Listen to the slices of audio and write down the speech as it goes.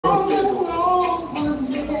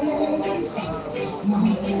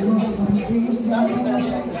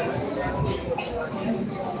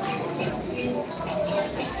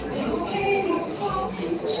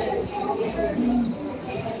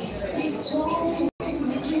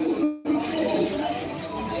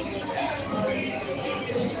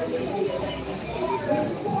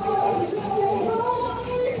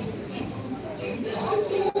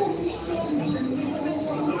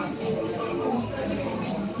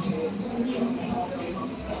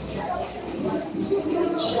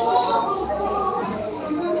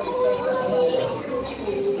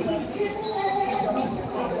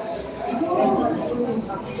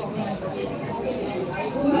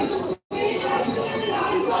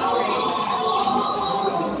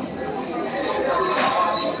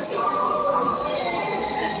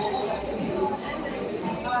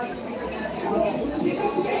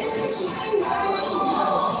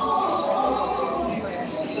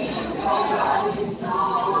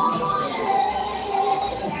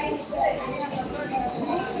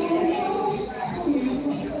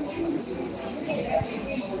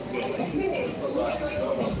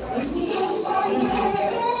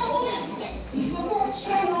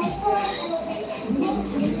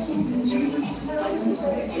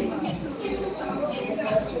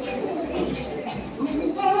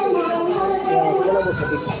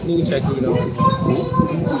Ini check it out.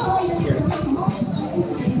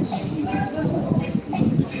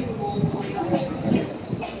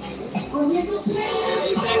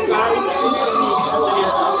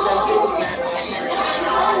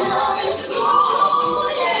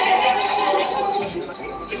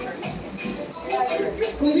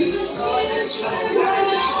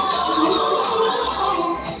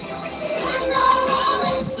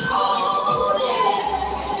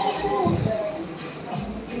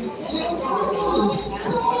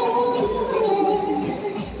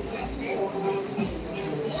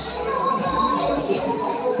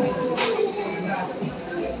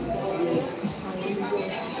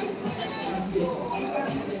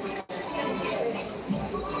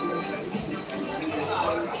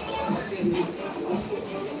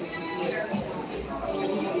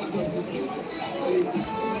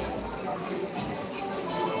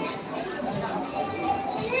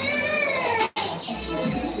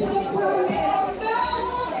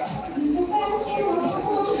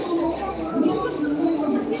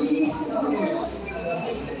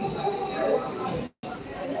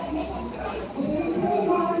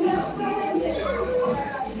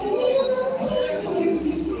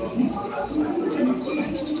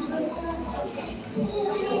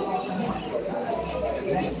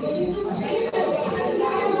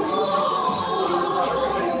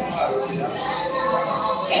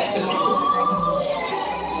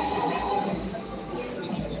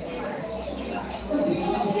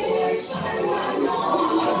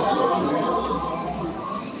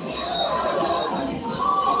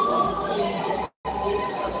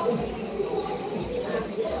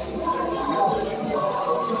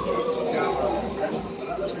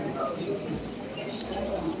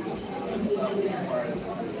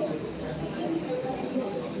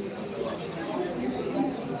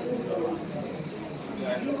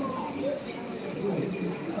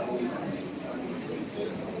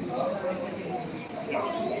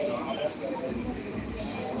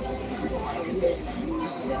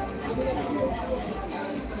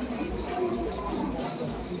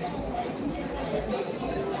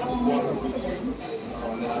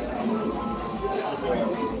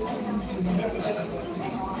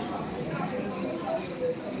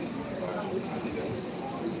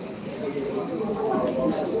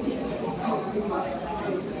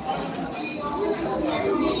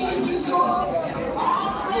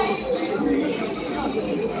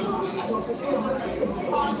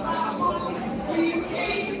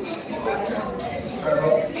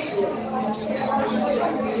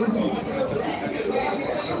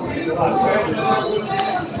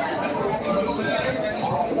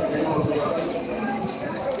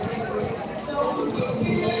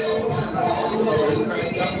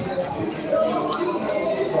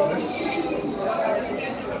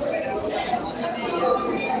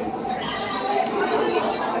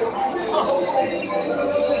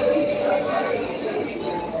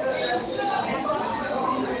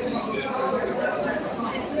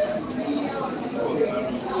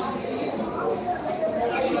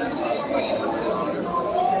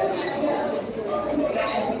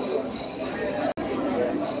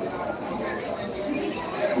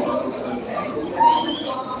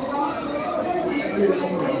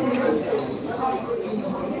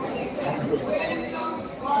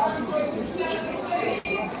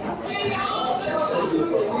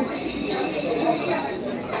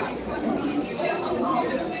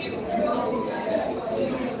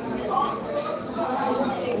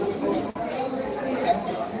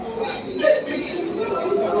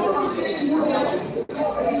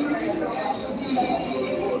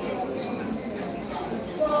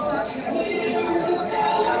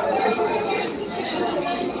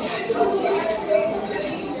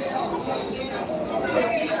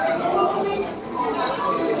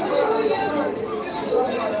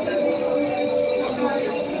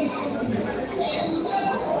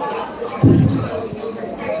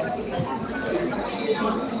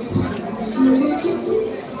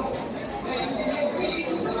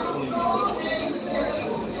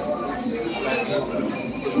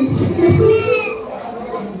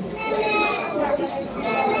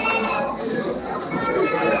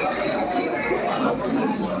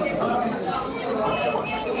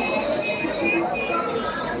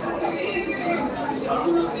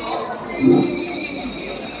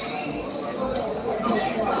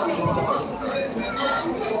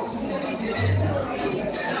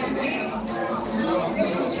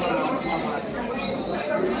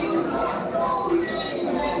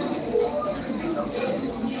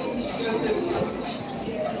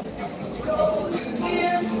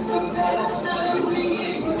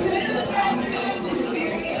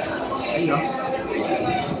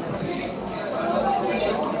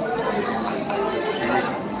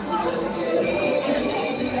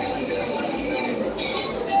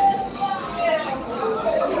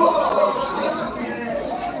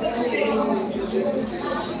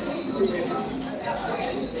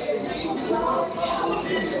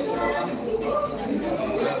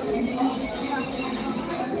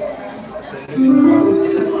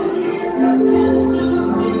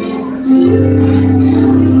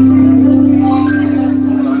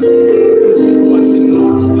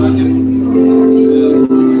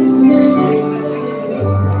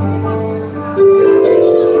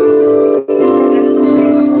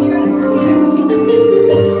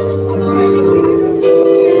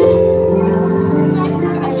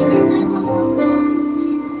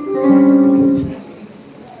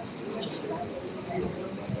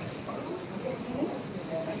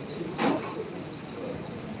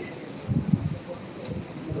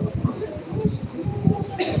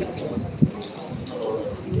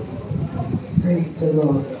 Praise the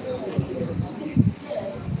Lord.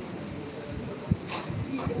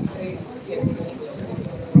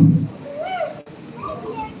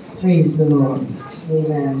 Praise the Lord.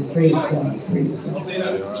 Amen. Praise God. Praise God.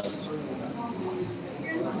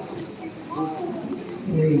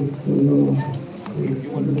 Praise the Lord.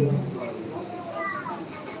 Praise the Lord.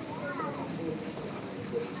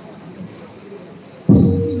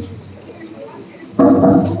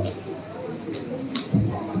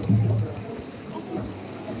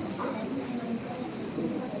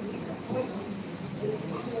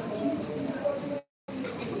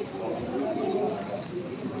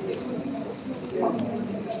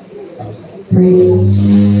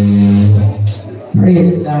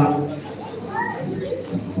 Praise God.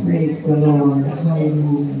 Praise the Lord.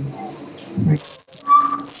 Hallelujah.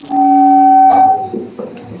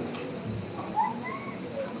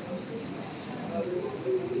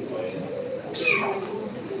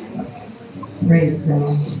 Praise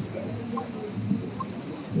God.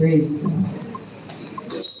 Praise God.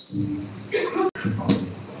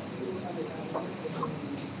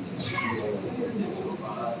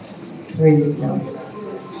 Praise God.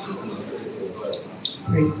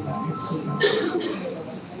 Praise God. Yes, we go.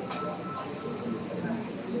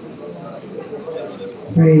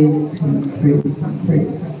 Praise Him. Praise Him.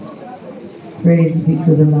 Praise Him. Praise be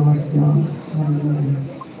to the Lamb of God. Hallelujah.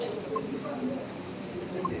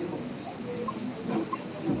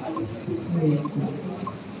 Praise God.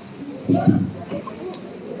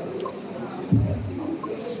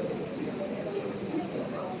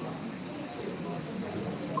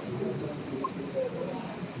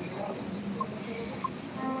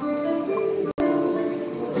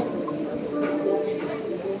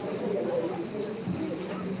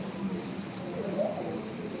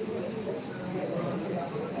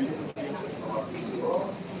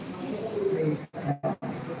 Praise God.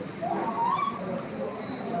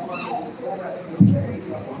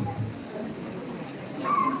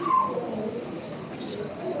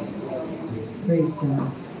 Praise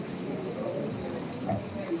God.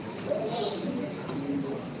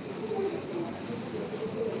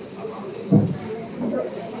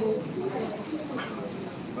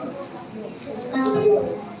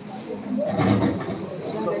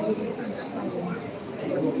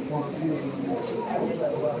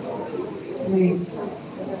 Praise.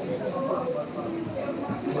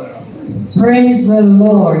 Praise the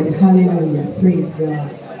Lord. Hallelujah. Praise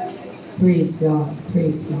God. Praise God.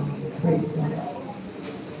 Praise God. Praise God.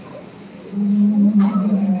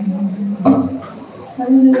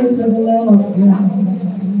 Hallelujah to the Lamb of God.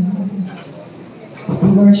 We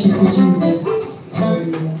worship you, Jesus.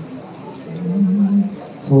 Hallelujah.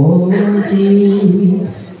 For He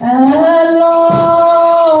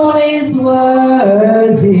alone is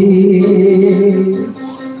worthy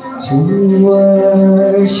to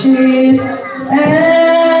worship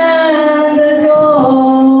and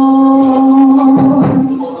adore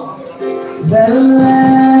the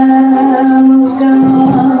Lamb of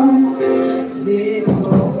God,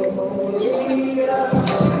 victorious,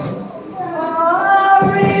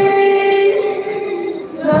 risen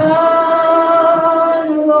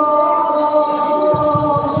Lord,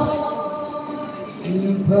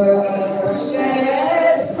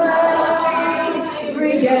 purchased my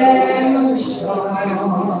redemption.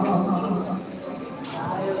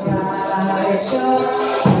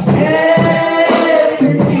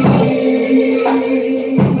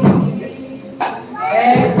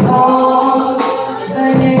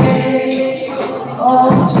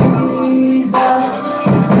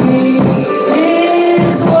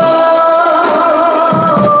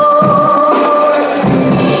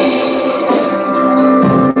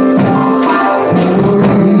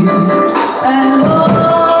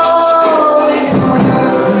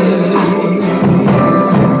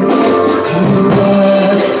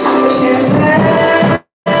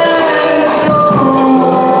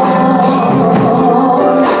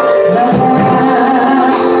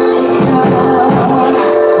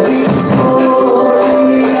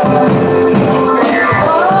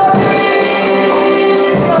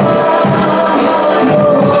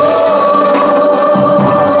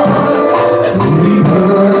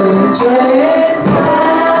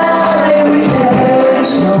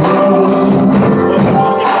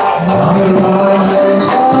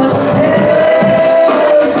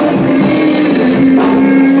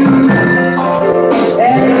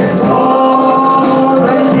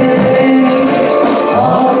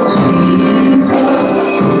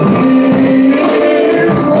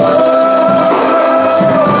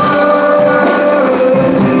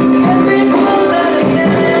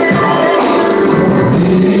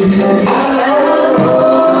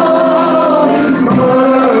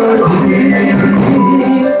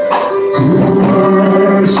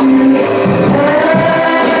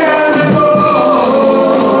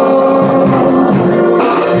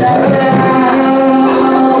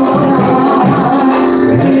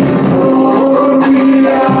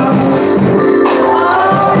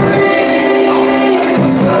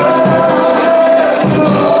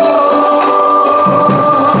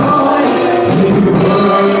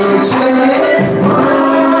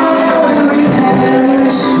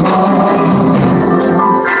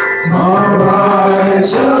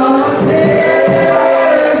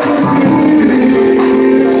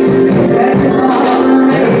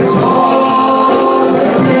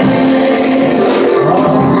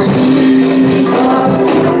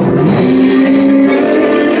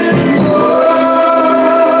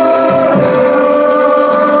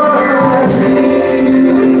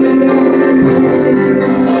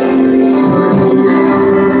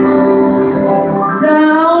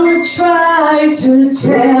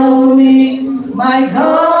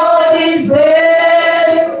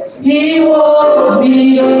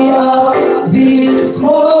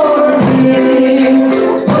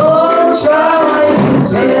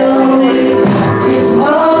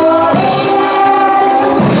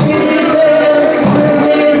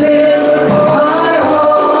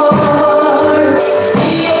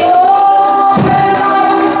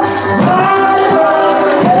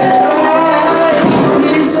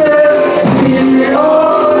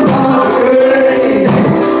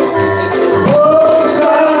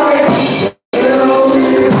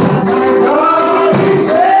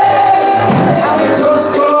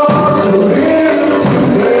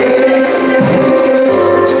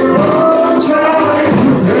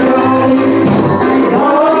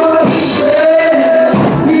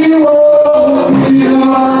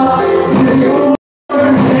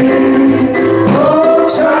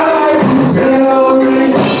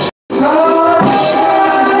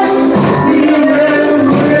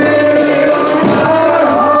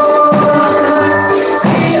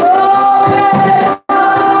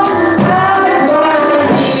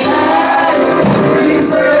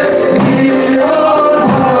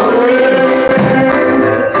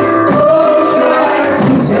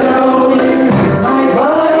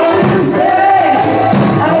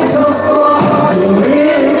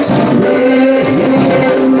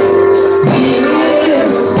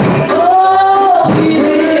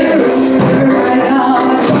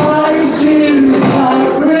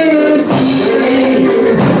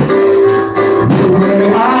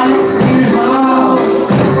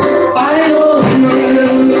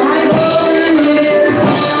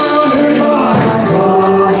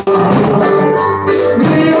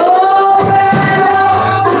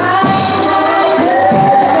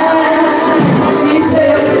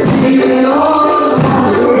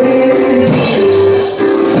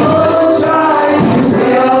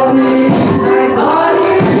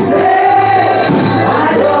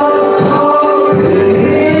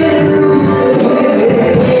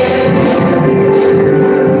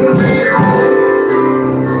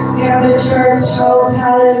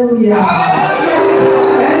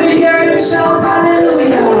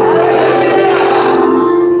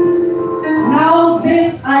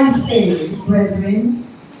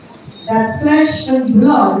 Flesh and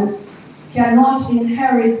blood cannot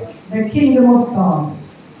inherit the kingdom of God,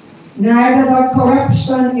 neither doth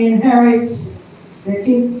corruption inherit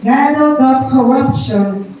the neither doth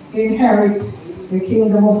corruption inherit the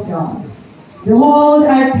kingdom of God. Behold,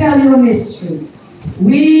 I tell you a mystery.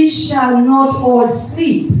 We shall not all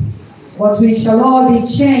sleep, but we shall all be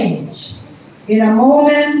changed. In a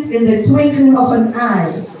moment, in the twinkling of an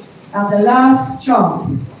eye, at the last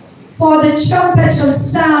trump. For the trumpet shall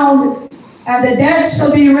sound, and the dead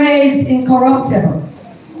shall be raised incorruptible,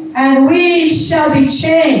 and we shall be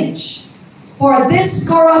changed. For this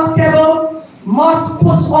corruptible must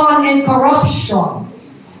put on incorruption,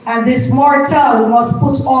 and this mortal must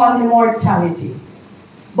put on immortality.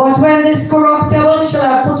 But when this corruptible shall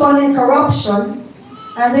have put on incorruption,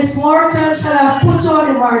 and this mortal shall have put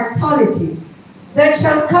on immortality, then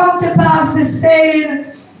shall come to pass the saying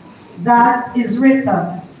that is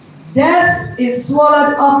written, death is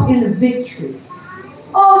swallowed up in victory.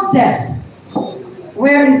 O death,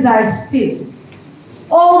 where is thy sting?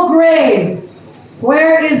 O grave,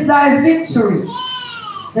 where is thy victory?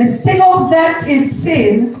 The sting of death is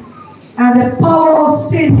sin, and the power of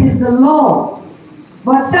sin is the law.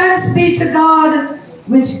 But thanks be to God,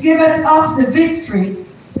 which giveth us the victory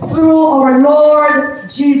through our Lord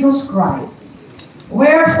Jesus Christ.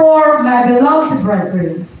 Wherefore, my beloved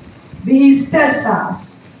brethren, be ye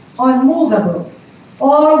steadfast, unmovable,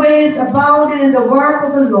 always abounding in the work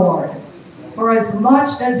of the Lord, for as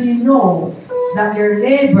much as ye know that your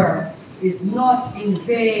labor is not in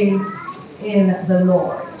vain in the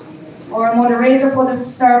Lord. Our moderator for the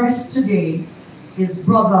service today is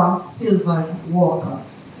Brother Sylvan Walker.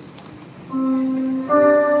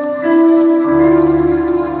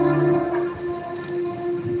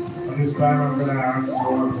 At this time, I'm going to ask you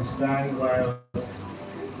all to stand while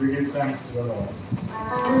we give thanks to the Lord.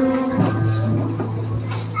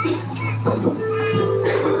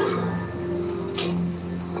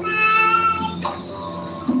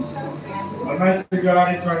 Almighty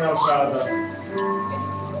God, eternal Father,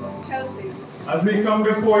 as we come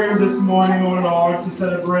before you this morning, O Lord, to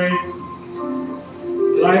celebrate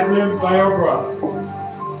life lived by our brother,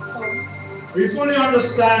 we fully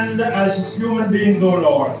understand as human beings, O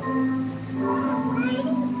Lord,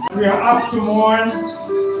 we are apt to mourn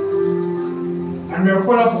and we are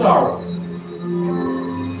full of sorrow.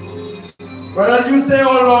 But as you say,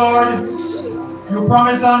 O Lord, you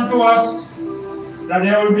promise unto us that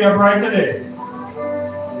there will be a brighter day.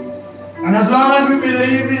 And as long as we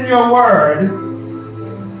believe in your word,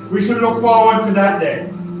 we should look forward to that day.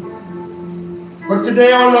 But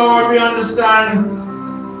today, O Lord, we understand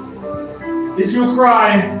is you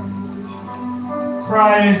cry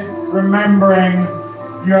remembering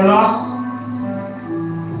your loss,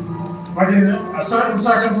 but in a certain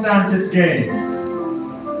circumstance it's gain.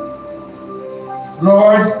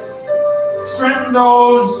 Lord, strengthen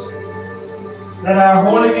those that are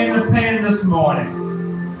holding in the pain this morning.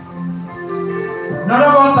 None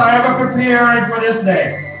of us are ever prepared for this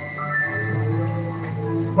day,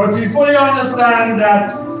 but we fully understand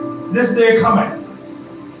that this day cometh.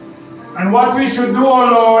 And what we should do, O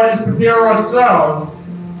Lord, is prepare ourselves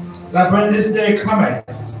that when this day cometh,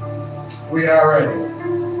 we are ready.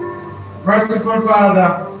 Merciful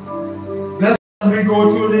Father, bless us as we go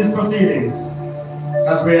through these proceedings,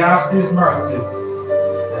 as we ask these mercies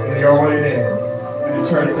in your holy name. And the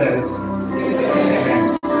church says,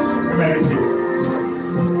 Amen. You may be seated.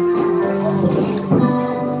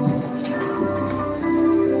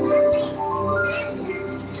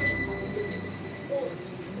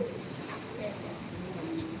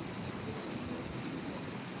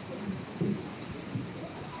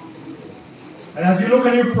 And as you look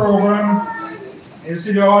at your program, you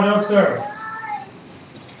see the order of service.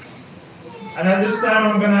 And at this time,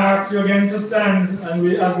 I'm going to ask you again to stand and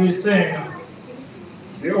as we sing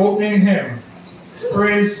the opening hymn,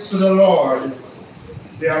 Praise to the Lord,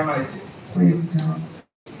 the Almighty. Praise God.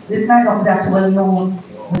 This night of that well known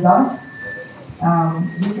with us.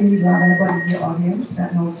 You can you have anybody in the audience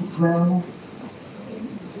that knows it well?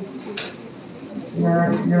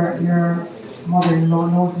 Your mother-in-law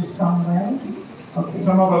knows this song well? Okay.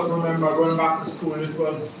 Some of us remember going back to school, this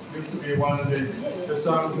used to be one of the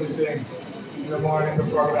songs we sing in the morning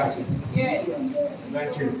before classes. Yes.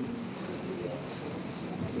 Thank you.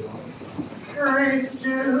 Praise to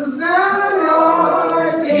the Lord,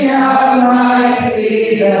 the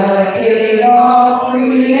Almighty, the King of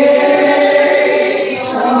creation.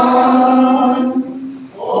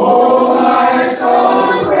 Oh, my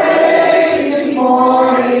soul, praise Him, for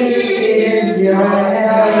He is your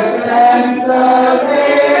help and salvation.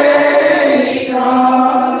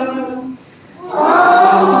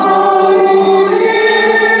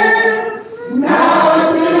 Now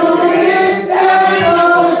to His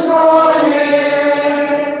temple draw.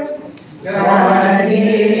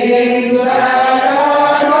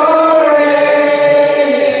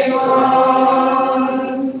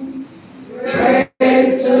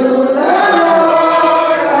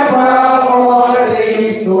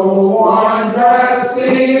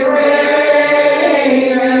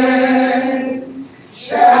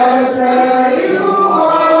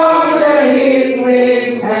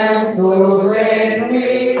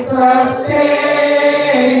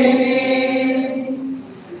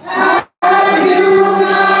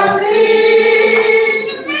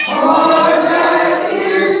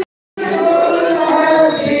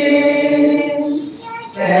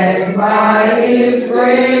 by his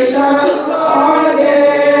gracious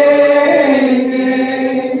ordaining.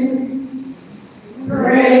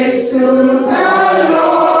 Praise to the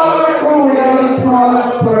Lord who will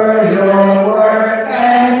prosper your work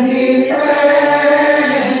and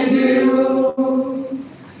defend you.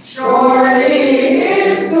 Surely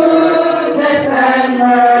his goodness and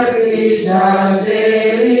mercy shall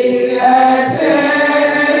daily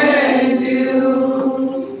attend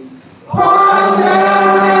you. Ponder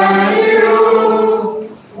you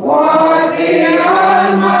what the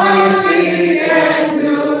Almighty can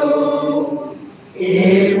do,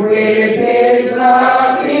 if with his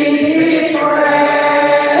love he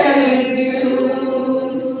befriends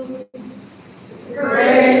you.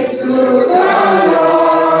 Praise to the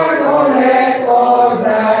Lord, oh let all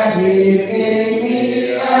that is in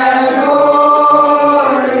me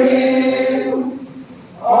adore him.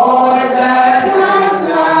 All that has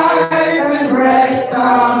life and breath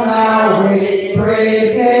come now with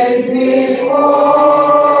praises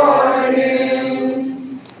before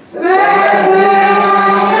him. Let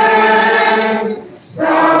them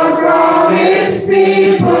sound from his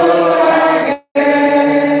people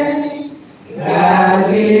again,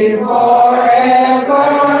 gladly forever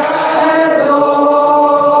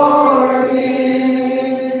adore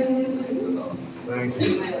him. Thank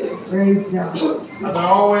you. Praise God. As I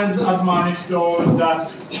always admonish those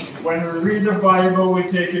that when we read the Bible, we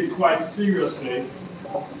take it quite seriously,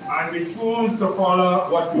 and we choose to follow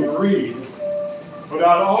what we read. But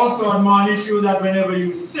I'll also admonish you that whenever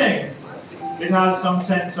you sing, it has some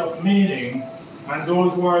sense of meaning, and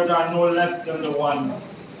those words are no less than the ones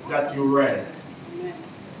that you read.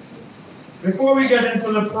 Before we get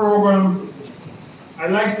into the program,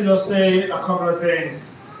 I'd like to just say a couple of things.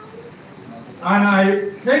 And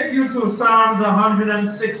I take you to Psalms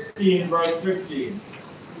 116, verse 15.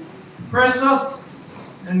 Precious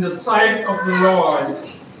in the sight of the Lord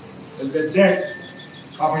is the debt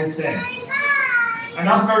of his saints. And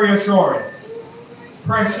that's very assuring.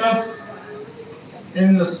 Precious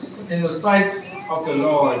in the sight of the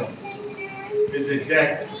Lord is the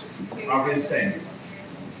debt of his saints.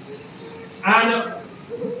 And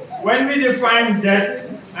when we define debt,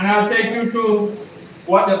 and I'll take you to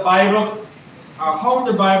what the Bible, or how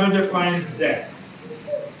the Bible defines debt.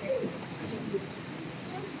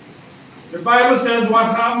 The Bible says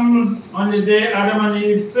what happens on the day Adam and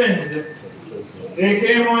Eve sinned, they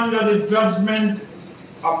came under the judgment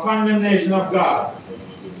of condemnation of God.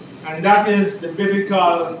 And that is the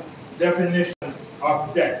biblical definition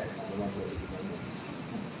of death.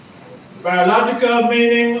 Biological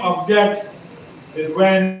meaning of death is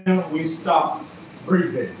when we stop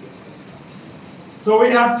breathing. So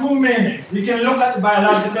we have two meanings. We can look at the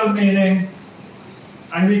biological meaning,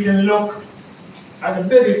 and we can look at the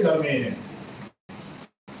biblical meaning.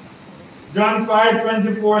 John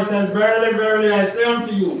 5:24 says, Verily, verily, I say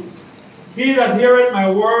unto you, he that heareth my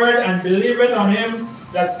word and believeth on him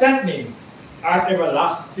that sent me hath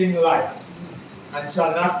everlasting life, and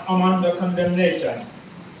shall not come under condemnation,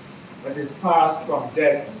 but is passed from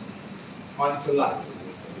death unto life.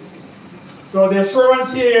 So the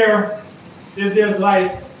assurance here is there's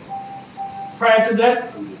life prior to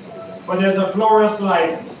death, but there's a glorious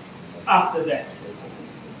life after death.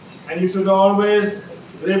 And you should always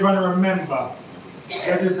live and remember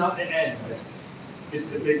that is not the end, it's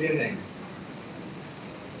the beginning.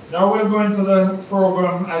 Now we're going to the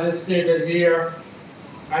program as it's stated here,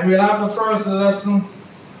 and we'll have the first lesson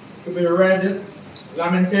to be read,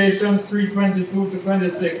 Lamentations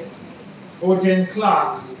 3:22-26, for Jane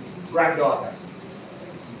Clarke, granddaughter.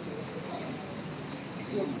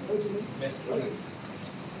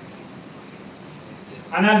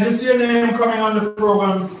 And as you see your name coming on the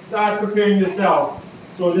program, start preparing yourself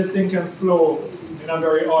so this thing can flow in a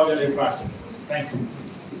very orderly fashion. Thank you.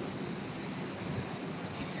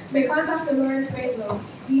 Because of the Lord's great love,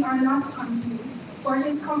 we are not consumed, for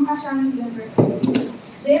his compassions never fail.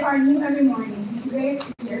 They are new every morning, great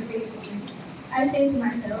is your faithfulness. I say to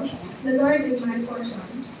myself, the Lord is my portion,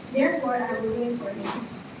 therefore I will wait for him.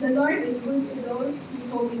 The Lord is good to those whose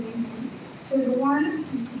hope is in him, to the one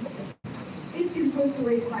who seeks him. It is good to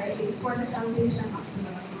wait quietly for the salvation of the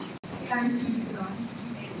Lord. Thanks be to God.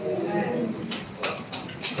 Amen.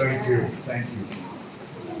 Thank you. Thank you.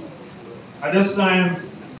 At this time,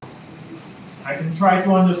 I can try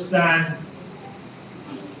to understand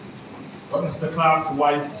what Mr. Clarke's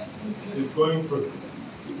wife is going through.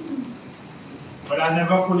 But I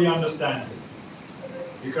never fully understand it,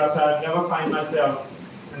 because I never find myself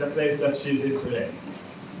in the place that she's in today.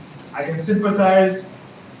 I can sympathize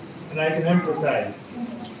and I can empathize,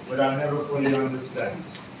 but I never fully understand.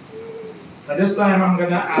 At this time, I'm going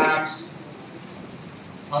to ask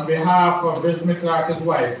on behalf of Bismarck Clarke's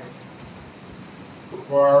wife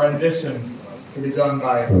for a rendition to be done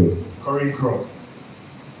by Corinne Crow.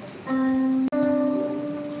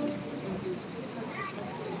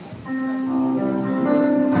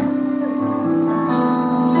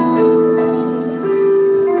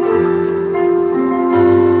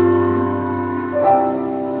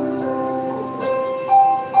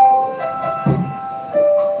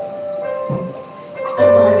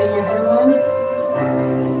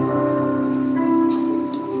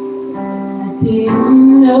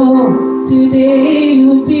 Today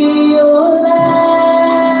would be your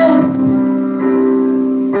last,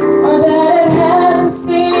 or that I'd have to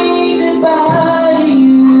say goodbye to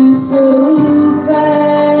you so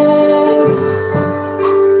fast.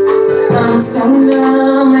 I'm so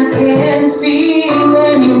numb I can't feel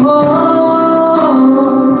anymore.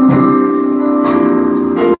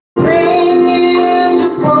 Praying you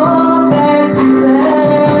just walk back through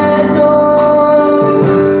that door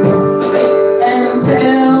and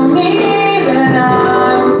tell me I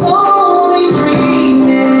was only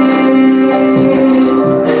dreaming.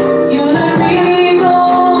 You're not really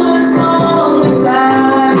gone as long as I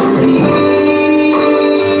believe.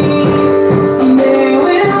 There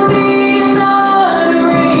will be another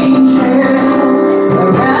angel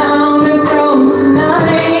around the throne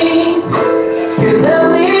tonight. Your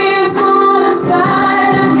love lives on the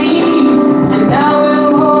side of me, and I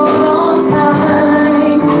will hold on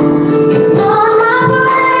tight. It's not my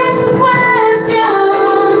place to question,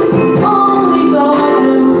 only God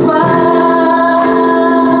knows why.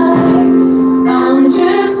 I'm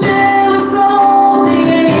just jealous of the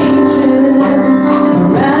angels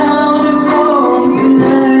around the throne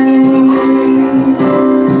tonight.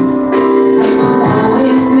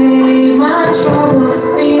 Always made my troubles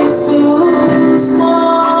feel so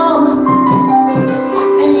small,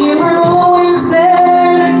 and you were always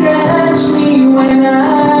there to catch me when I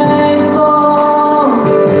fall.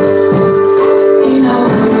 In a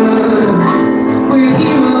world where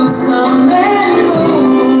heroes come and go,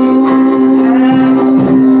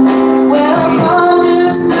 well, God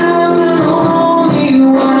just loved the only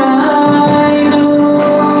one I know.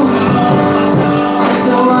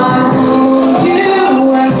 So I hold you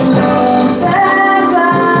as close as I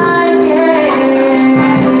can,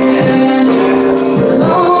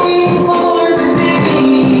 longing for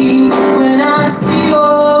today when I see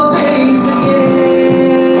your face again.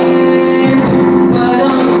 But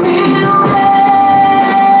until then,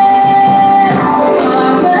 I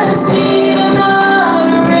must need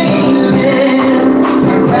another angel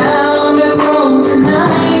around the throne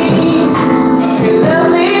tonight. Your love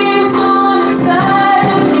lives on the side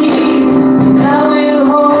of me, and I will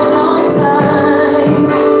hold on tight.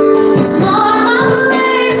 It's not my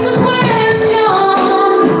place to question,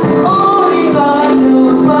 only God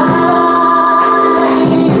knows why.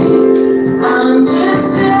 I'm just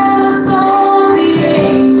jealous of the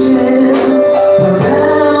angels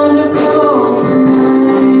around the throne tonight,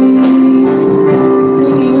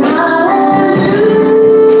 singing hallelujah,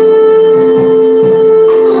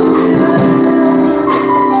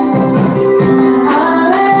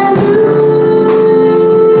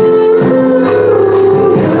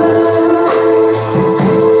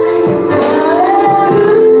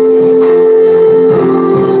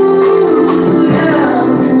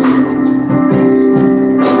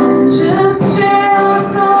 I'm just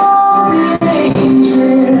jealous of the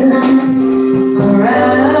angels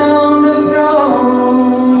around the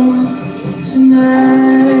throne tonight.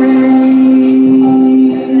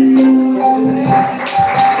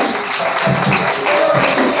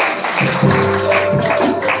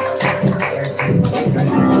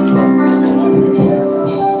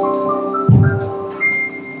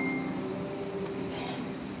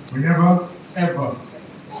 We never, ever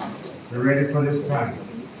be ready for this time.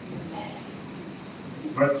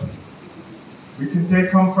 But we can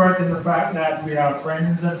take comfort in the fact that we have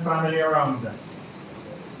friends and family around us.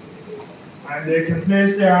 And they can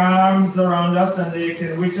place their arms around us and they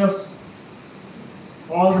can wish us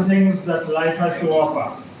all the things that life has to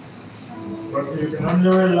offer. But we can only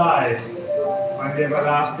rely on the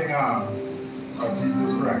everlasting arms of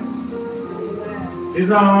Jesus Christ.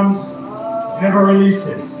 His arms never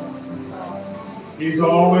releases. He's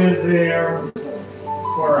always there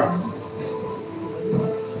for us.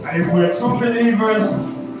 And if we're true believers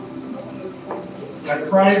that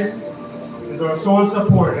Christ is our sole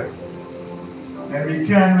supporter, then we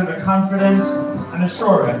can, with the confidence and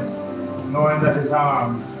assurance, knowing that his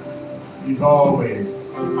arms is always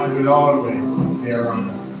and will always be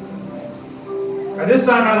around us. At this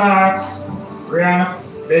time, I'll ask Brianna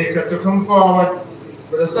Baker to come forward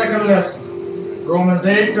with the second lesson Romans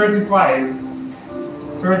 8:35,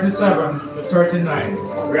 37 to 39.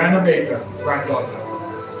 Brianna Baker, granddaughter.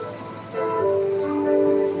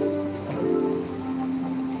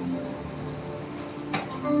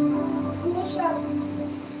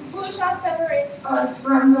 Who shall separate us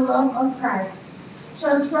from the love of Christ?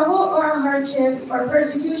 Shall trouble or hardship or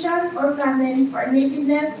persecution or famine or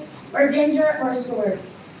nakedness or danger or sword?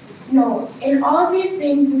 No, in all these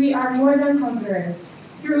things we are more than conquerors,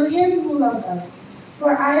 through him who loved us.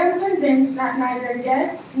 For I am convinced that neither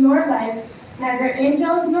death nor life, neither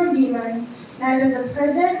angels nor demons, neither the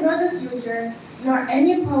present nor the future, nor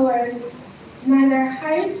any powers, neither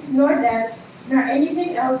height nor depth, nor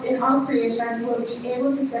anything else in all creation will be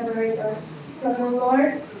able to separate us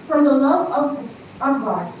from the love of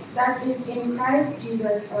God that is in Christ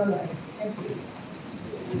Jesus our Lord. Thanks be.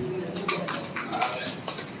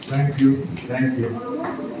 Thank you. Thank you.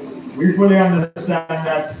 We fully understand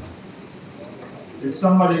that if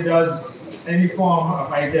somebody does any form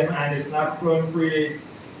of item and it's not flowing freely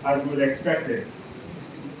as we would expect it,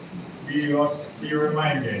 we must be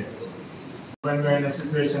reminded when we're in a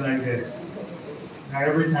situation like this, not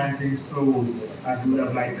every time things flows as we would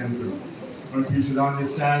have liked them to. But we should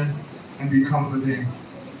understand and be comforted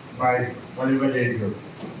by whatever they do.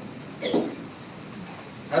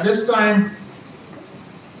 At this time,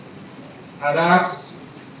 I'd ask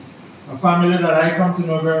a family that I come to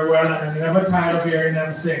know very well, and I'm never tired of hearing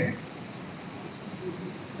them sing.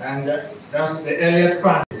 And that's the Elliott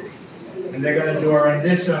family. And they're going to do a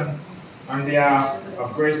rendition on behalf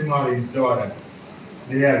of Grace Molly's daughter,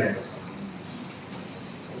 the Elliots.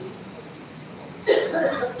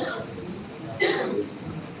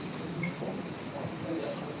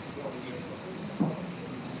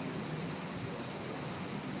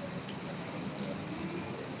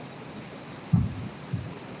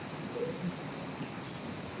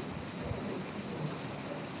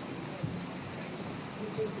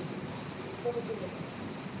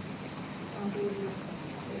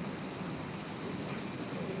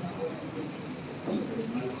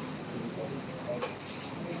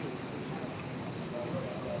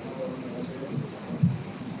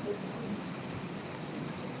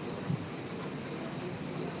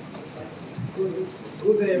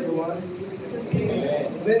 Good day, everyone.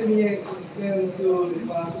 Let me extend to the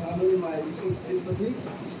family my deep sympathies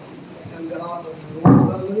and the heart of the whole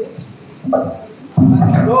family.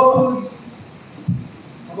 And those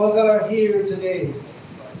of us that are here today,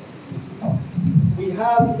 we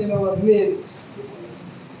have in our midst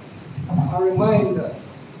a reminder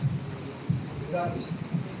that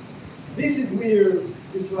this is where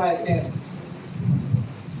this life ends.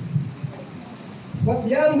 But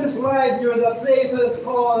beyond this life, there is a place that is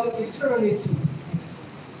called eternity.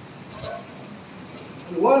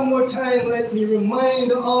 And one more time, let me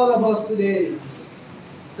remind all of us today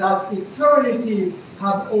that eternity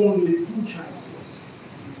has only two chances.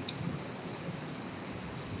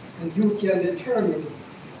 And you can determine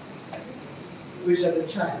which are the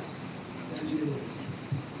chance that you need.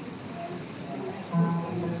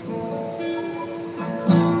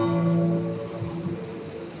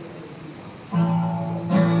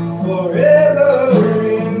 Forever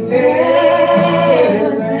and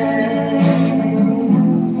ever,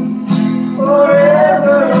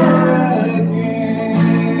 forever again,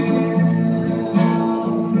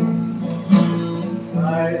 I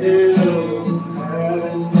will have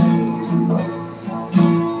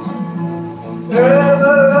the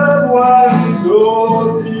loved one so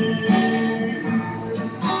dear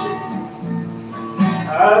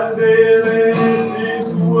as they live this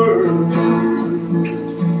world.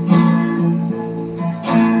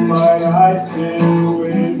 I sit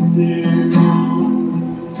with you,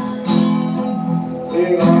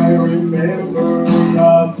 and I remember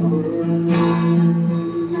God's word.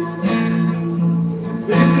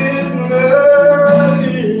 This is not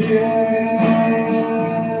the end.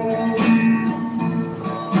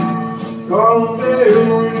 Someday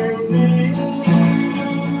we'll be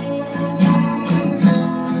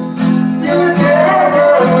together.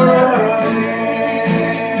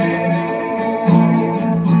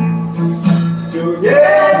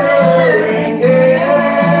 Together again,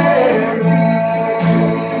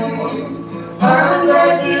 and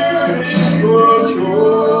that you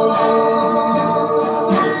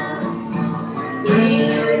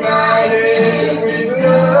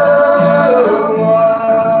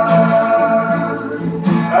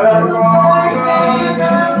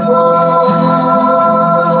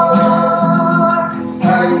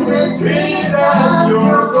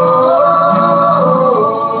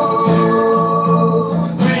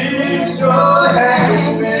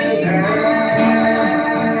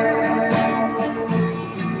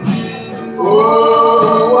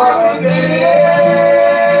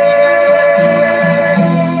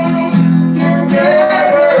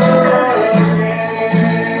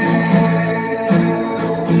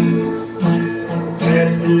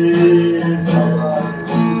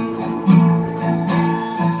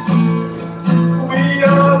We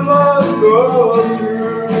all must go through.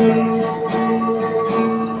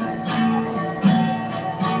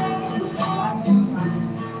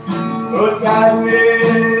 But God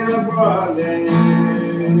made a promise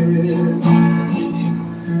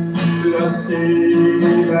to the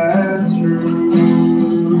safe and true.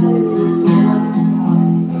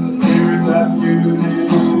 There is that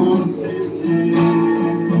beautiful city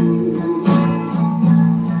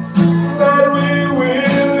that we will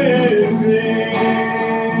live in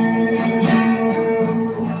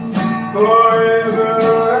forever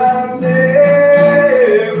and ever.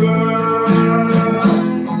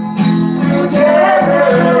 Together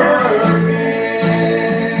again,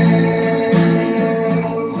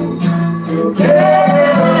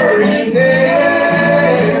 together in heaven,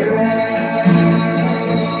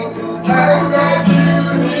 like that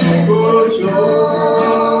beautiful shore,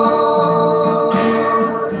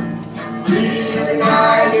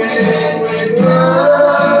 reunited with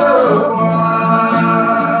loved ones.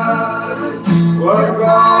 What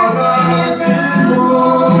gonna be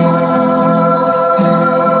more?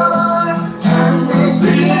 And the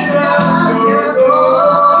freedom your goal,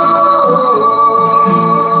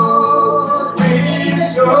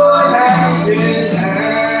 reach your hand in hand.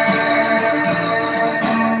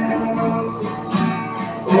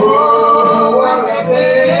 Oh, what a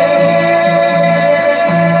day,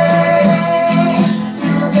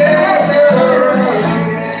 together again,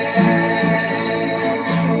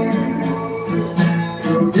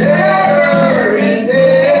 together in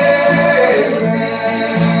heaven,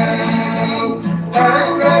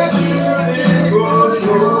 like that beautiful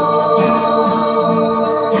shore,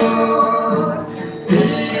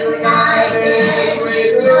 reunited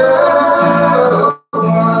with loved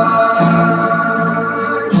ones.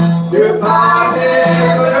 Goodbye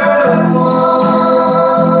nevermore.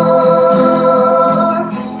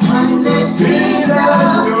 When this dream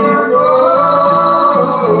does your road,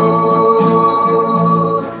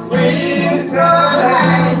 wings come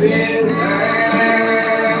hand in hand.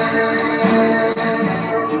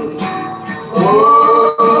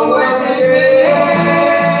 Oh, what a day,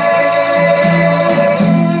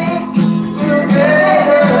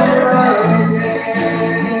 together again.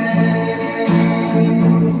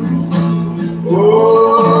 Oh,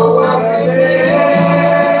 what a day,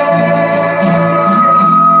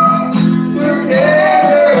 together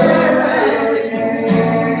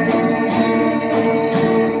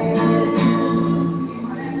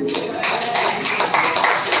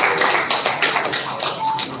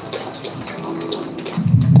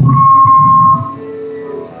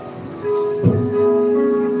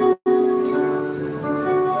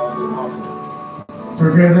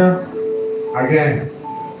Together again.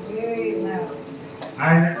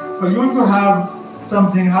 And for you to have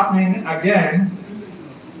something happening again,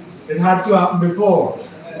 it had to happen before.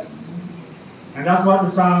 And that's what the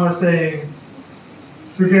song was saying,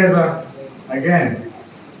 together again.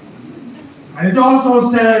 And it also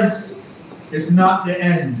says it's not the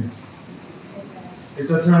end. It's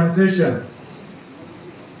a transition.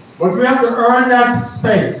 But we have to earn that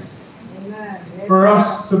space for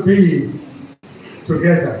us to be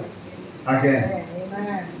together again.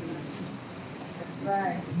 Amen. That's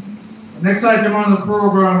right. The next item on the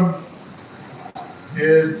program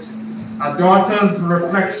is A Daughter's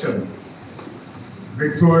Reflection,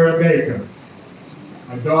 Victoria Baker.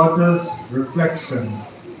 A daughter's reflection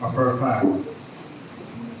of her father.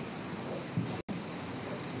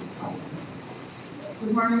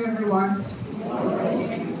 Good morning, everyone.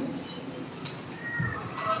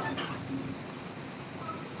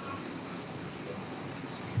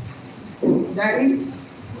 Daddy,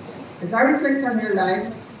 as I reflect on your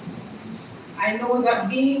life, I know that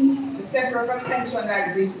being the center of attention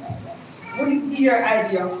like this wouldn't be your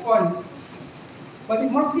idea of fun. But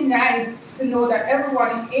it must be nice to know that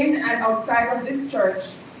everyone in and outside of this church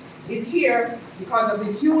is here because of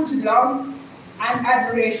the huge love and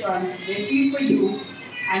admiration they feel for you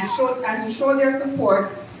and to show their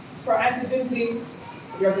support for Auntie Bimsy,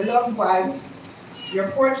 your beloved wife, your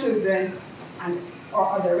 4 children, and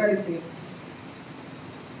our other relatives.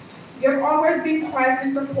 You have always been quietly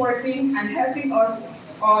supporting and helping us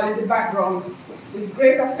all in the background with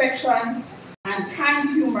great affection and kind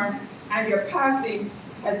humor, and your passing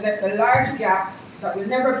has left a large gap that will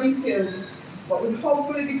never be filled, but will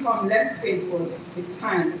hopefully become less painful with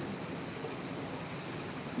time.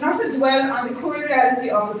 Not to dwell on the cruel reality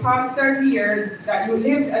of the past 30 years that you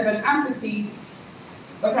lived as an amputee,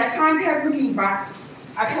 but I can't help looking back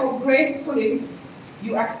at how gracefully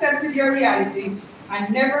you accepted your reality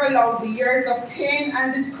and never allow the years of pain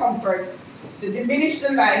and discomfort to diminish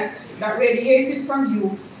the light that radiated from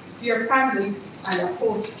you to your family and a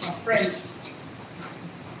host of friends.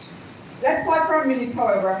 Let's pause for a minute,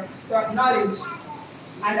 however, to acknowledge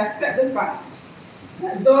and accept the fact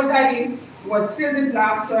that though Daddy was filled with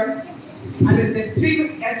laughter and was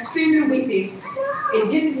extremely witty, it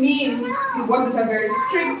didn't mean he wasn't a very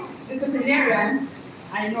strict disciplinarian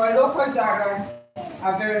and, in our local jargon,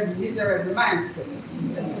 a very miserable man.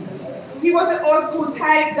 He was the old school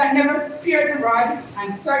type that never spared the rod,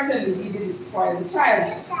 and certainly he didn't spoil the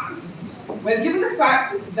child. Well, given the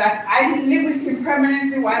fact that I didn't live with him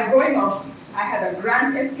permanently while growing up, I had a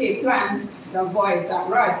grand escape plan to avoid that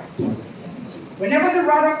rod. Whenever the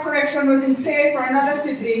rod of correction was in play for another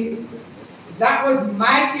sibling, that was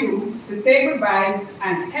my cue to say goodbyes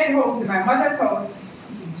and head home to my mother's house,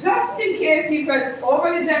 just in case he felt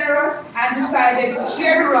overly generous and decided to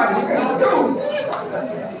share the rod with me too.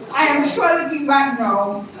 I am sure, looking back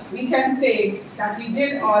now, we can say that he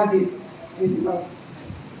did all this with love.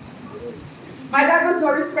 My dad was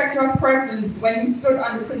no respecter of persons when he stood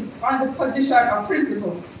on the position of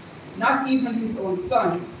principal, not even his own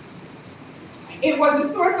son. It was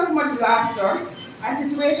the source of much laughter, a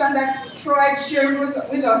situation that Troy shared with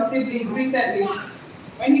us siblings recently,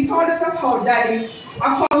 when he told us of how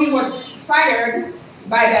he was fired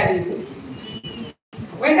by Daddy.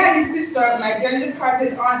 When Daddy's sister, my dearly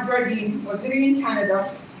departed Aunt Berdine, was living in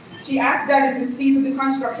Canada, she asked Daddy to see to the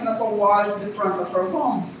construction of a wall to the front of her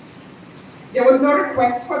home. There was no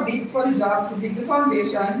request for bids for the job to dig the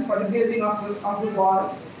foundation for the building of the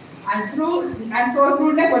wall, and so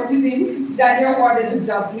through nepotism, Daddy awarded the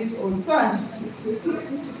job to his own son.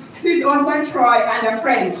 Troy, and a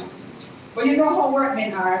friend. But you know how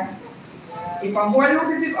workmen are. If a more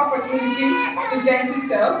lucrative opportunity presents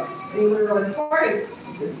itself, they will run for it.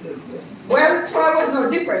 Well, Troy was no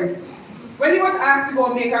different. When he was asked to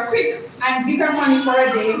go make a quick and bigger money for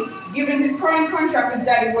a day, given his current contract with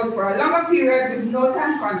Daddy was for a longer period with no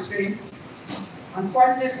time constraints,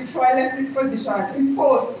 unfortunately, Troy left his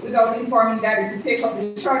post, without informing Daddy to take up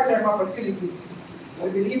the short-term opportunity.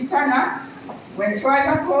 Well, believe it or not, when Troy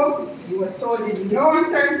got home, he was told in no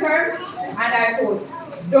uncertain terms, and I quote,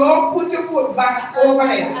 "Don't put your foot back over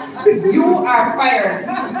there. You are fired."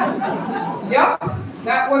 Yup,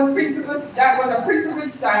 that was a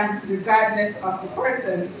principled stand, regardless of the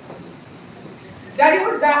person. Daddy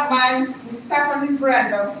was that man who sat on his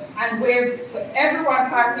veranda and waved to everyone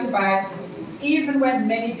passing by, even when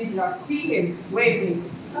many did not see him waving.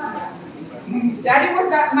 Daddy was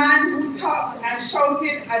that man who talked and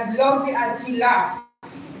shouted as loudly as he laughed.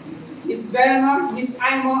 Miss Velma, Miss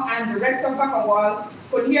Imo, and the rest of Bakawal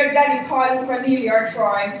could hear Daddy calling for Neely or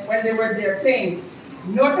Troy when they were there playing.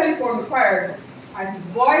 No telephone required, as his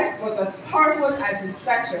voice was as powerful as his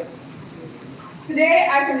stature. Today,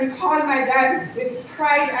 I can recall my dad with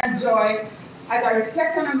pride and joy as I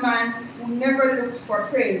reflect on a man who never looked for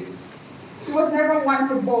praise. He was never one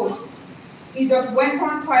to boast. He just went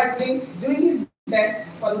on quietly, doing his best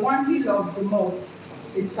for the ones he loved the most,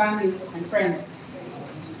 his family and friends.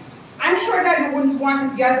 I'm sure that he wouldn't want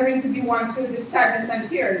this gathering to be one filled with sadness and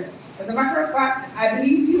tears. As a matter of fact, I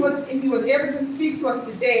believe if he was able to speak to us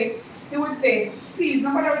today, he would say, "Please,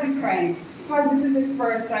 don't bother with the crying, because this is the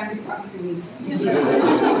first time this happened to me."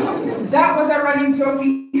 That was a running joke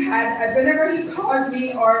he had, as whenever he called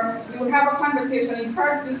me or we would have a conversation in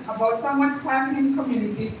person about someone's passing in the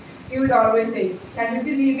community, he would always say, "Can you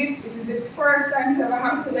believe it? This is the first time it ever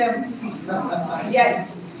happened to them."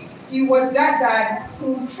 Yes, he was that dad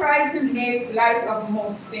who tried to make light of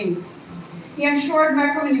most things. He ensured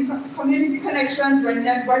my community connections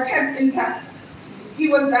were kept intact. He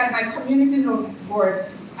was like my community notice board,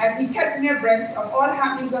 as he kept me abreast of all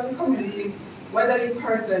happenings of the community, whether in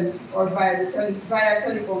person or via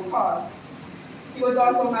telephone call. He was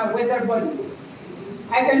also my weather buddy.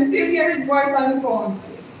 I can still hear his voice on the phone.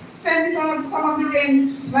 "Send me some of the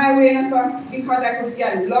rain my way, sir, because I could see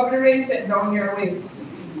a lovely rain set down your way."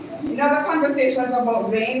 In other conversations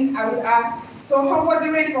about rain, I would ask, "So how was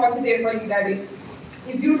the rainfall today for you, Daddy?"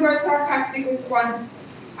 His usual sarcastic response,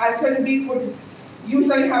 as Trevor would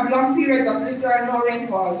usually have long periods of little or no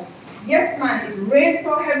rainfall. "Yes, man, it rains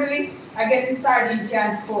so heavily, I get the sardine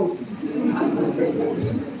can full."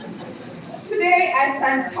 Today, I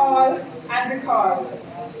stand tall and recall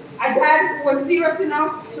a dad who was serious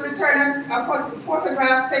enough to return a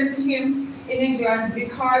photograph sent to him in England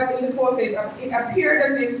because in the photos it appeared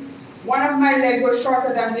as if one of my legs was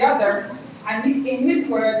shorter than the other, and in his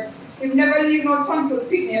words, "He'll never leave no tongue-foot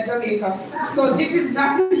picnic in Jamaica, so this is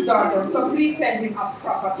not his daughter, so please send him a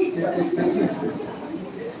proper picture."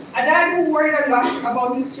 A dad who worried a lot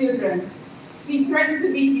about his children. He threatened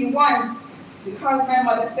to beat me once because my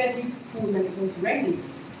mother sent me to school and it was raining.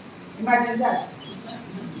 Imagine that.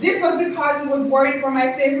 This was because he was worried for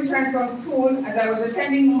my safe return from school as I was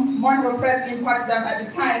attending Monroe Prep in Potsdam at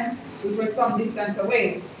the time, which was some distance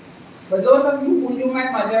away. For those of you who knew my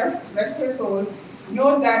mother, rest her soul,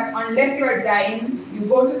 knows that unless you are dying, you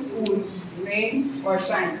go to school, rain or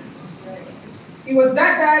shine. He was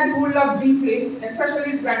that dad who loved deeply, especially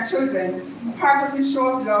his grandchildren. Part of his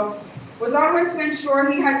show of love was always to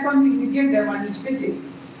ensure he had something to give them on each visit.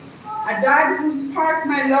 A dad who sparked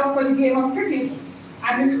my love for the game of cricket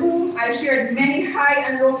and with whom I shared many high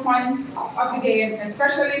and low points of the game,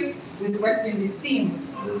 especially with West Indies team.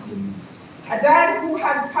 A dad who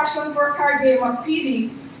had passion for a card game of PD.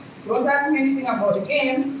 Don't ask me anything about the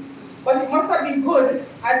game, but it must have been good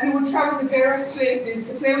as he would travel to various places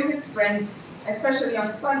to play with his friends, especially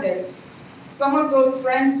on Sundays. Some of those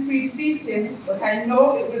friends predeceased him, but I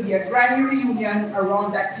know it will be a grand reunion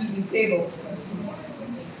around that PD table.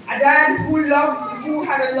 A dad who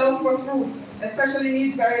had a love for fruits, especially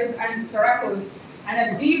needberries and scarapos,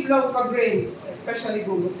 and a deep love for grains, especially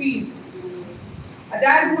Google peas. A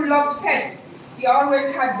dad who loved pets. He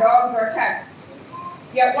always had dogs or cats.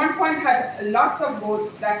 He at one point had lots of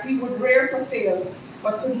goats that he would rear for sale,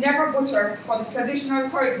 but could never butcher for the traditional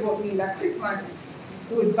curry goat meal at Christmas.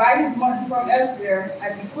 He would buy his mutton from elsewhere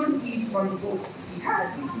as he couldn't eat from the goats he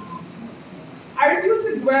had. I refuse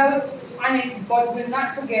to dwell on it, but will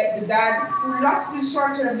not forget the dad who lost his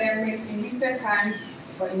short-term memory in recent times,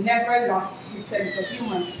 but never lost his sense of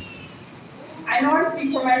humor. I know I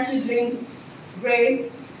speak for my siblings,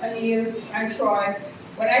 Grace, Anil, and Troy,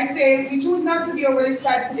 when I say we choose not to be overly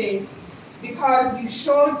sad today because we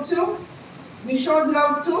showed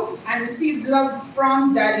love to and received love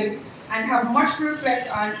from Daddy and have much to reflect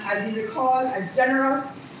on as we recall a generous,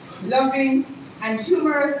 loving, and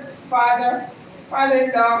humorous father,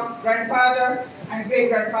 father-in-law, grandfather, and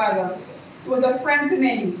great-grandfather. He was a friend to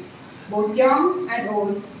many, both young and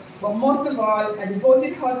old, but most of all, a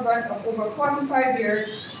devoted husband of over 45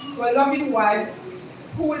 years to a loving wife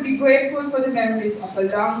who will be grateful for the memories of a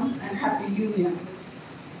long and happy union.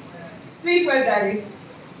 Sleep well, Daddy,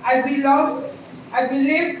 as we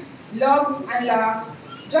live, love, and laugh,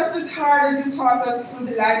 just as hard as you taught us through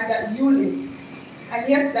the life that you live. And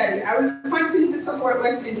yes, Daddy, I will continue to support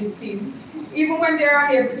West Indies team, even when they are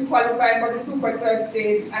unable to qualify for the Super 12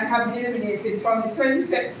 stage and have been eliminated from the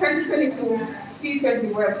 2022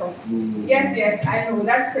 T20 World Cup. Yes, I know,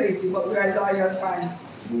 that's crazy, but we are loyal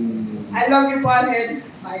fans. I love you, Ballhead,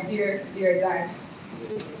 my dear, dear dad.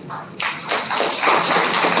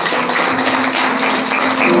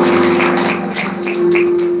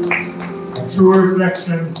 A true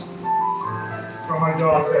reflection from a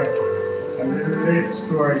daughter as it relates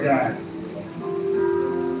to her dad.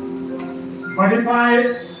 But if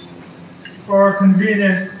I, for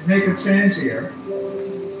convenience, make a change here,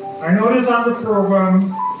 I notice on the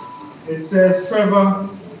program it says Trevor,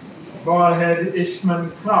 Ballhead,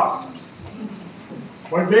 Ishman, Clarke.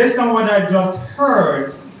 But based on what I just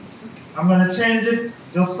heard, I'm going to change it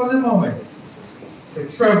just for the moment to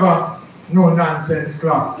Trevor, no nonsense,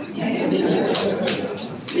 Clarke.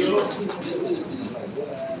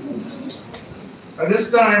 At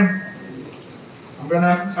this time, I'm going to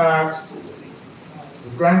ask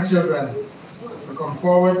his grandchildren to come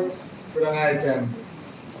forward with an item.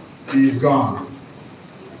 He's gone.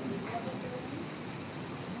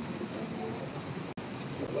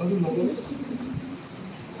 Good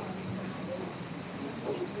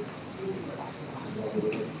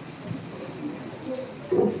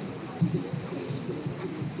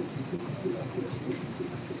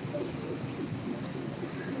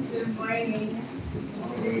morning.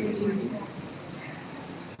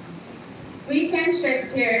 We can shed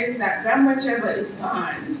tears that Grandpa Trevor is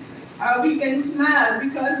gone, or we can smile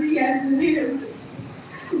because he has lived.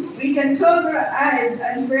 We can close our eyes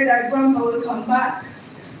and pray that Grandpa will come back,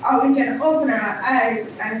 or we can open our eyes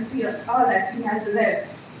and see all that he has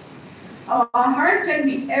left. Our heart can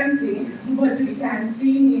be empty, but we can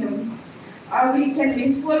see him, or we can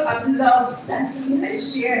be full of love that he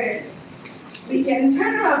has shared. We can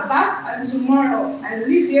turn our back on tomorrow and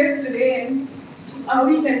live yesterday, or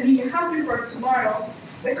we can be happy for tomorrow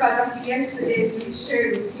because of the yesterdays we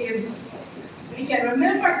shared with him. We can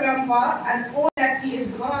remember Grandpa and all that he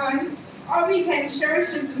is gone, or we can cherish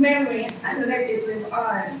his memory and let it live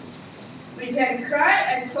on. We can cry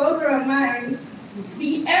and close our minds,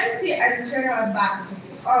 be empty and turn our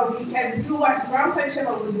backs, or we can do what Grandpa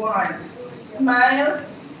Trevor would want, smile,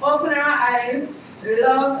 open our eyes,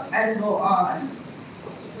 love, and go on.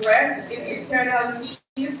 Rest in eternal peace.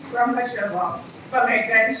 Peace from Trevor. For my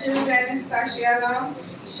grandchildren, Sashiana,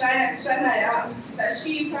 Shania,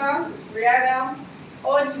 Tashika, Brianna,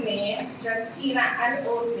 Ojne, Justina, and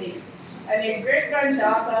Oakley. And your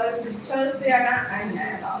great-granddaughters, Chelseana and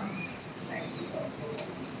Nyla.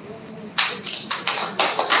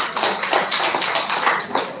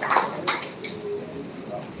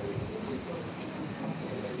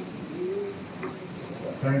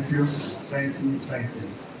 Thank you. Thank you, thank you, thank you.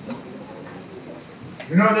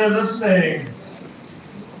 You know, there's a saying,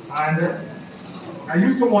 and I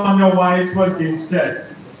used to wonder why it was being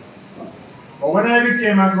said. But when I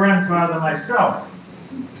became a grandfather myself,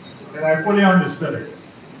 then I fully understood it.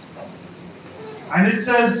 And it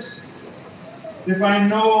says, if I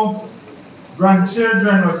know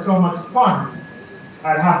grandchildren were so much fun,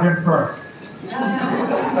 I'd have them first.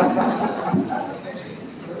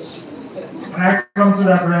 And I come to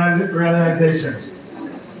that realization.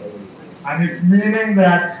 And it's meaning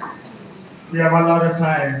that we have a lot of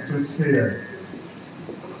time to spare.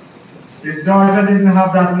 His daughter didn't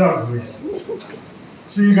have that luxury.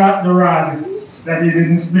 She got the rod that he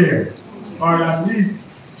didn't spare. Or at least,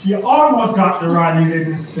 she almost got the rod he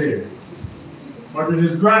didn't spare. But with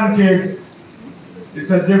his grandkids,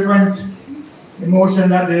 it's a different emotion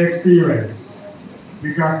that they experience.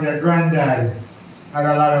 Because their granddad had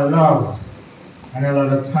a lot of love and a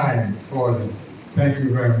lot of time for them. Thank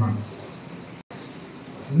you very much.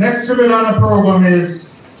 The next tribute on the program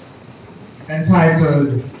is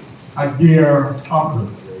entitled A Dear Uncle.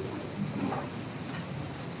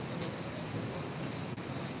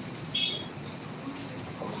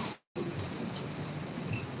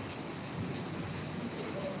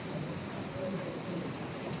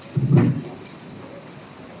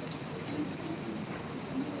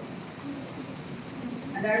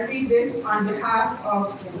 And I read this on behalf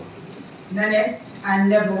of Nanette and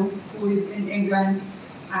Neville, who is in England,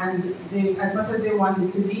 and they, as much as they wanted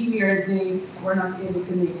to be here, they were not able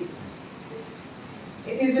to make it.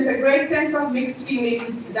 It is with a great sense of mixed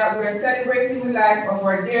feelings that we are celebrating the life of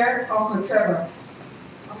our dear Uncle Trevor.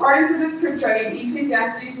 According to the scripture in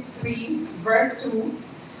Ecclesiastes 3, verse 2,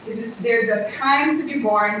 there's a time to be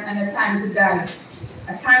born and a time to die,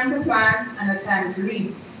 a time to plant and a time to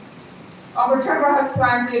reap. Uncle Trevor has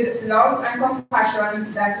planted love and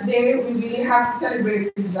compassion that today we really have to celebrate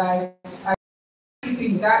his life as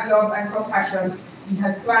keeping that love and compassion he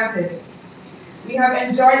has planted. We have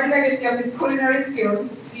enjoyed the legacy of his culinary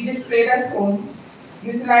skills he displayed at home,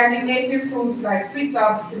 utilizing native fruits like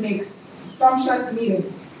sweetsop to make sumptuous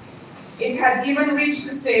meals. It has even reached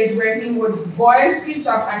the stage where he would boil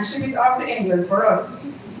sweetsop and ship it off to England for us.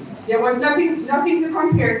 There was nothing to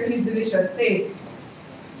compare to his delicious taste.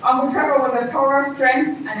 Uncle Trevor was a tower of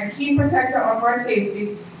strength and a key protector of our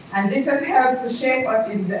safety, and this has helped to shape us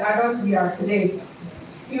into the adults we are today.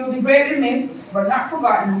 He will be greatly missed, but not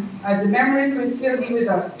forgotten, as the memories will still be with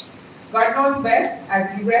us. God knows best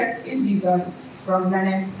as he rests in Jesus. From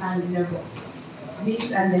Nanette and Neville,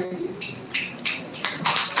 niece and nephew.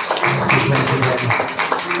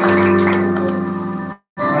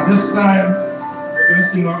 At this time, we're going to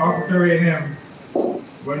sing our offertory hymn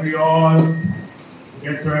when we all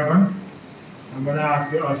get to heaven. I'm going to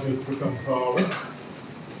ask the ushers to come forward.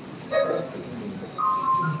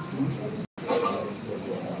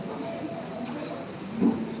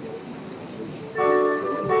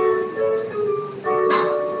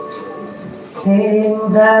 Sing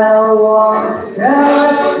the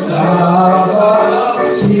wondrous love of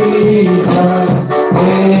Jesus,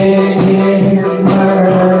 in his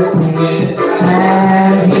mercy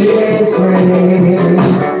and his grace.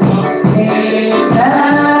 In the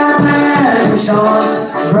mansion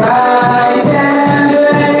bright and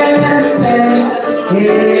blessed,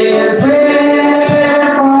 he'll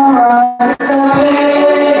prepare for us a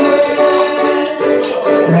place.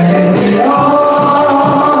 And we all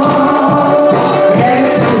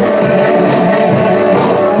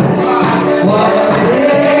what a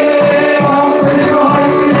day of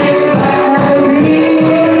rejoicing.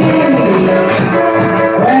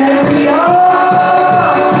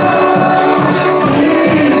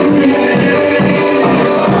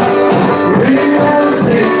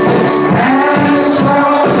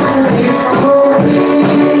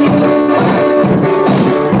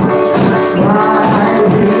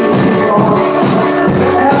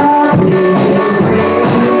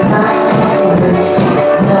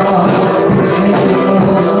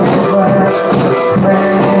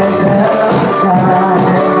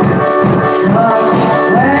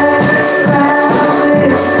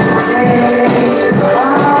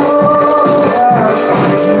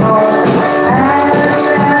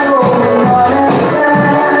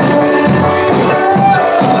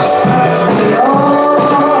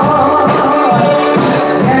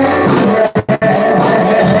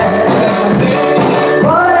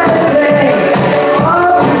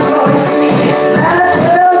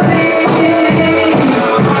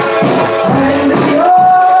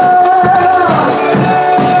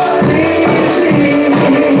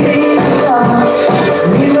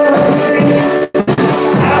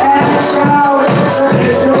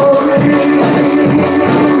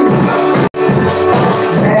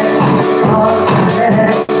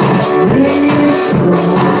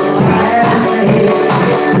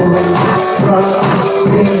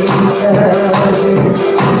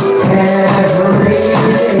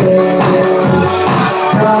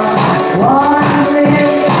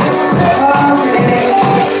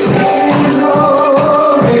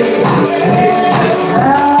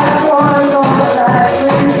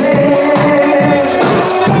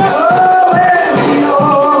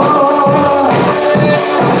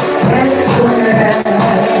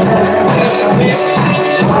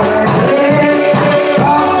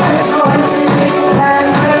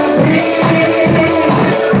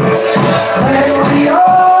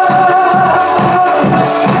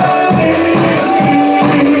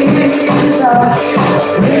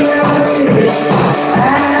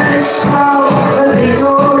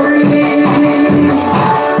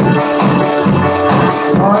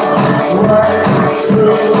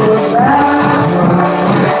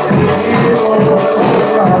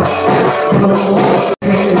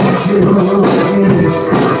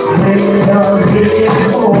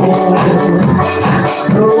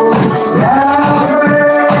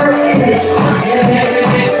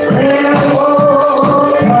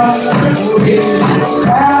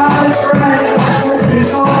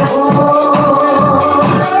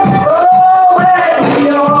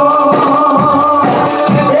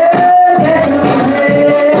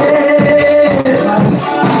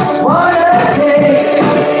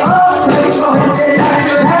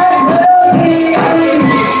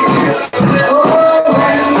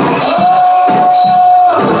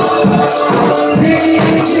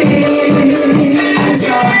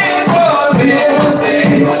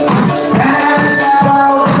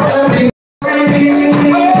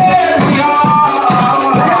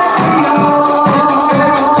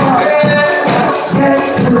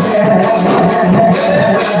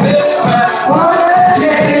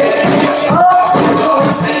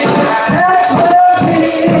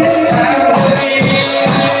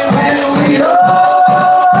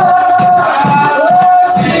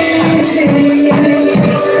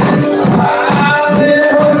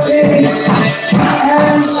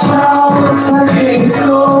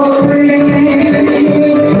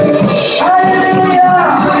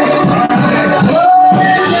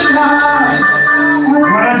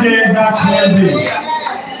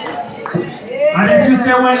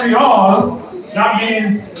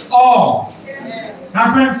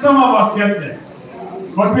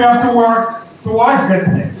 But we have to work towards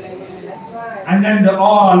getting it. And then the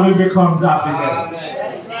all will become that together.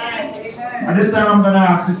 And this time I'm going to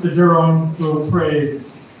ask Sister Jerome to pray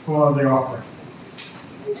for the offering.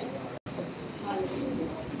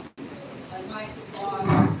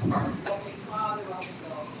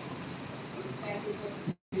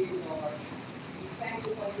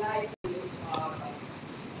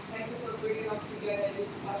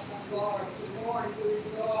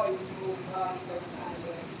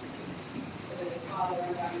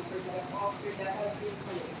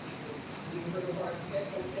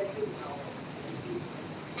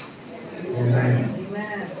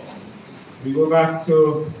 Amen. We go back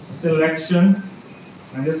to selection,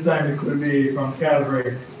 and this time it could be from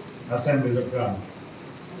Calvery Assemblies of God.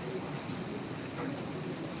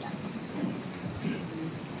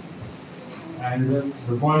 And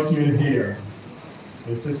the voice you'll hear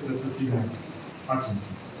is Sister Tatina Hutchinson.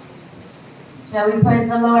 Shall we praise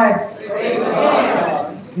the Lord? Praise the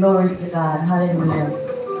Lord. Glory to God. Hallelujah.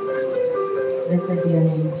 Blessed be your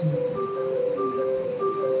name, Jesus.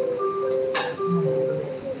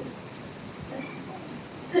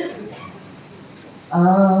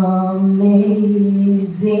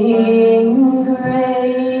 Amazing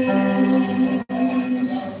grace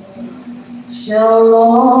shall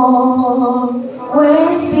always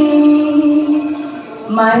be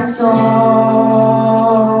my song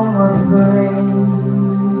of praise,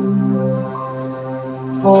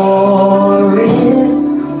 for it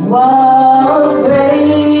was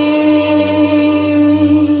grace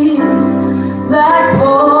that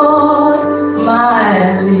bought my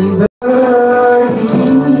liberty.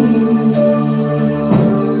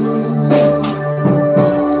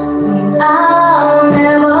 I'll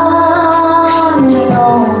never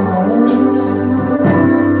know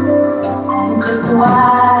just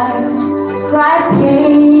why Christ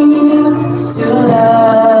came to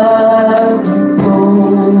love me so.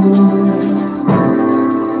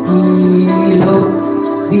 He looked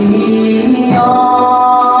beyond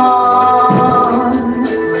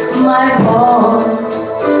my faults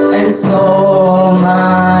and saw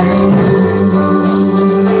my need.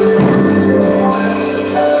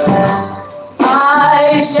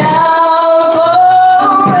 I shall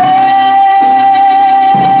forever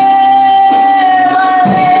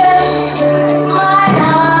lift my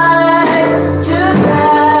eyes to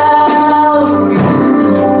Calvary,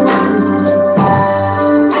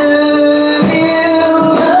 to view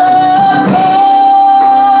the cross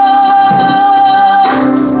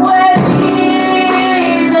where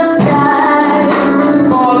Jesus died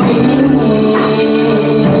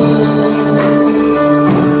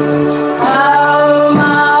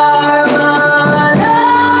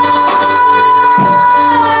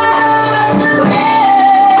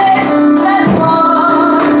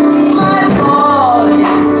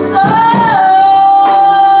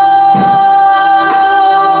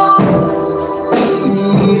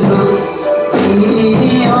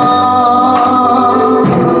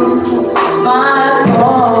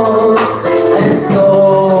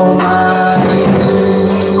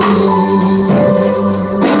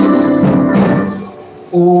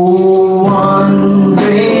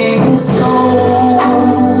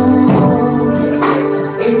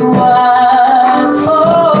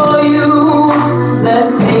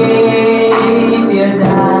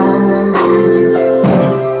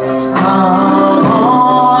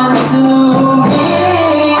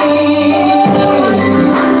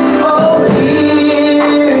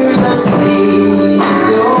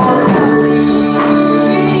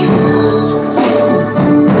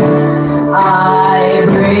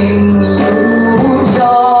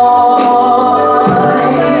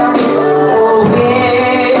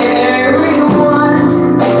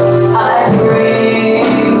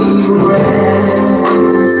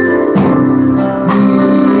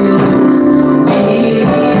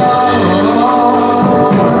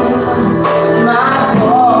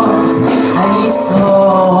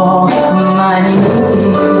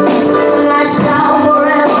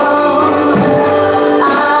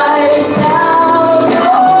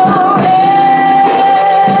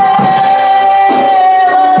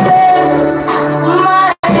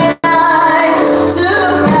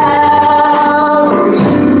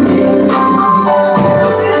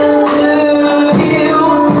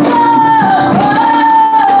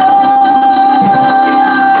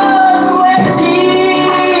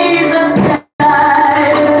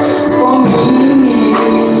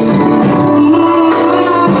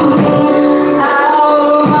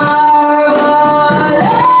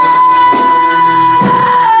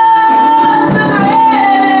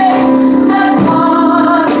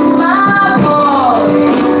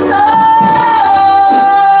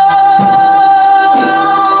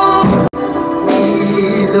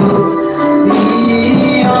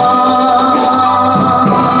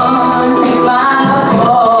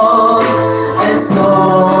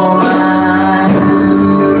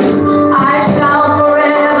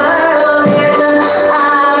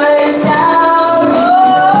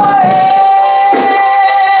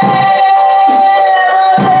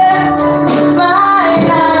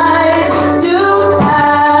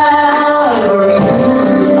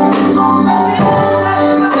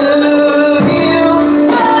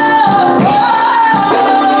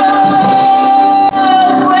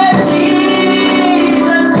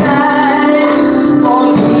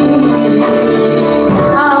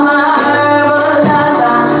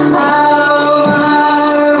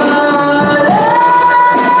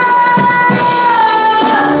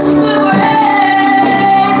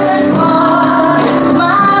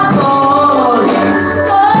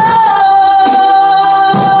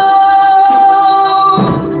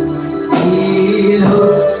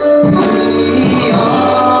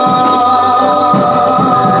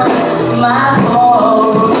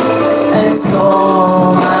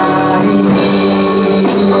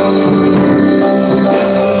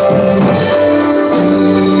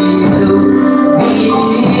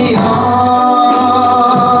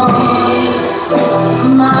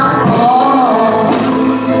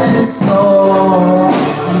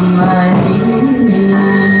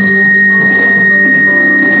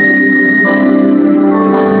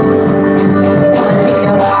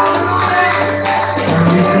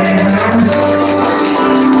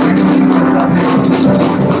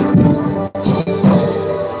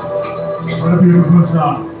What a beautiful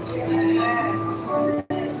song.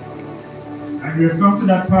 And we have come to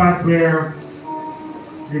that part where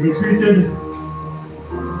we've been treated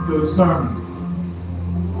to the sermon.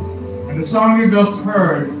 And the song you just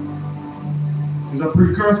heard is a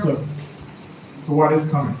precursor to what is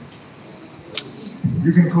coming.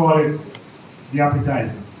 You can call it the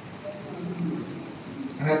appetizer.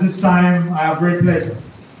 And at this time, I have great pleasure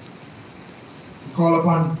to call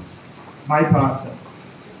upon my pastor,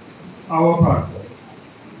 our pastor,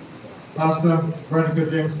 Pastor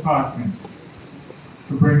Veronica James Frenchman,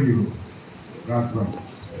 to bring you God's word.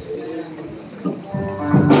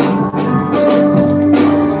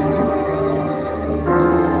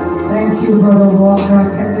 Thank you, Brother Walker.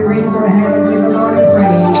 Can we raise our hand and give the Lord a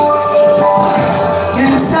praise?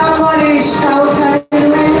 Can somebody shout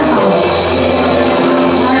hallelujah?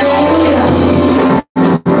 Hallelujah.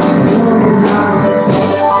 Glory to God.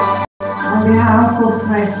 On behalf of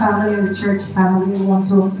my family and the church family, I want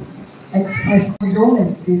to express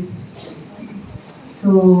condolences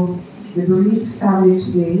to the bereaved family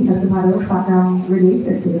today. As a matter of fact, I'm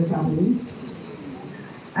related to the family.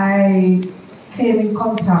 I came in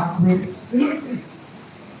contact with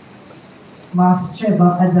Master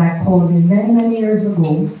Trevor, as I called him, many years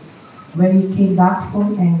ago, when he came back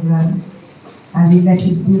from England and he met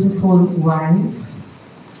his beautiful wife.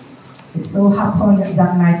 It so happened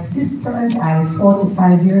that my sister and I,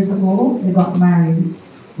 45 years ago, they got married,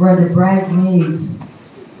 were the bridesmaids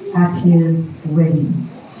at his wedding.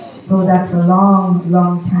 So that's a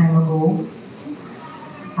long time ago.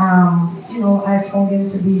 You know, I found him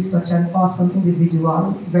to be such an awesome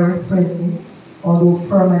individual, very friendly, although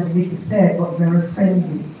firm as Vicky said, but very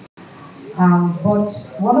friendly. But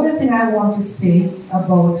one of the things I want to say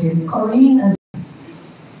about him,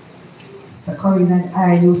 Sister Corinne and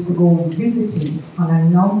I used to go visiting on a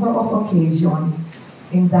number of occasions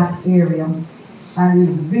in that area, and we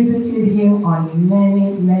visited him on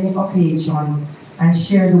many occasions and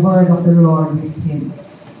shared the word of the Lord with him.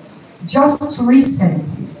 Just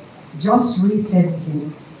recently,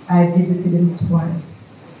 I visited him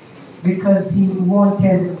twice because he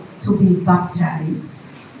wanted to be baptized,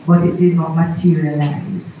 but it did not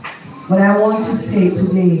materialize. But I want to say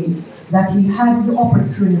today that he had the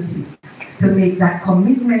opportunity to make that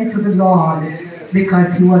commitment to the Lord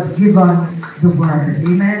because he was given the word.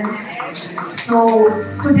 Amen. So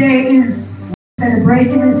today is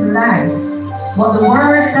celebrating his life, but the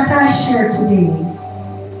word that I share today,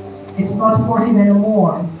 it's not for him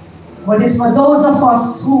anymore, but it's for those of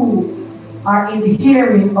us who are in the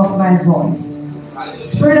hearing of my voice.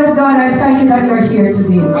 Spirit of God, I thank you that you're here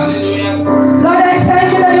today. Lord, I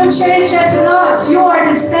thank you that you change it not. You are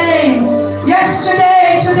the same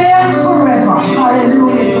yesterday, today, and forever.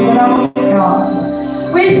 Hallelujah to the Lamb of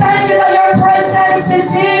God. We thank you that your presence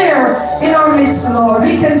is here in our midst, Lord.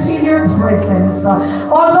 We can feel your presence.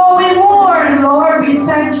 Although we mourn, Lord, we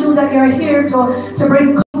thank you that you're here to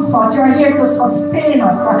bring comfort. You're here to sustain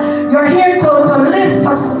us. You're here to lift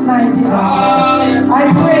us, mighty God.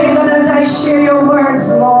 I pray that as I share your words,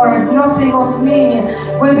 Lord, nothing of me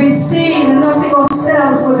will be seen, nothing of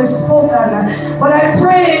self will be spoken. But I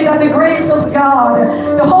pray that the grace of God,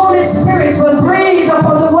 the Holy Spirit will breathe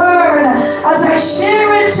upon the word as I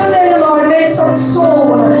share it today, Lord. May some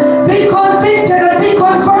soul be convicted and be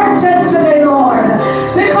converted today, Lord.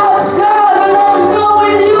 Because God, without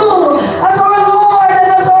knowing you as our Lord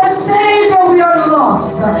and as our Savior, we are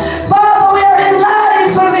lost. Father, we are in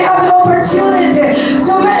life and we have the opportunity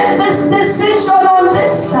to make this decision on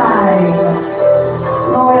this side.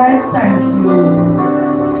 Lord, I thank you.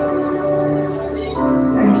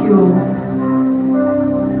 Thank you.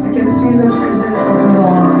 I can feel the presence of the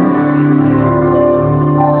Lord.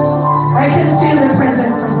 I can feel the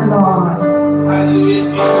presence of the Lord. I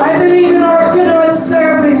believe in our funeral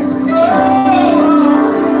service.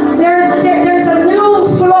 There's a new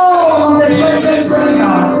flow of the presence of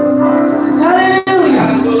God. Hallelujah.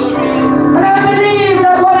 And I believe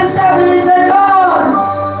that what is happening is that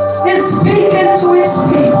God is speaking to his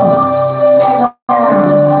people.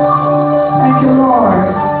 Thank you, Lord.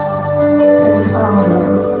 Thank you, Father.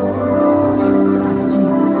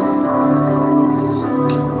 Jesus.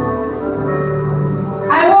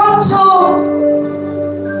 I want to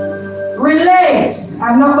relate.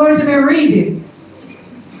 I'm not going to be reading,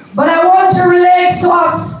 but I want to relate to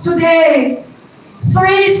us today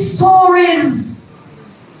 3 stories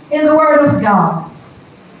in the Word of God.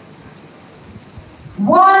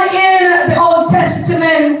 One in the Old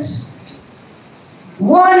Testament,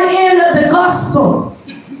 one in the Gospel,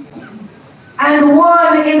 and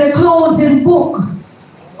one in the closing book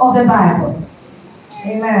of the Bible.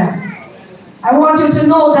 Amen. I I want you to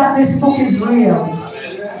know that this book is real.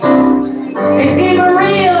 It's even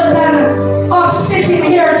real than us sitting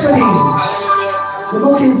here today. The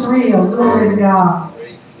book is real. Glory to God.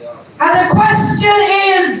 And the question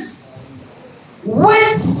is,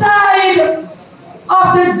 which side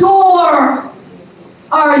of the door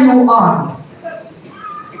are you on?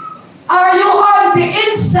 Are you on the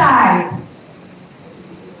inside?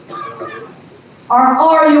 Or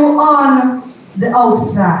are you on the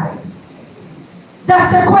outside?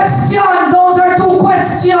 That's a question. Those are two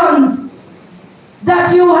questions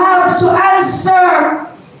that you have to answer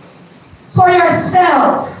for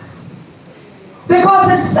yourself. Because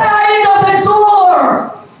the side of the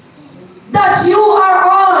door that you are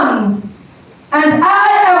on and I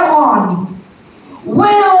am on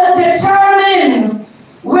will determine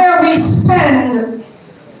where we spend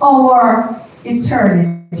our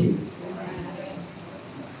eternity.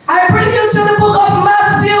 I bring you to the book of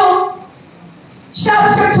Matthew,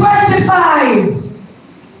 chapter 25.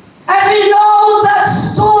 And we know that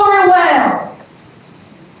story well.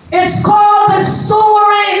 It's called the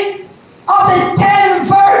story of the 10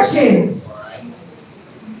 virgins.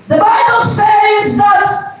 The Bible says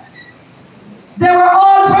that they were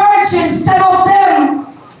all virgins, 10 of them,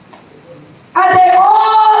 and they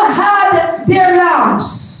all had their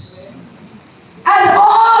lamps. And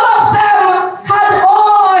all of them had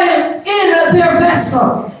oil in their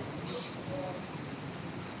vessel.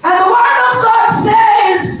 And the Word of God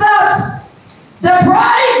says that the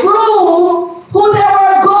bridegroom who they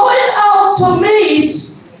were going out to meet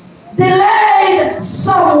delayed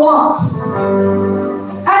somewhat.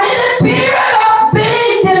 And in the period of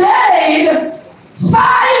being delayed,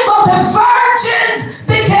 5 of the virgins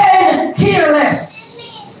became careless.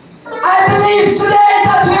 I believe today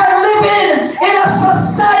that we are living in a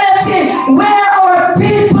society where our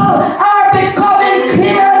people are becoming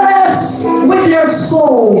careless with their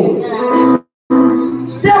soul.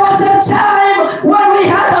 There was a time when we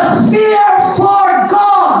had a fear for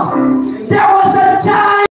God. There was a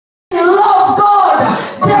time we loved God.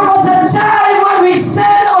 There was a time when we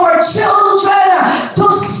sent our children to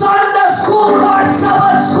Sunday school or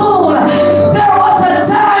Sabbath school. There was a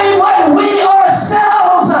time when we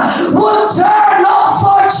ourselves would turn up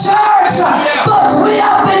for church, but we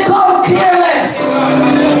have become careless.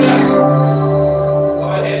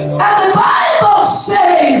 And the Bible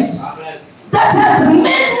says that at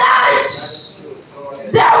midnight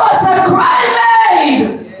there was a cry made,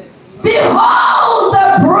 behold, the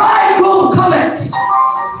bridegroom cometh,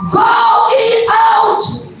 go ye out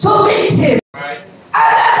to meet him.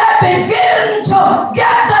 And then they begin to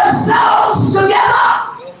get themselves together.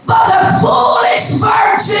 But the foolish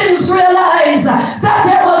virgins realized that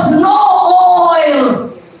there was no oil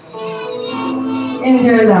in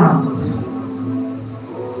their lamp.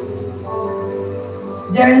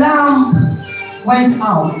 Their lamp went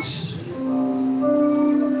out.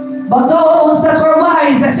 But those that were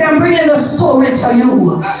wise, I say I'm bringing the story to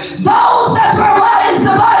you. Those that were wise,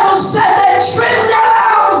 the Bible said they trimmed their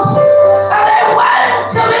lamp and they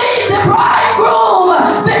went to meet the bridegroom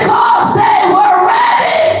because they were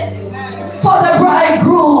ready for the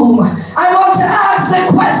bridegroom. I want to ask the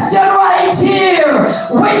question right here.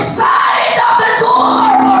 Which side of the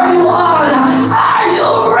door are you on? Are you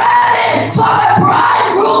ready for the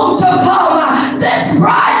bridegroom to come? This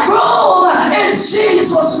bridegroom is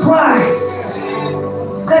Jesus Christ.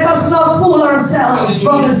 Let us not fool ourselves,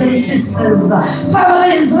 brothers and sisters.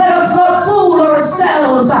 Families, let us not fool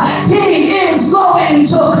ourselves. He is going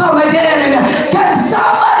to come again. Can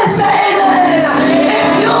somebody say amen?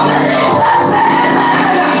 If you believe that, say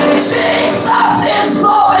amen. Jesus is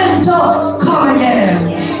going to come again.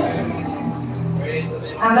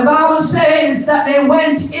 And the Bible says that they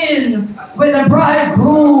went in with the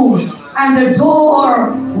bridegroom and the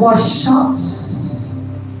door was shut.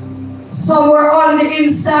 Some were on the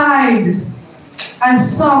inside and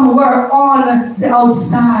some were on the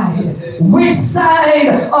outside. Which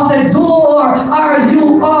side of the door are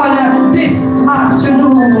you on this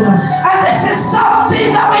afternoon? And this is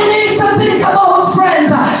something that we need to think about,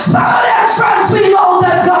 friends. Family and friends, we know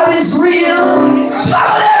that God is real.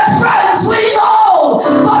 Family and friends, we know.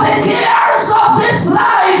 But the cares of this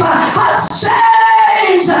life has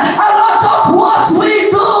changed a lot of what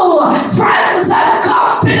we do. Friends and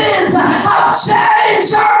companies have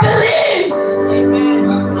changed our beliefs.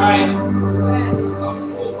 That's right.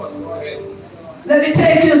 Let me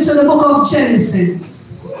take you to the book of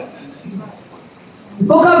Genesis. The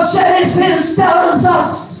book of Genesis tells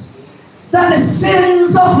us that the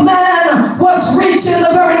sins of man was reaching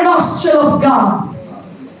the very nostril of God.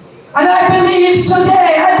 And I believe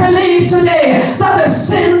today that the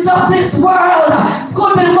sins of this world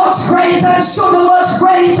much greater and should be much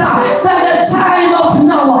greater than the time of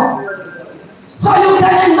Noah. So you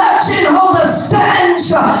can imagine how the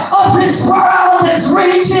stench of this world is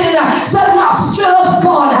reaching the nostril of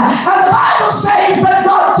God. And the Bible says that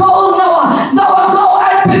God told Noah, Noah, go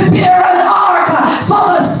and prepare an ark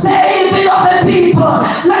for the saving of the people.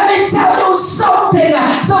 Let me tell you something.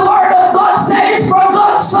 The word of God says, for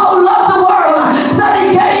God so loved the world that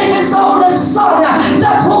he gave his only son,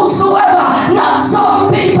 that whosoever, not some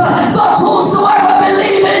people, but whosoever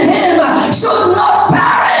believe in him should not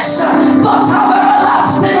perish, but have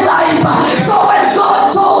everlasting life. So when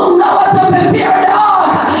God told Noah to prepare the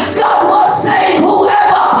ark, God was saying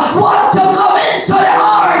whoever wants to come into the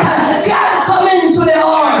ark can come into the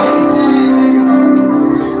ark.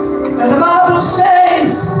 And the Bible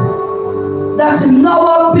says that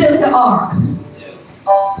Noah built the ark.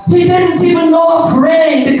 He didn't even know of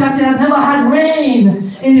rain because he had never had rain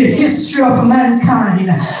in the history of mankind.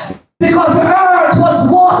 Because the earth was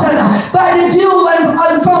watered by the dew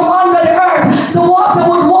and from under the earth, the water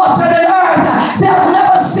would water the earth. They have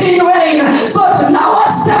never seen rain. But Noah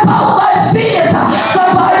stepped out by faith. The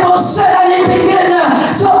Bible said, and he began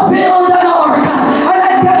to build an ark. And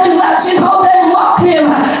I can imagine how they mock him.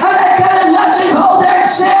 And I can imagine how they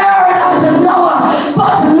cheered at Noah.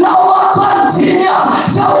 But Noah continued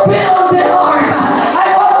to build the ark. I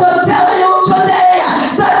want to tell you today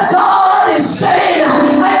that God is saying,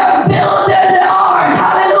 I am building the ark,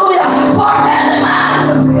 hallelujah, for any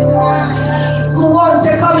man who wants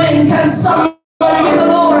to come in. Can somebody give the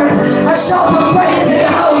Lord a shout of praise in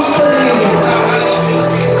the house today?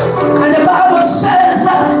 And the Bible says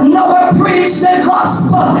that Noah preached the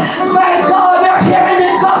gospel. My God, we're hearing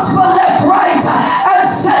the gospel left, right, and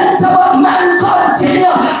center, but man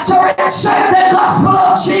continue to reject the gospel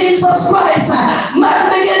of Jesus Christ. Man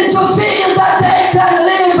begin to feel that they can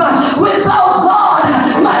live without God.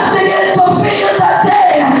 Man begin to feel that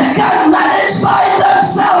they can manage by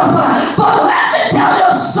themselves. But let me tell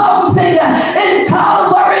you something. In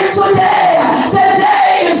Calvary today, the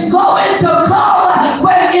day is going to come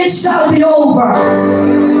when it shall be over.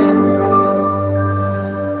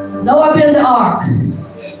 Noah built the ark.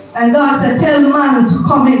 And God said, tell man to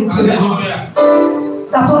come into the ark.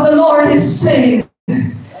 That's what the Lord is saying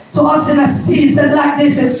to us in a season like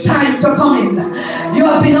this. It's time to come in. You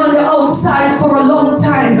have been on the outside for a long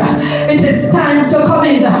time. It is time to come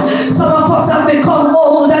in. Some of us have become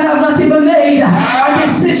old and have not even made a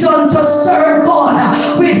decision to serve God.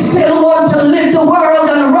 We still want to live the world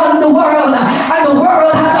and run the world, and the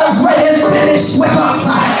world has already finished with us.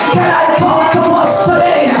 Can I talk to us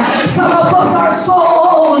today? Some of us are so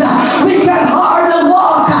old we can hardly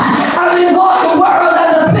walk, and we want the world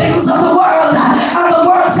and the things of the world, and the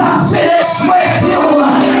world's not finished with you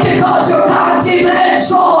because you can't even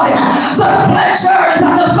enjoy the pleasures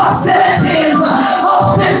and the facilities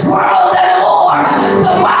of this world anymore.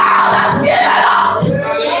 The world has given up.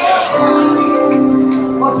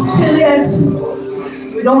 But still yet,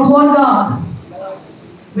 we don't want God.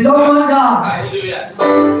 We don't want God.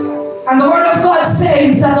 And the word of God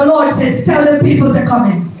says that the Lord says, tell the people to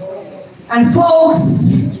come in. And folks,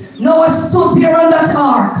 Noah stood there on that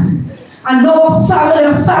ark. And Noah's family,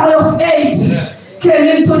 a family of 8, came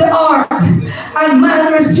into the ark. And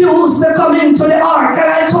man refused to come into the ark. And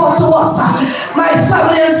I talk to us, my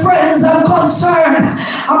family and friends, I'm concerned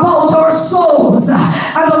about our souls.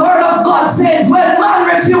 And the word of God says, when man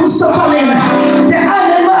refused to come in, the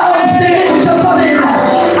animals begin to come in.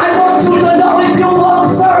 I want you to know, if you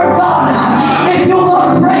won't serve God, if you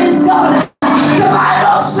won't praise God, the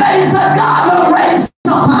Bible says that God will raise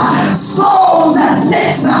up stones and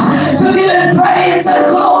sticks to give him praise and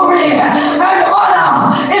glory and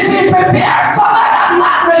honor. If he prepared for man and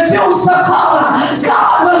man refused to come,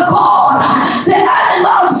 God will call the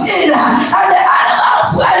animals in, and the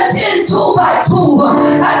animals went in 2 by 2.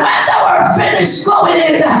 And when they were finished going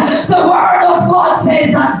in, the word of God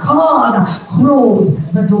says that God closed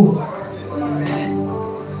the door.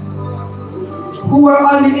 Who were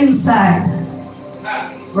on the inside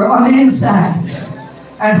were on the inside,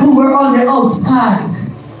 and who were on the outside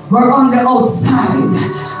were on the outside.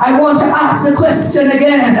 I want to ask the question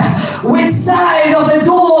again. Which side of the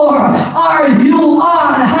door are you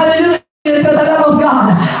on? Hallelujah to the Lamb of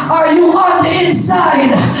God. Are you on the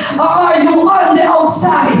inside or are you on the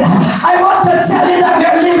outside? I want to tell you that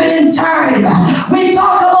we're living in time. We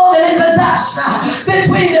talk about the little dash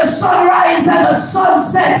between the sunrise and the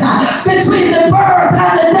sunset, between the birth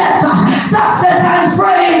and the death. That's the time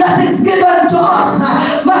frame that is given to us.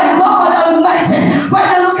 My God Almighty, when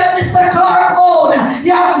I look at Mr. Clarke old,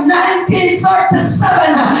 you have 1937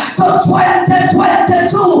 to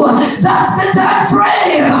 2022. That's the time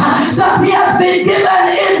frame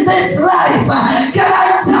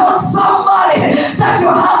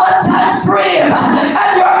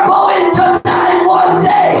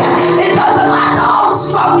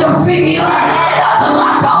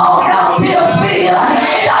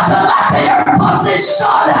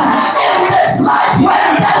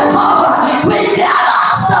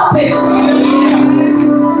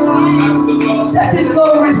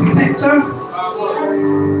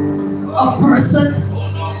of person.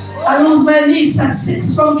 I lose my niece at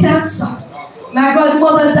 6 from cancer. My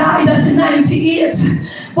grandmother died at 98,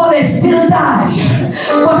 but they still die.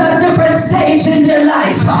 But at different stage in their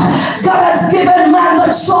life, God has given man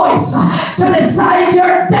the choice to decide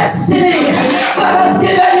your destiny. God has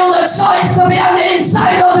given you the choice to be on the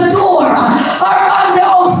inside of the door or on the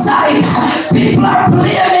outside. People are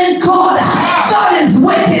blaming God. God is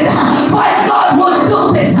wicked. Why God will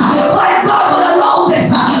do this? Why God will allow this?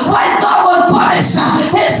 Why God will punish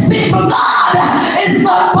his people? God is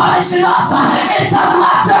not punishing us. It's a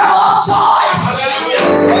matter of choice.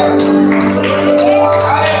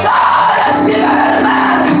 God has given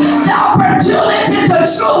man the opportunity to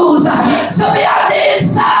choose to be on the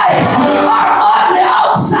inside or on the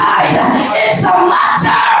outside. It's a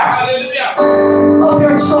matter of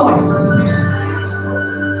your choice.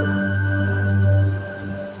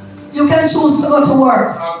 You can choose to go to work.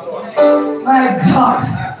 My God.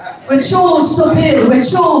 We choose to build, we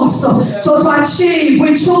choose to achieve,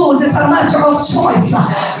 we choose, it's a matter of choice.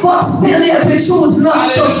 But still yet we choose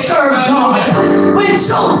not to serve God. We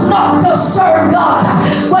choose not to serve God.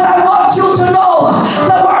 But I want you to know,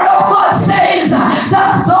 the word of God says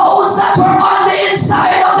that those that were on the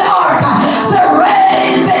inside of the ark, the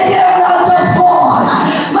rain began to fall.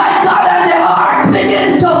 My God, and the ark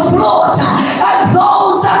began to float. And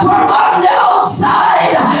those that were on the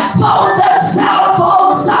outside found themselves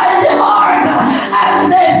outside the ark,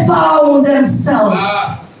 and they found themselves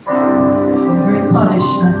great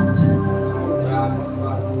punishment.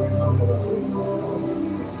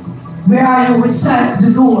 Where are you inside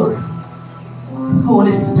the door?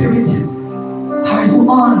 Holy Spirit, are you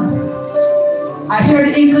on? I hear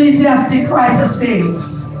the Ecclesiastic writer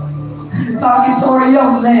says, talking to our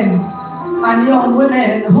young men and young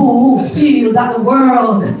women who feel that the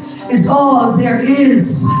world is all there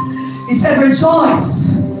is. He said,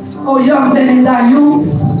 rejoice, O young men, in thy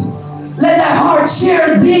youth. Let thy heart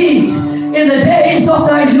cheer thee in the days of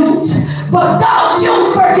thy youth. But don't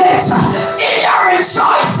you forget, in your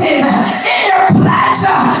rejoicing, in your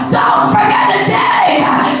pleasure, don't forget the day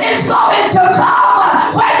is going to come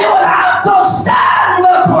when you will have to stand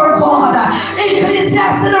before God.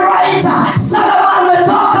 Ecclesiastes the writer, Solomon will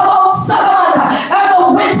talk about Solomon and the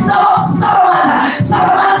wisdom of Solomon.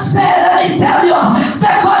 Solomon said, let me tell you,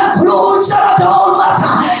 the conclusion of the whole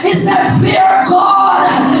matter is that fear God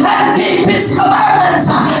and keep his commandments,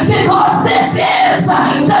 because this is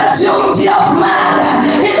the duty of man.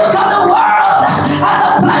 He looked at the world and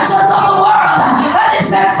the pleasures of the world, and he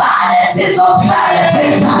said, vanities of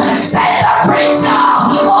vanities. Say the preacher,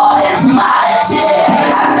 all is vanity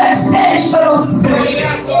and vexation of spirit.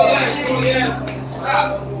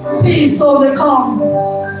 Peace only come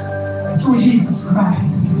through Jesus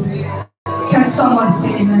Christ. Can somebody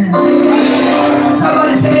say amen?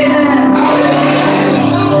 Somebody say amen.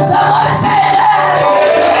 Somebody say amen.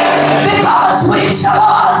 Because we shall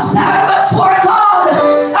all stand before God,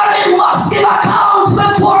 and we must give account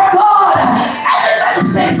before God. And let me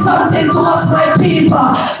say something to us, my people.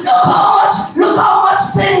 Look how much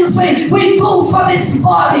things we do for this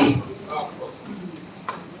body.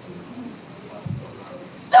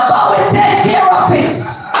 Look how we take care of it.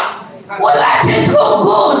 We let it look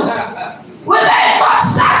good. We make much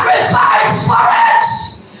sacrifice for it.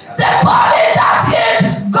 The body that is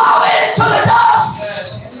going to the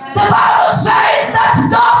dust. The Bible says that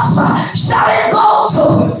dust shall it go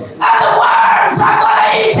to, and the worms are going to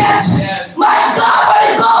eat it. My God, when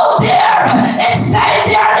you go there, it stays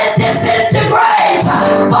there and it disintegrates.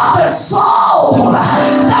 But the soul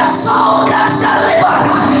that shall live on,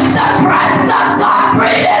 the breath that God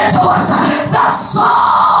breathed into us, the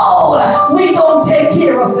soul, we don't take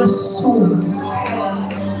care of the soul.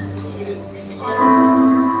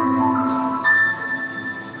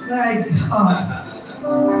 My God.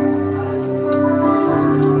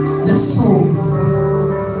 The soul.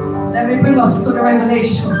 Let me bring us to the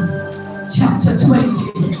Revelation chapter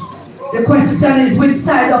 20. The question is, which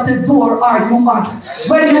side of the door are you on?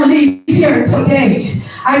 When you leave here today,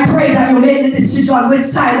 I pray that you make the decision which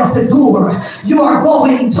side of the door you are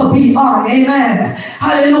going to be on. Amen.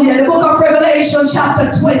 Hallelujah. The book of Revelation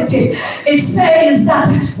chapter 20, it says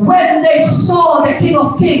that when they saw the King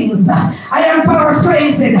of Kings, I am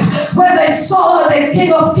paraphrasing, when they saw the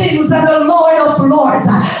King of Kings and the Lord of Lords,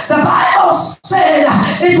 the Bible said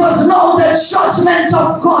it was now the judgment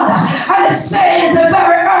of God. And it says the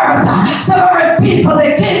very earth, the very people,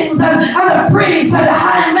 the kings and the priests and the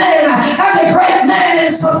high men and the great men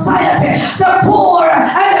in society, the poor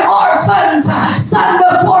and the orphans stand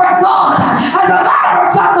before God. As a matter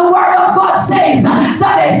of fact, the word of God says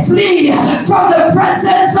that they flee from the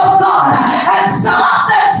presence of God. And some of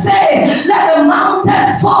them say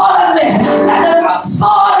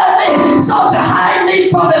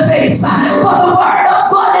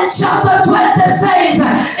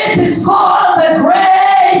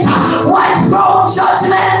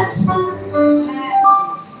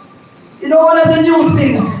know, one of the new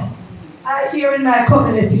things I hear in my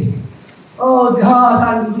community, oh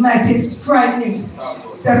God Almighty, it's frightening.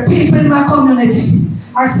 There are people in my community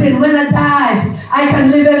are saying, when I die, I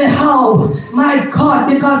can live anyhow. My God,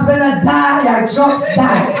 because when I die, I just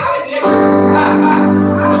die.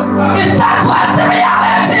 If that was the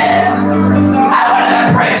reality, I want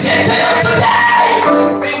to preach it to you today.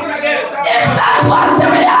 If that was the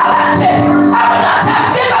reality, I would not have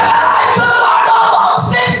given my life to the Lord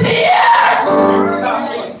almost 50 years.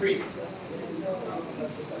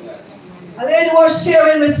 A lady was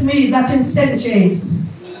sharing with me that in St. James,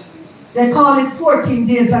 they call it 14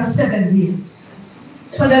 days and 7 days.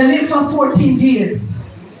 So they live for 14 days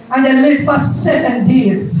and they live for 7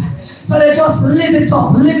 days. So they just live it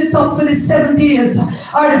up for the 7 days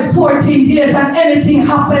or the 14 days, and anything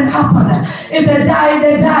happen. If they die,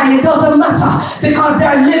 it doesn't matter, because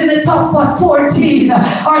they're living it up for 14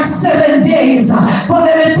 or 7 days. But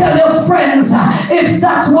let me tell you, friends, if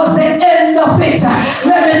that was the end of it,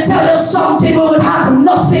 let me tell you something, we would have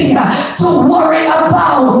nothing to worry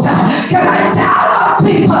about. Can I tell my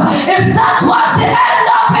people, if that was the end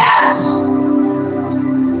of it?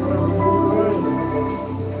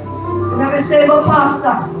 Let me say, but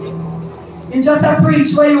Pastor, you just a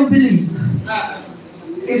preach where you believe.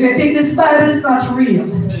 If you think this Bible is not real,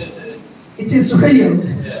 it is real.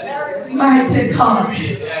 Mighty God.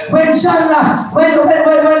 When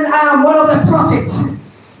one of the prophets,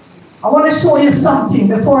 I want to show you something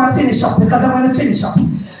before I finish up, because I'm going to finish up.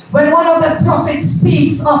 When one of the prophets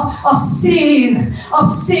speaks of seeing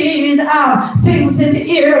things in the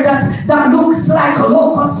air that looks like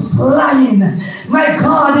locusts flying. My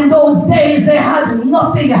God, in those days they had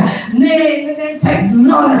nothing named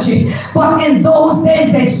technology, but in those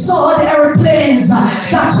days they saw the airplanes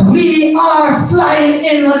that we are flying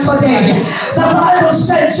in today. The Bible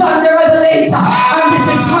said, John the Revelator, and this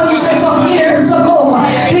is hundreds of years ago,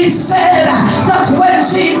 he said that when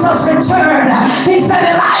Jesus returned, he said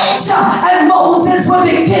Elijah and Moses will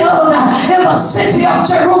be killed in the city of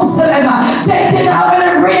Jerusalem. They didn't have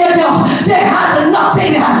any radio, they had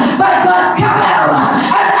nothing but God, camel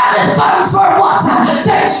and elephants for water.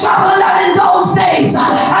 They traveled on in those days,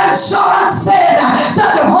 and John said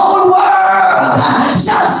that the whole world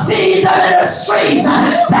shall see them in the streets.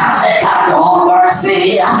 Tell me, can the whole world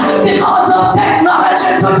see? Because of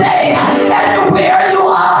technology today, anywhere you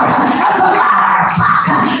are, as a matter of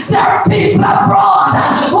fact, there are people abroad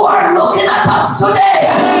who are looking at us today.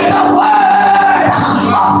 The word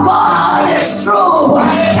of God is true.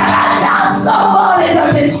 Can I tell somebody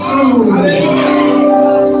that it's true?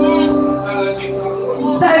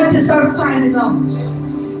 Scientists are finding out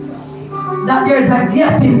that there's a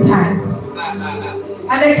gap in time,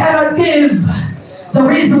 and they cannot give the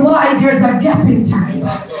reason why there's a gap in time.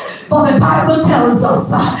 But the Bible tells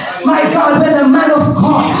us, my God, when the man of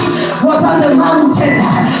God was on the mountain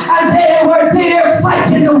and they were there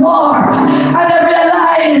fighting the war, and they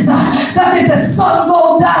realized that if the sun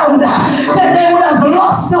go down, then they would have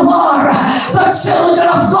lost the war. The children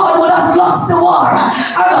of God would have lost the war.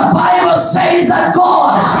 And the Bible says that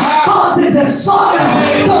God causes the sun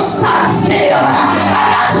to stand still, and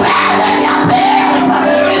that's where the gap is.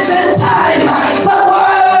 It's in time. The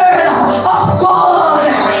word of God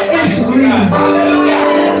is real.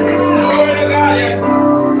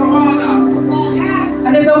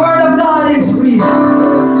 And if the word of God is real,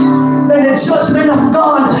 then the judgment of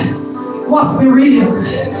God must be real.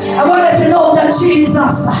 I wonder if you know that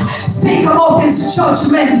Jesus speak about his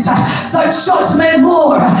judgment, the judgment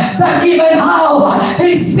more than even how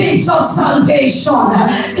he speaks of salvation.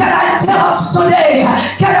 Can I tell us today,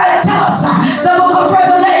 the book of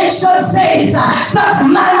Revelation says that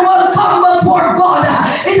man will come before God.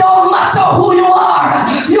 It don't matter who you are.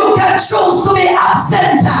 You can choose to be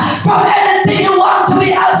absent from anything you want to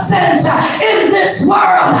be absent in this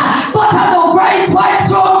world, but at the great white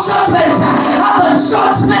throne judgment, at the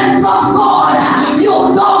judgment of God,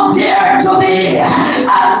 you don't dare to be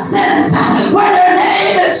absent. When your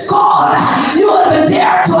name is called, you will be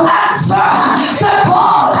there to answer the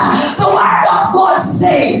call. The word of God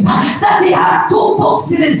says that he had 2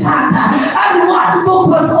 books in his hand, and one book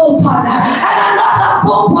was open and another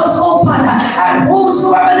book was open, and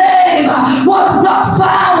whosoever name was not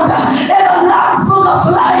found in the Lamb's book of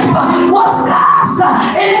life was cast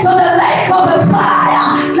into the lake of the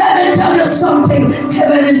fire. Let me tell you something,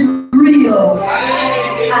 heaven is real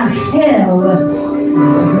and hell is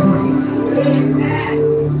real.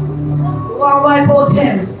 We want to wipe out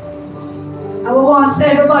hell, and we want to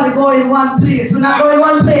say everybody go in one place. We're not going in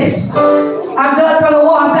one place. And God, Brother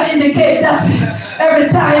Walker, indicate that every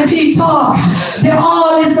time he talks, the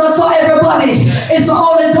all is not for everybody. It's for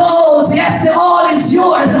only those, yes,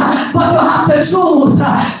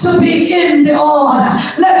 all.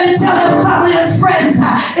 Let me tell you, family and friends,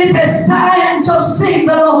 it is time to seek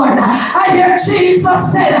the Lord. I hear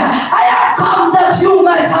Jesus said, I have come that you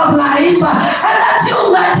might have life, and that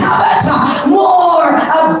you might have it more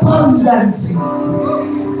abundantly.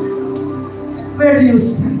 Where do you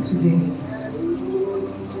stand today?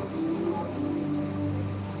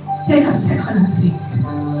 Take a second and think.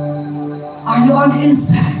 Are you on the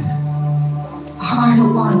inside? Or are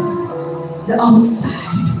you on the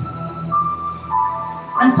outside?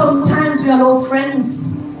 And sometimes we allow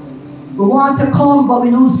friends. We want to come, but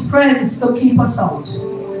we lose friends to keep us out.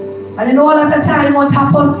 And you know, a lot of time what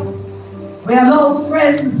happened? We allow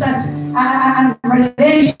friends and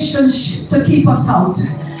relationships to keep us out.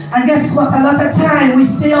 And guess what? A lot of time we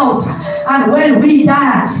stay out. And when we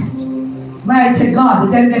die, mighty God,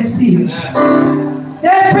 then let's see.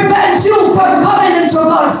 They prevent you from coming into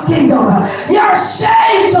God's kingdom. You're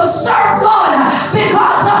ashamed to serve God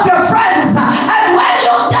because of your friends. And when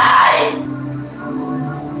you die,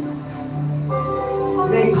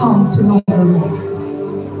 they come to know the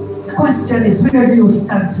Lord. The question is, where do you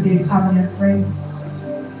stand today, family and friends?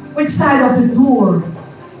 Which side of the door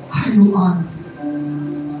are you on?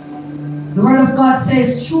 The word of God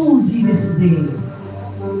says, choose ye this day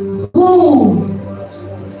whom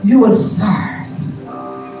you will serve.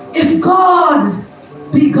 If God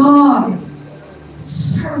be God,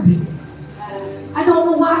 serve Him. I don't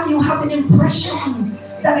know why you have the impression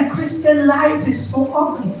that the Christian life is so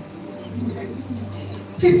ugly.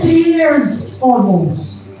 50 years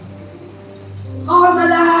almost. All my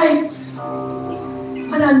life.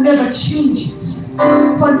 And I'll never change it.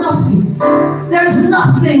 For nothing. There's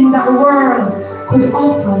nothing that the world could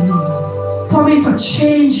offer me for me to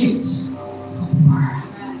change it for the world.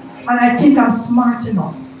 And I think I'm smart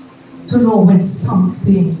enough to know when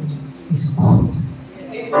something is good.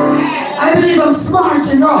 I believe I'm smart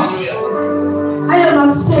enough. I am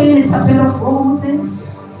not saying it's a bed of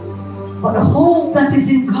roses, but the hope that is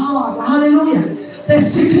in God. Hallelujah. The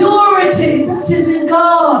security that is in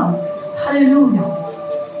God. Hallelujah.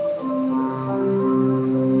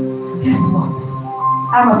 Guess what?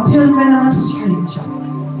 I'm a pilgrim and a stranger.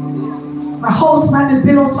 My house might be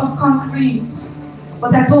built out of concrete,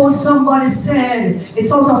 but I told somebody, said,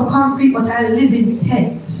 it's out of concrete, but I live in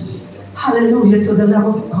tent. Hallelujah, to the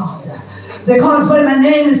love of God. Because when my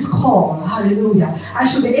name is called, hallelujah, I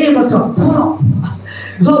should be able to pull up.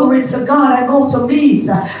 Glory to God, I go to meet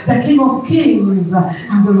the King of Kings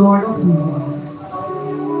and the Lord of Lords.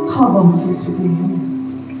 How about you today?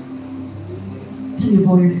 Can you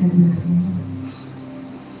bow your head with me?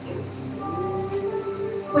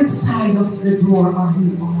 Which side of the door are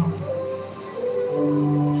you on?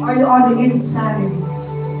 Are you on the inside?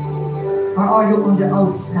 Or are you on the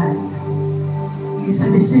outside? It's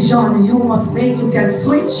a decision you must make. You can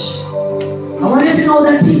switch. I wonder if you know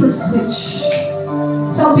that people switch.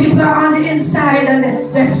 Some people are on the inside and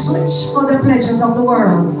they switch for the pleasures of the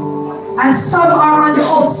world. And some are on the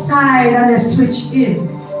outside and they switch in.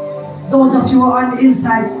 Those of you who are on the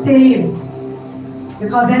inside, stay in.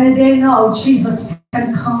 Because any day now, Jesus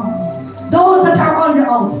can come. Those that are on the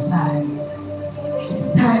outside,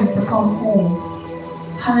 it's time to come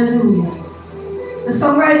home. Hallelujah. The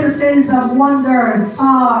songwriter says, I've wandered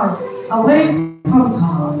far away from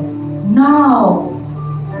God. Now,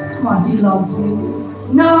 come on, He loves you.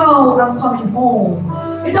 Now I'm coming home.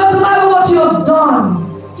 It doesn't matter what you have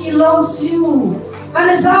done. He loves you. And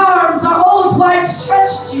His arms are all wide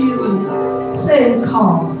stretched to you, saying,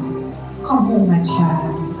 come home, my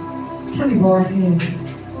child. Can we go ahead?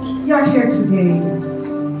 You're here today.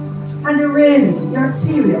 And you're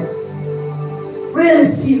serious. Really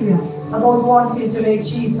serious about wanting to make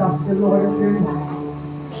Jesus the Lord of your life.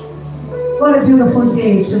 What a beautiful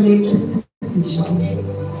day to make this decision.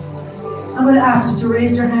 I'm going to ask you to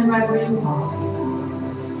raise your hand right where you are.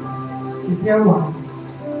 Is there one?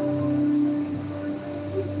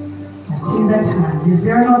 I've seen that hand. Is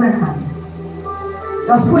there another hand?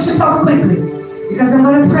 Just push it up quickly, because I'm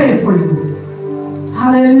going to pray for you.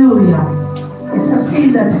 Hallelujah. Yes, I've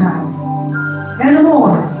seen that hand. And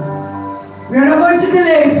more. We're not going to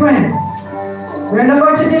delay, friend. We're not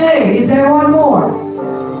going to delay. Is there one more?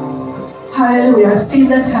 Hallelujah. I've seen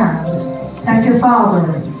that hand. Thank you,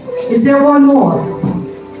 Father. Is there one more?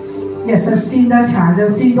 Yes, I've seen that hand.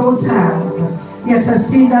 I've seen those hands. Yes, I've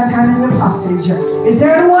seen that hand in the passage. Is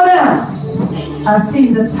there anyone else? I've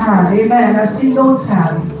seen that hand. Amen. I've seen those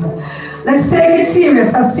hands. Let's take it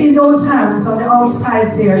serious. I've seen those hands on the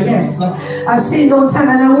outside there. Yes, I've seen those hands,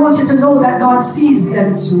 and I want you to know that God sees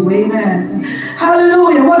them too. Amen.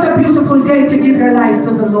 Hallelujah. What a beautiful day to give your life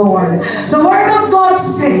to the Lord. The Word of God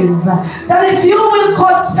says that if you will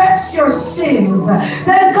confess your sins,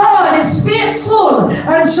 then God is faithful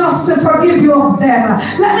and just to forgive you of them.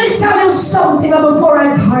 Let me tell you something before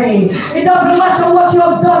I pray. It doesn't matter what you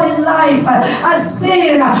have done in life as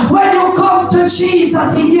sin. When you come to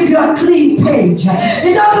Jesus, He gives you a clean page.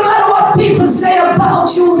 It doesn't matter what people say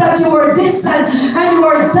about you, that you were this and you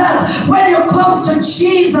were that. When you come to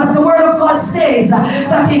Jesus, the Word of God says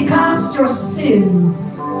that He cast your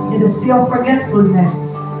sins in the sea of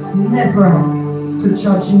forgetfulness, never to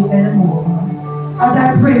judge you anymore. As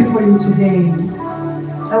I pray for you today,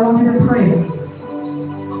 I want you to pray.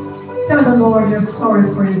 Tell the Lord you're sorry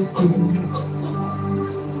for your sins.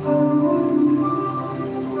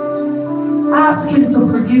 Ask Him to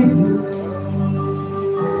forgive you.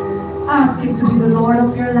 Ask Him to be the Lord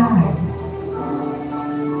of your life.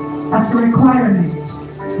 That's a requirement.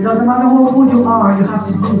 It doesn't matter how good you are, you have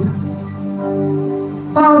to do that.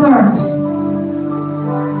 Father,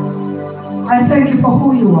 I thank you for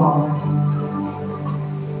who you are.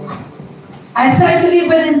 I thank you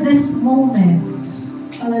even in this moment.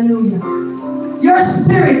 Hallelujah. Your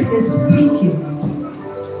Spirit is speaking.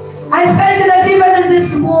 I thank you that even in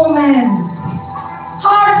this moment,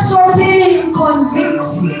 hearts are being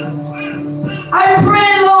convicted. I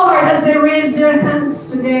pray, Lord, as they raise their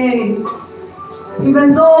hands today,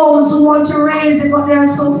 even those who want to raise it but they are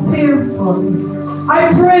so fearful,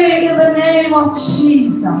 I pray in the name of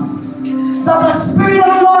Jesus that the Spirit of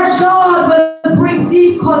the Lord God will bring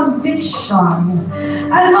deep conviction.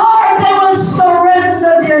 And Lord, they will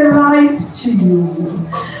surrender their life to you.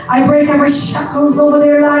 I break every shackles over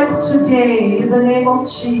their life today in the name of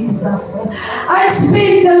Jesus. I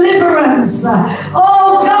speak deliverance,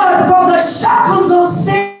 oh God, from the shackles of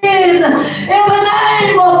sin in the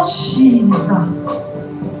name of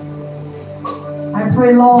Jesus. I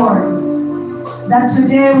pray, Lord, that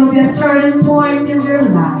today will be a turning point in their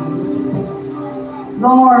life.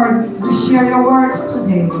 Lord, we share your words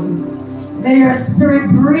today. May your Spirit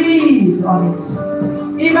breathe on it.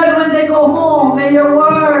 Even when they go home, may your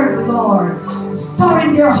word, Lord, stir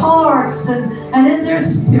in their hearts and in their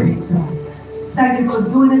spirit. Thank you for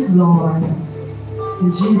doing it, Lord.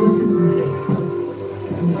 In Jesus' name.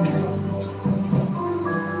 Amen.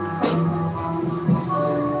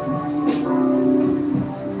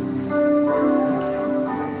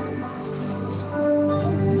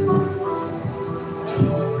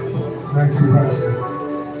 Thank you, Pastor.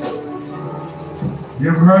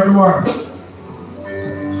 You've heard the word.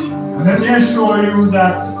 And let me assure you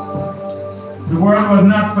that the word was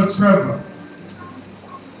not for Trevor.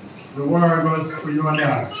 The word was for you and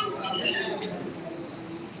I.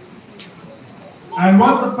 And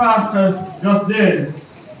what the pastor just did,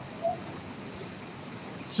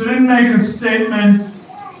 she didn't make a statement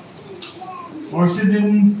or she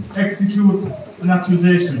didn't execute an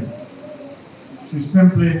accusation. She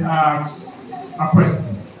simply asks a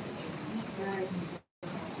question.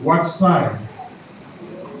 What side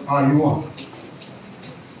are you on?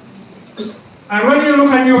 And when you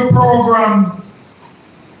look at your program,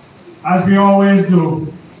 as we always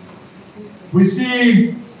do, we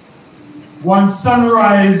see one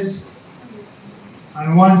sunrise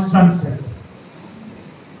and one sunset.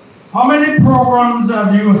 How many programs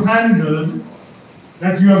have you handled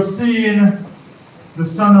that you have seen the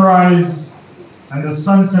sunrise and the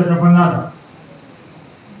sunset of another?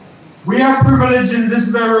 We are privileged in this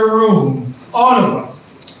very room, all of us,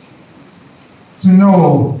 to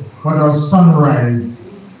know what our sunrise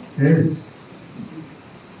is.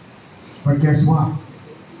 But guess what?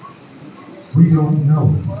 We don't know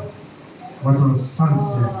what our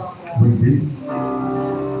sunset will be.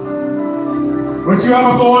 But you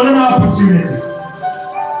have a golden opportunity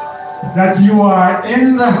that you are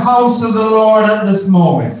in the house of the Lord at this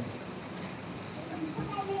moment.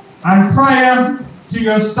 And prior to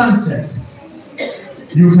your sunset,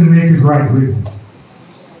 you can make it right with Him.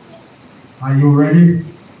 Are you ready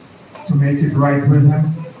to make it right with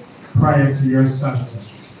Him prior to your sunset?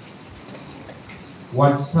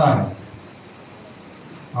 What side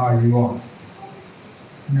are you on?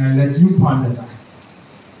 And I let you ponder that.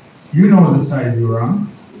 You know the side you're on.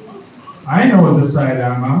 I know the side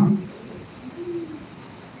I'm on.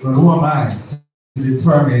 But who am I to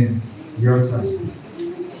determine your side?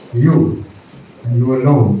 You, and you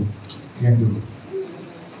alone, can do.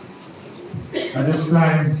 At this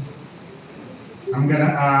time, I'm going to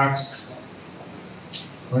ask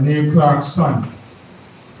Clarke's son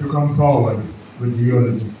to come forward with the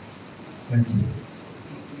eulogy. Thank you.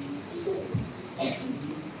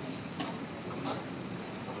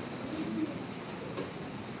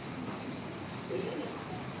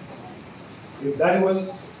 If Daddy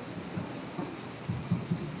was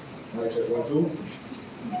my church one too.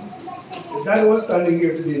 If Daddy was standing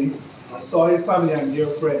here today and saw his family and dear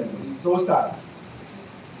friends, it's so sad.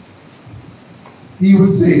 He would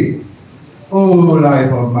say, "Oh,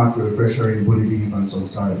 life of mackerel, fresh herring, bully beef, and some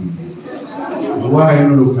sardine. Why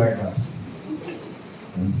you look like that?"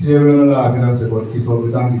 And see everyone laughing and say, "But kiss up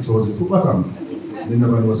the donkey choices, put back on." They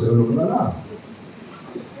never know, so look at laugh.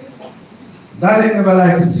 Daddy never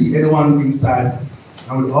liked to see anyone looking sad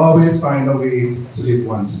and would always find a way to lift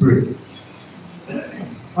one's spirit.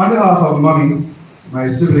 On behalf of Mommy, my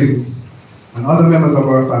siblings, and other members of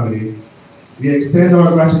our family, we extend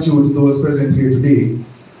our gratitude to those present here today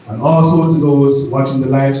and also to those watching the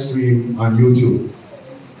live stream on YouTube.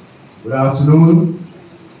 Good afternoon.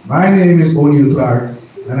 My name is Clarke,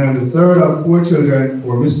 and I'm the third of 4 children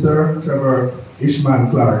for Mr. Trevor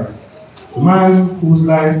Clarke, the man whose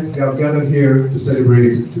life we have gathered here to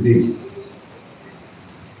celebrate today.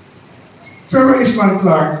 Trevor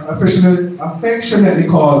Clarke, affectionately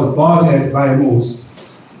called Baldhead by most,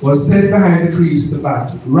 was set behind the crease to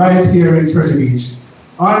bat right here in Treasure Beach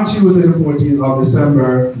on Tuesday the 14th of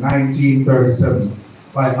December 1937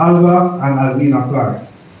 by Alva and Almina Clarke.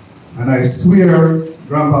 And I swear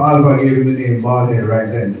Grandpa Alva gave him the name Baldhead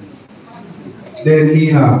right then. Then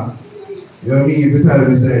Mina, you know me, if you tell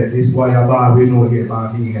me, say, this boy a bald, we know here,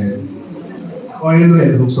 my head. Or you know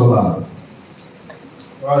it looks so bad.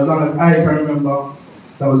 For as long as I can remember,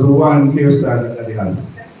 that was the one hairstyle that he had.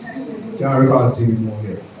 Can't recall seeing more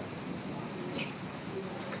hair.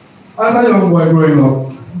 As a young boy growing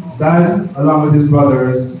up, Dad, along with his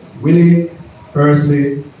brothers, Willie,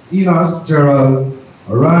 Percy, Enos, Gerald,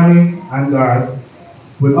 Ronnie, and Garth,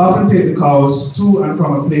 would often take the cows to and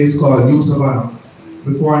from a place called New Savannah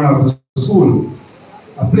before and after school.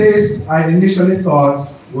 A place I initially thought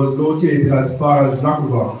was located as far as Black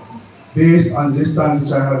River, based on the distance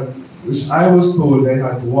which I was told they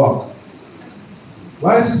had to walk.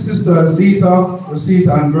 Whilst his sisters Lita,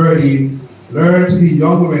 Rosita, and Verdine learned to be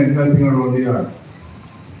young women helping around the yard.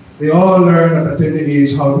 They all learned at a tender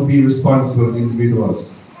age how to be responsible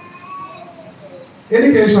individuals.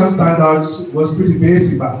 Education standards was pretty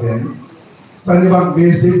basic back then. Sandybank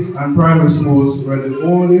Basic and primary schools were the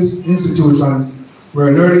only institutions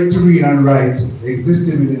where learning to read and write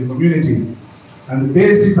existed within the community, and the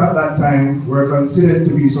basics at that time were considered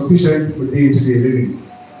to be sufficient for day-to-day living.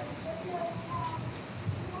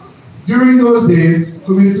 During those days,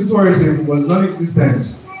 community tourism was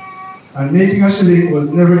non-existent, and making a shilling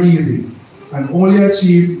was never easy, and only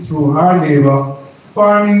achieved through hard labor,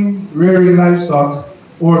 farming, rearing livestock,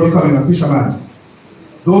 or becoming a fisherman.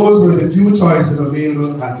 Those were the few choices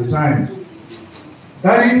available at the time.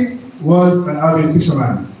 Daddy was an avid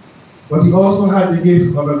fisherman, but he also had the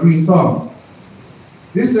gift of a green thumb.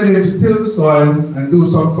 This led him to till the soil and do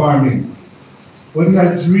some farming, but he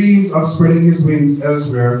had dreams of spreading his wings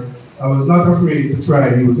elsewhere and was not afraid to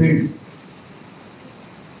try new things.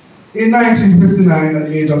 In 1959, at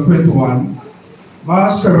the age of 21,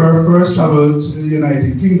 Master Trevor first traveled to the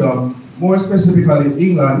United Kingdom, more specifically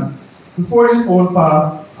England, to forge his own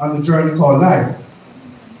path on the journey called life,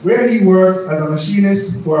 where he worked as a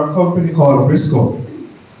machinist for a company called Briscoe.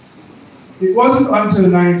 It wasn't until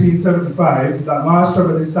 1975 that Master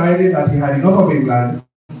Trevor decided that he had enough of England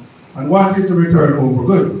and wanted to return home for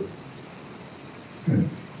good.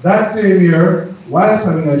 That same year, whilst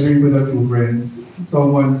having a drink with a few friends,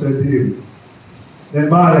 someone said to him, "Then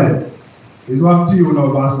Baldhead, it's one to you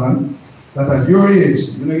now, boss man, that at your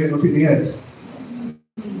age, you don't get no pitney yet.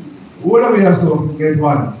 What are we also get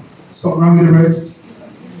one? Something wrong with the reds?"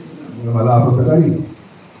 I'm going to laugh at Daddy.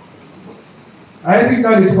 I think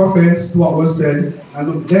Daddy took offense to what was said and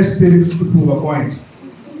looked destined to prove a point.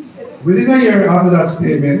 Within a year after that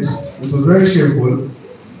statement, which was very shameful,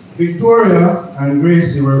 Victoria and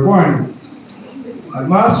Gracie were born. And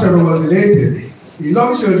Master Trevor was elated. He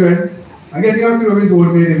loved children, and getting a few of his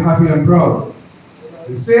own made him happy and proud.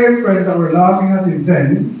 The same friends that were laughing at him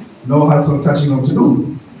then now had some catching up to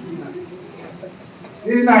do.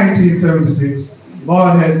 In 1976,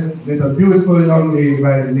 Baldhead met a beautiful young lady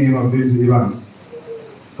by the name of Vincent Evans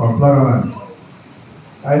from Flagaman.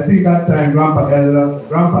 I think that time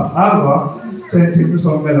Grandpa Alva sent him for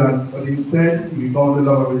some melons, but instead he found the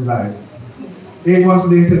love of his life. 8 months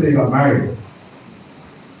later, they got married.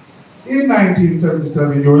 In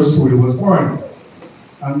 1977, yours truly was born,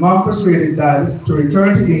 and Mom persuaded Dad to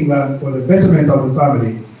return to England for the betterment of the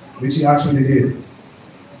family, which he actually did.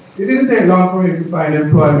 It didn't take long for him to find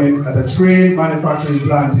employment at a train manufacturing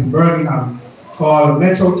plant in Birmingham called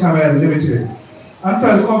Metro Camel Limited, and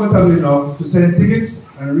felt comfortable enough to send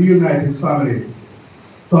tickets and reunite his family.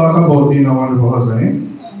 Talk about being a wonderful husband, eh?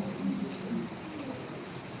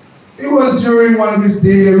 It was during one of his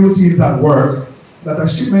daily routines at work that a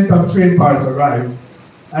shipment of train parts arrived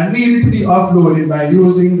and needed to be offloaded by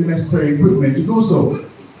using the necessary equipment to do so.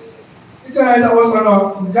 The guy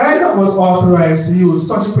that was authorized to use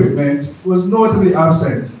such equipment was notably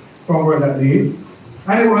absent from work that day,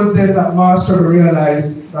 and it was then that Master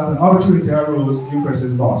realized that an opportunity arose to impress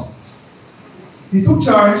his boss. He took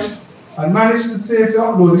charge and managed to safely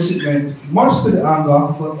upload the shipment, much to the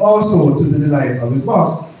anger, but also to the delight of his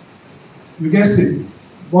boss. You guessed it,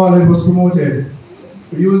 Ballhead was promoted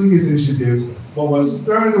for using his initiative, but was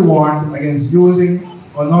sternly warned against using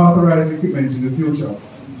unauthorized equipment in the future.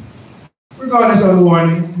 Regardless of the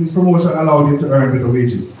warning, his promotion allowed him to earn better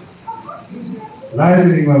wages. Life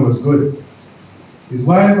in England was good. His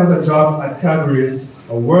wife had a job at Calvery's,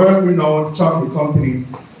 a world-renowned chocolate company,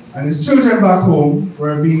 and his children back home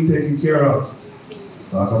were being taken care of.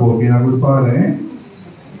 Talk about being a good father, eh?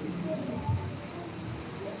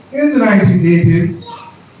 In the 1980s,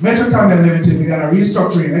 Metro Camden Limited began a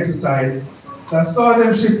restructuring exercise that saw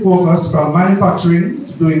them shift focus from manufacturing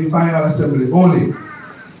to doing final assembly only.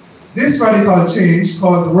 This radical change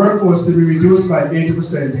caused the workforce to be reduced by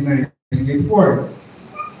 80% in 1984.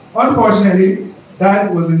 Unfortunately,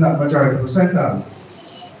 that was in that majority percentile.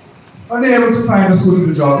 Unable to find a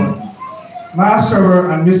suitable job, Master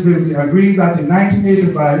Trevor and Miss Vinci agreed that in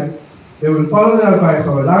 1985 they would follow the advice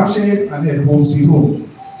of a lampshade and head home sweet home.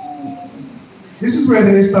 This is where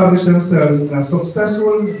they established themselves in a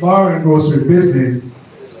successful bar and grocery business.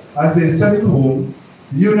 As they settled home,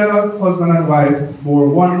 the union of husband and wife bore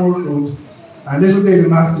one more fruit, and little baby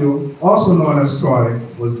Matthew, also known as Troy,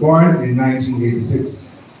 was born in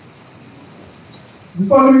 1986. The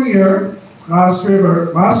following year, Master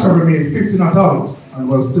Trevor made 50 not out and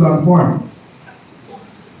was still on form.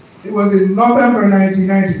 It was in November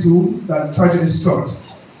 1992 that tragedy struck.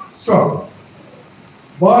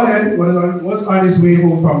 Ballhead was on his way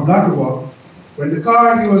home from Black River when the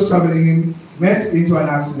car he was traveling in met into an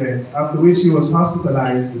accident, after which he was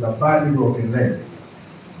hospitalized with a badly broken leg.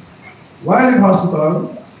 While in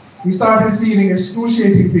hospital, he started feeling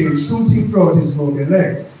excruciating pain shooting throughout his broken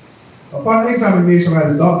leg. Upon examination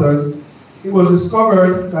by the doctors, it was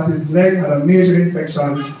discovered that his leg had a major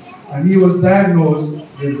infection and he was diagnosed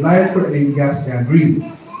with life-threatening gas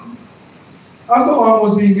gangrene. After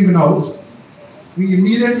almost being given out, we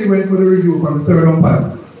immediately went for the review from the third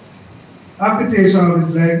umpire. Amputation of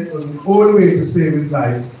his leg was the only way to save his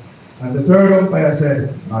life, and the third umpire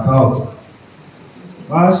said, "Knock out."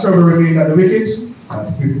 Master Trevor remained at the wicket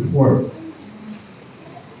at 54.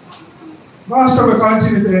 Master Trevor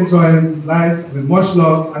continued to enjoy life with much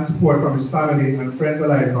love and support from his family and friends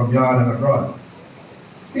alike from yard and abroad.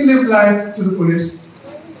 He lived life to the fullest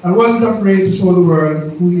and wasn't afraid to show the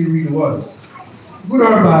world who he really was. Good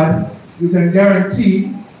or bad, you can be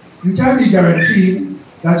guaranteed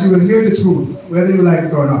that you will hear the truth, whether you like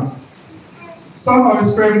it or not. Some of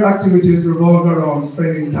his favorite activities revolved around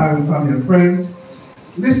spending time with family and friends,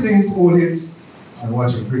 listening to old hits, and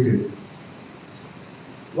watching cricket.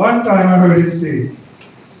 One time I heard him say,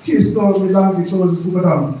 "Kiss out with donkey chose his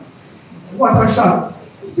What a shot!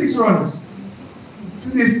 6 runs." To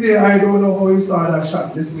this day, I don't know how he saw that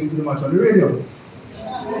shot listening to the match on the radio.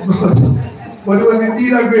 But it was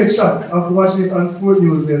indeed a great shot after watching it on Sport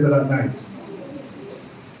News later that night.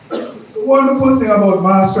 The wonderful thing about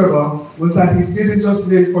Master Trevor was that he didn't just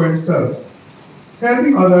live for himself.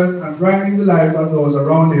 Helping others and brightening the lives of those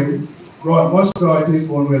around him brought much joy to his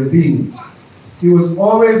own well-being. He was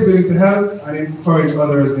always willing to help and encourage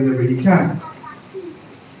others whenever he can.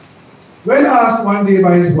 When asked one day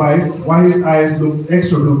by his wife why his eyes looked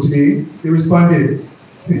extra blue today, he responded,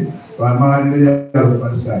 "For a man in the yellow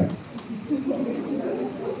on the sky."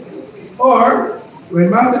 Or,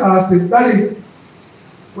 when Matthew asked him, "Daddy,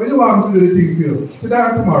 when you want to do the thing feel? Today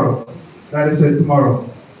or tomorrow?" Daddy said, "Tomorrow."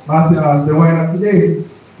 Matthew asked, "Then why not today?"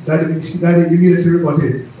 Daddy immediately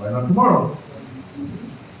reported, "Why not tomorrow?"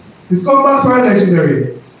 His comebacks were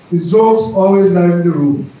legendary. His jokes always livened the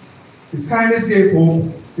room. His kindness gave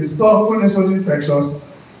hope. His thoughtfulness was infectious.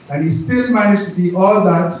 And he still managed to be all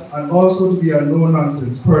that and also to be a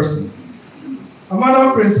no-nonsense person. A man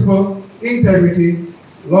of principle, integrity,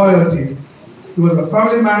 loyalty. He was a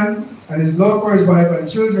family man, and his love for his wife and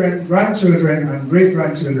children, grandchildren, and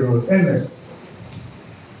great-grandchildren was endless.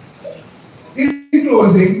 In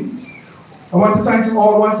closing, I want to thank you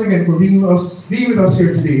all once again for being with us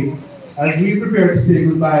here today as we prepare to say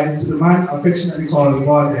goodbye to the man affectionately called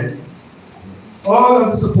Ballhead. All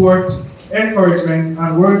of the support, encouragement,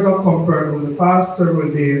 and words of comfort over the past several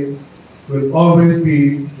days will always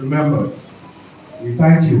be remembered. We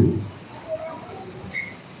thank you.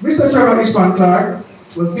 Mr. Trevor Clarke,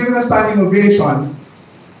 was given a standing ovation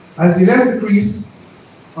as he left the crease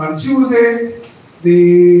on Tuesday,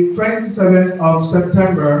 the 27th of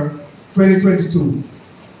September 2022.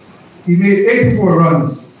 He made 84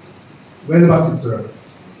 runs. Well batted, sir.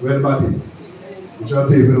 Well batted. We shall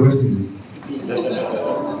play for the West Indies.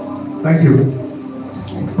 Thank you.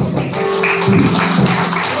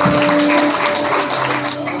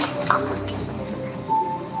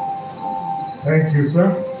 Thank you,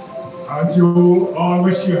 sir. And you all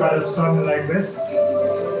wish you had a son like this,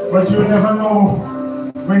 but you never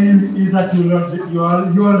know when he is at your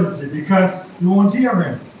eulogy because you won't hear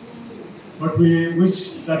him. But we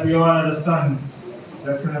wish that we all had a son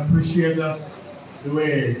that can appreciate us the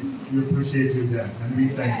way we appreciate you then, and we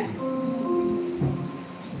thank you.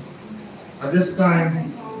 At this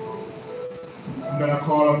time, I'm going to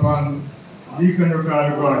call upon Deacon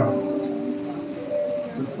Ricardo God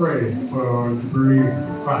to pray for the bereaved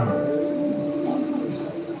family.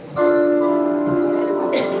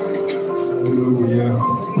 Hallelujah.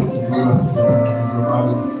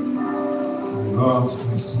 God's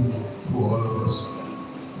mercy for all of us.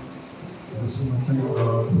 I just want to thank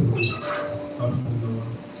God for this afternoon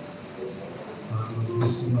and the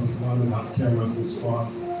blessing of God that carried us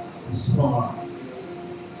this far.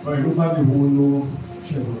 For everybody who knows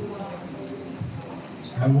Trevor,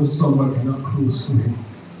 I was somewhat kind of close to him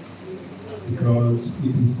because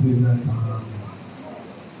it is said that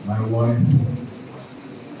my wife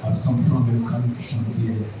has some family connection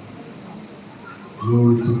here.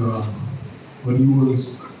 Glory to God. But he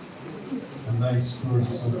was a nice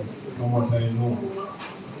person from what I know.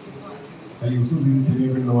 I used to visit him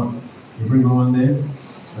every now and then.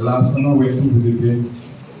 The last time I went to visit him,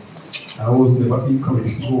 I was never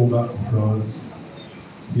encouraged to go back because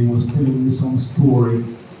he was telling me some story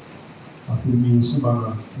of the New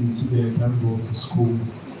Subana incident and going to school.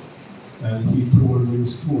 And he told me the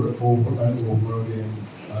story over and over again.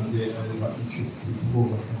 And then I never interested to go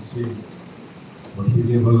back and say it. But he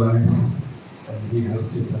lived a life and he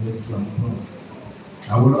has set an example.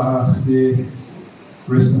 I would ask the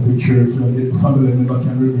rest of the church, and the family member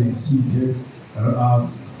can remain seated, and I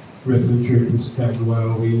ask the rest of the church to stand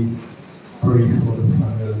while we pray for the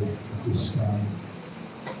family at this time.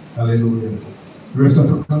 Hallelujah. The rest of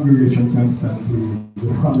the congregation can stand, please.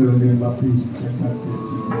 The family member, please, can stay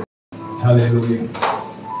seated. Hallelujah.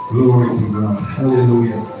 Glory to God.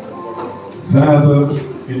 Hallelujah. Father,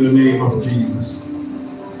 in the name of Jesus,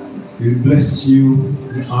 we bless you,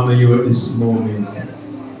 we honor you at this moment.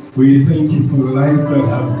 We thank you for the life that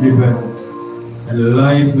have given and the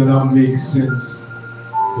life that have made sense.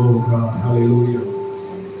 Oh God, hallelujah.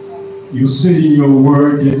 You say in your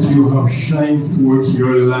word that you have shined forth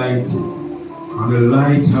your light, and the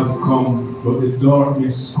light have come, but the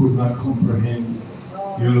darkness could not comprehend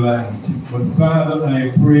your light. But Father,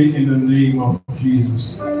 I pray in the name of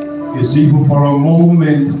Jesus, it's even for a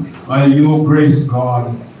moment, by your grace,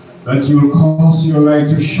 God, that you will cause your light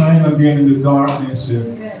to shine again in the darkness,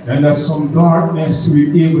 and that some darkness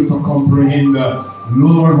will be able to comprehend,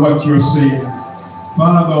 Lord, what you're saying.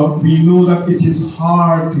 Father, we know that it is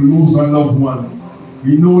hard to lose a loved one.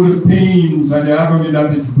 We know the pains and the agony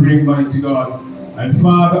that it brings, mighty God. And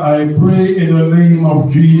Father, I pray in the name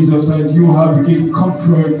of Jesus, as you have given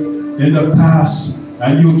comfort in the past,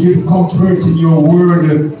 and you give comfort in your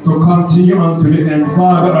word to continue unto the end.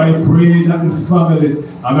 Father, I pray that the family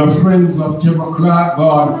and the friends of Trevor Clarke,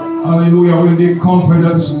 God, hallelujah, will they comfort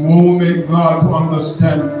at this moment, God, to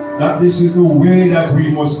understand that this is the way that we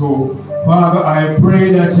must go. Father, I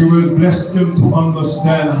pray that you will bless them to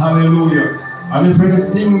understand, hallelujah. And if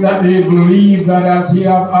anything that they believe that as he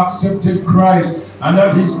have accepted Christ and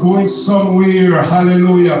that he's going somewhere,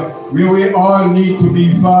 hallelujah, where we all need to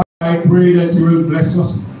be, Father, I pray that you will bless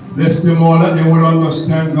us, bless them all, that they will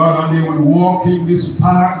understand, God, and they will walk in this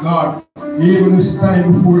path, God, even this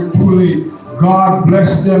time before it's too late. God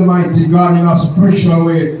bless them, mighty God, in a special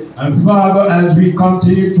way. And Father, as we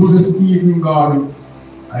continue to this evening, God,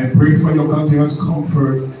 I pray for your continuous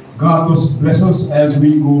comfort. God, just bless us as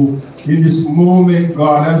we go in this moment,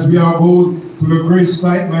 God, as we are going to the great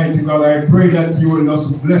sight, mighty God. I pray that you will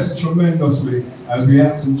just bless tremendously as we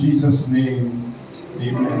ask in Jesus' name.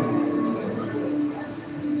 Amen.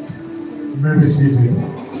 You may be seated.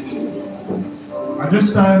 At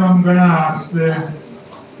this time, I'm going to ask the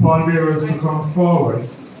pallbearers to come forward.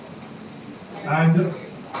 And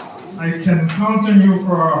I can count on you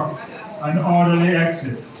for an orderly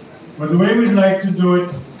exit. But the way we'd like to do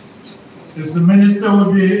it is the minister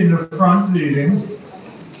will be in the front leading,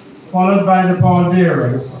 followed by the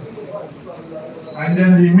pallbearers, and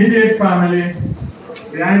then the immediate family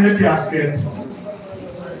behind the casket,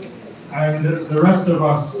 and the rest of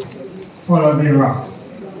us follow thereafter.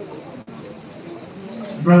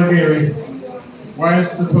 Brother Gary,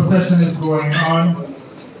 whilst the procession is going on,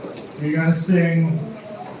 we're going to sing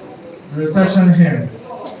the recession hymn,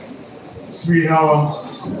 Sweet Hour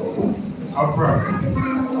of Prayer.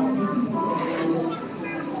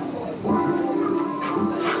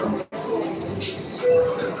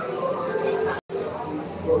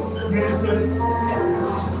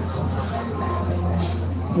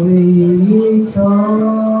 Sweet hour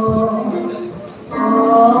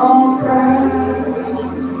of prayer,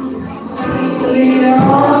 sweet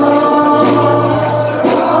hour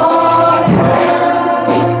of prayer,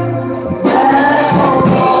 that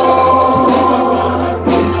calls me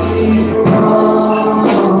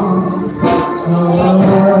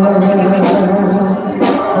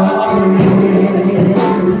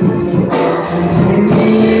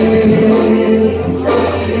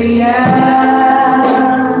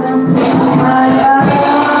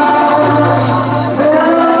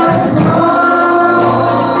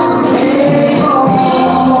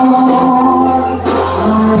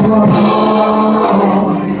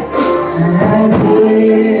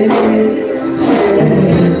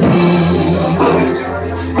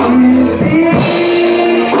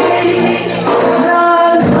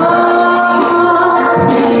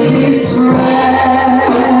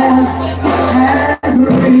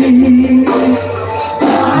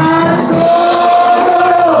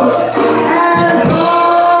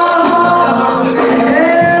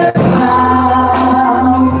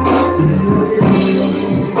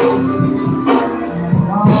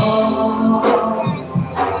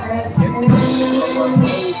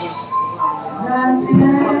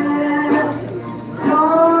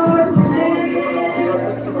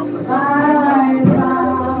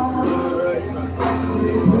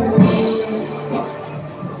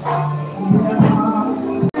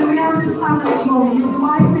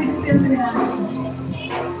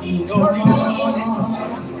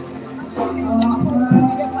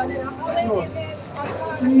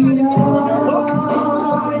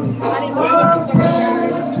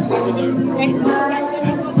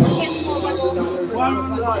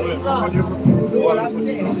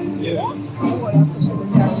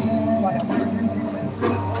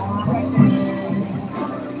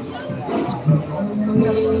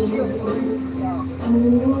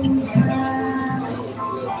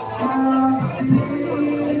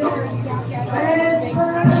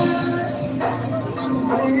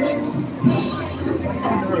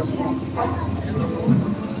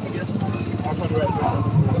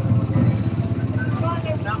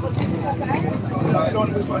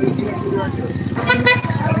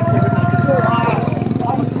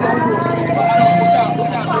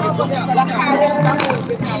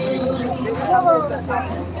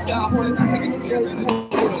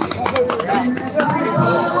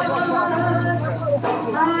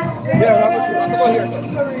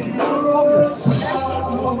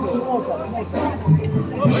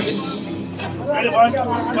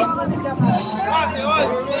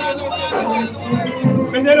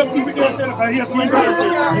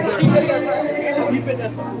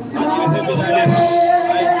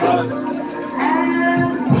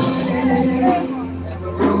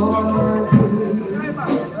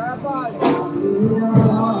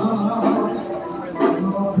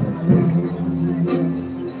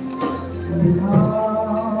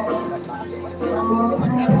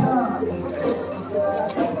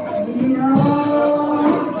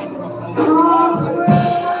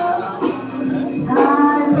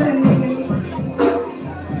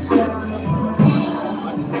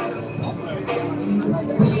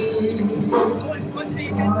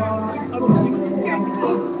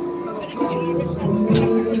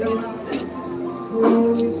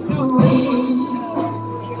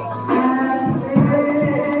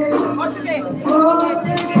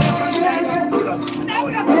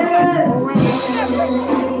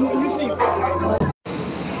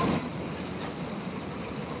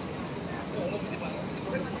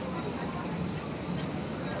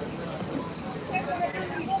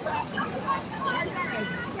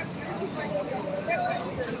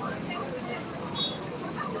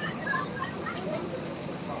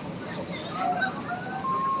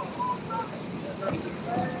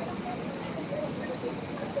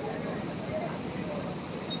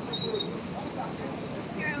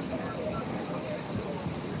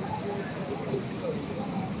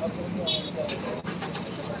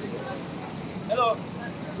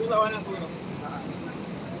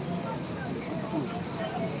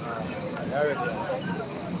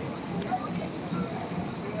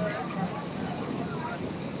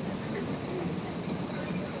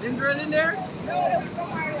Ginger in there? No, that's from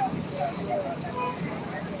Mario.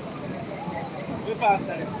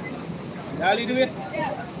 faster. Y'all do it?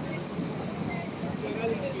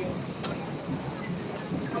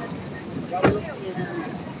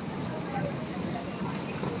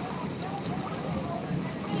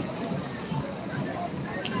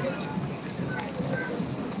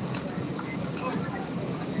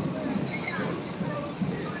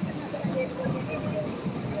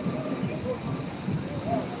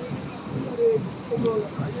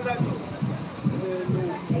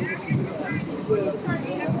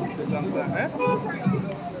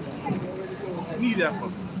 Need that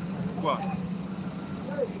one. Go on.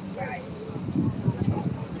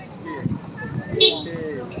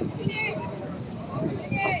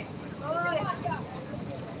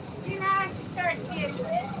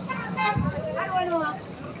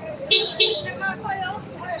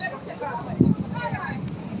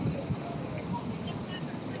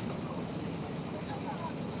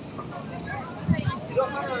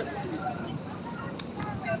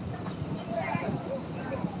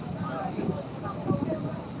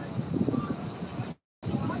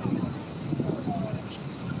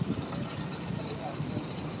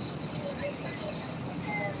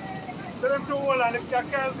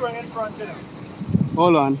 Going in front of them.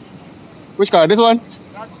 Hold on. Which car? This one?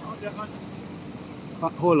 That's the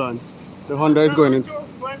Honda. Hold on. The Honda is going in. Go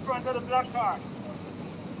in front of the black car.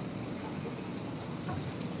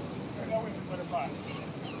 Go in for the car.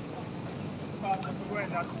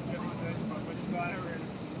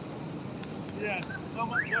 Yes. No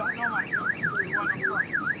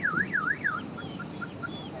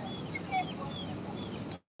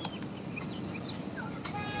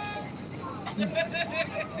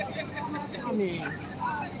man.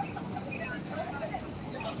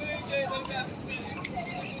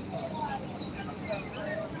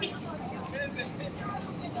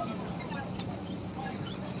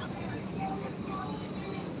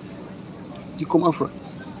 You come up front.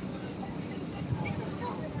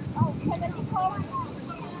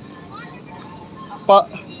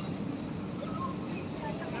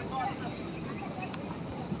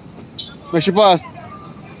 Make she pass.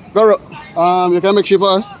 Go. You can make she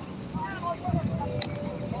pass.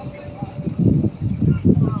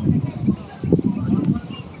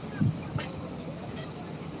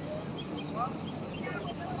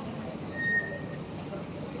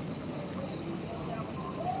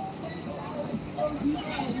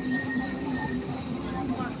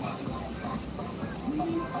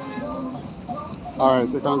 All right,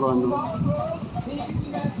 they can't go on now.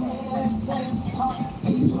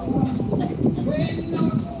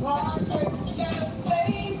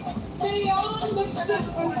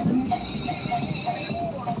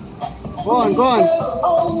 Go on.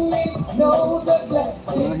 Only know the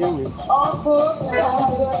blessing of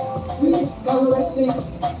sweet caressing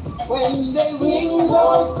when they ring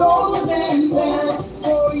those golden bells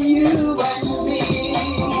for you and me.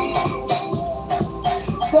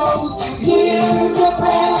 Don't you hear the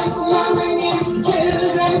bells ringing,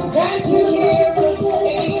 children? Can't you hear the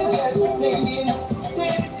angels singing?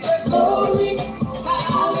 It's the glory,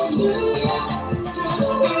 hallelujah, to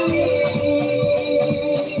believe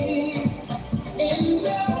in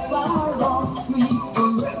the far off sweet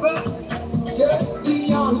river, just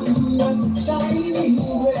beyond the shining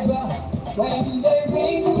river. When they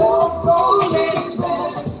ring those golden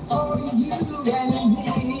bells for you and me.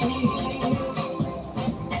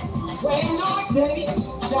 When our days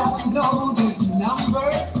shall know the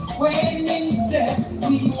numbers, when in death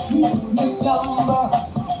we keep the slumber,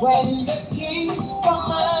 when the King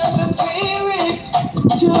commands the spirit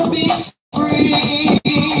to be free.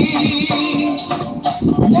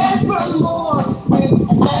 Nevermore with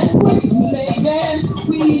anguish laden,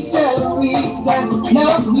 we shall reach that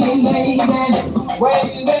lovely maiden. When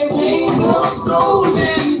they ring those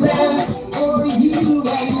golden bells for you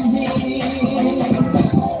and me.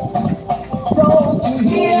 Don't you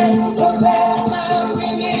hear the bells are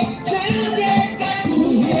ringing? Children, can you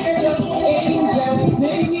hear the angels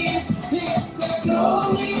singing? It's the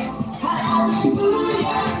glory,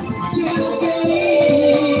 hallelujah, to believe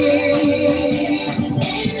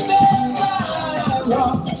in the fire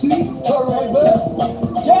of sweet forever,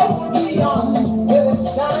 just beyond the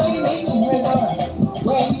shining river.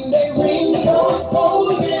 When they ring those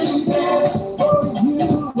golden bells for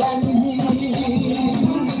you and me.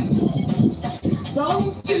 Don't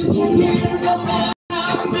you hear the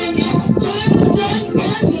bells ringing? Children,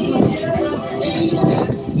 can you hear the angels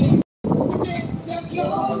singing? It's the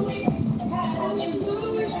glory.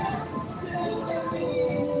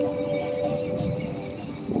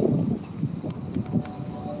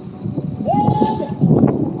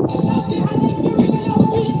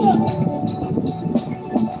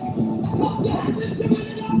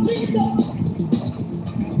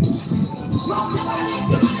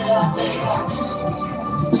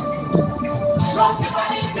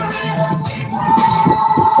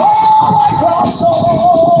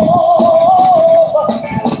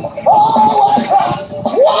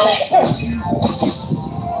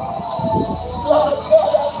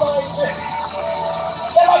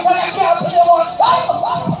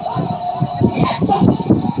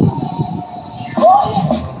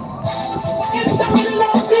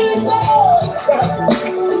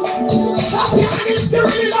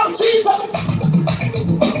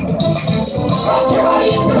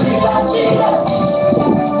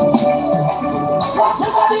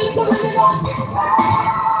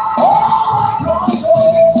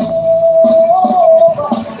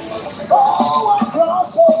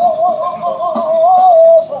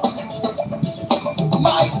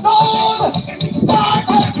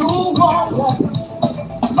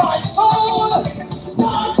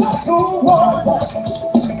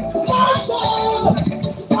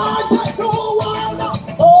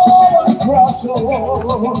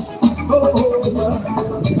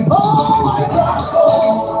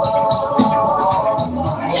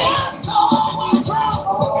 Yes, oh,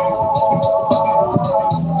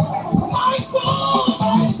 my soul,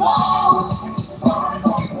 my soul,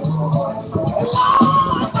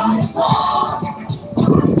 Lord, my soul,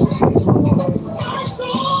 my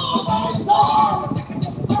soul, my soul.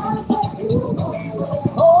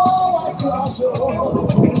 Oh, I cross over.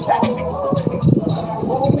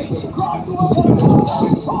 Oh, we did cross over.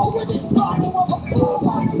 Oh, we did cross over.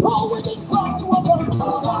 Oh, we did cross over.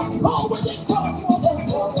 Oh, we did cross over.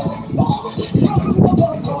 Oh, we did cross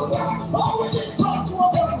over. Oh, we did cross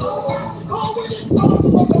over. Oh, we did cross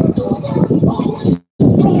over. Oh, we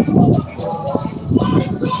did cross over. My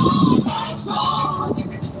soul, my soul.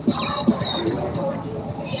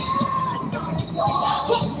 Yes, my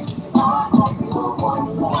soul.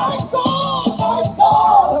 My soul, my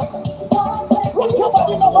soul. Look how much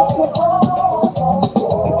in the Bible.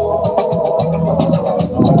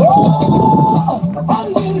 Oh,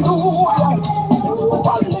 hallelujah.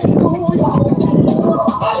 Hallelujah.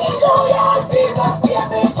 Hallelujah. Jesus, hear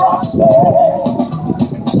me from sin.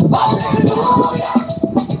 Hallelujah.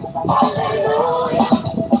 Hallelujah.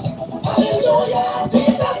 Hallelujah.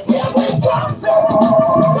 Jesus, hear me from sin.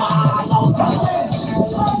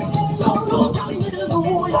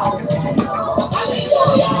 Hallelujah.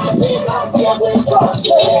 Hallelujah, Jesus, hear me from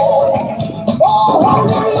sin. Oh,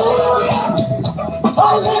 hallelujah,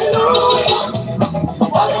 hallelujah,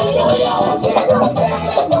 hallelujah, Jesus, hear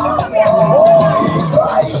me from sin. Oh,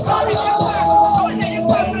 Christ, hallelujah.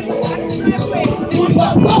 Do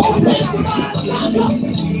not know this man.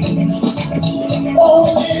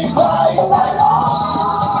 Only Christ, hallelujah.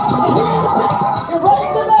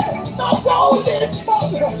 Raise the dead, not know this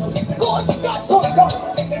man. Good God,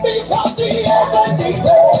 because he ever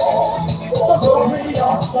declared the glory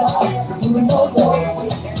of God. You know that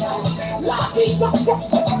Lord Jesus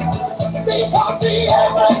Christ, because he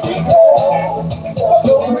ever declared the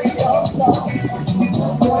glory of God.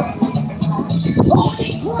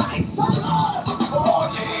 Holy Christ alone,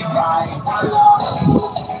 holy Christ alone.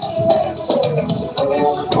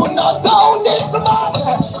 Do not know this man.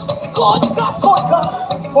 God,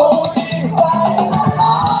 holy Christ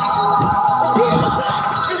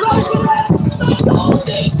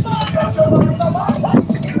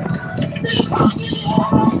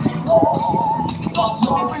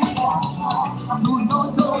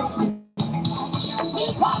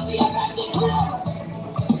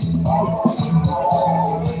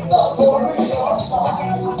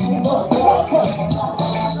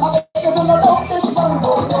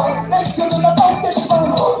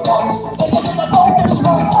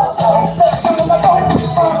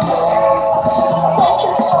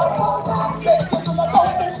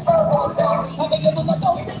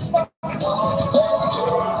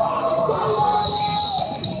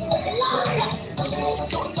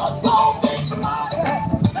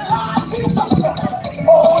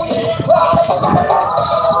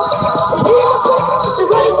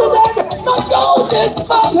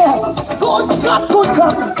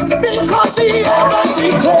because he ever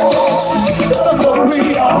declared the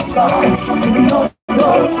glory of God.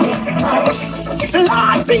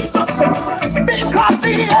 Lord Jesus, because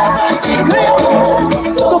he ever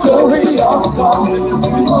declared the glory of God.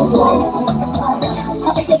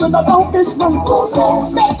 I think you do not know this man.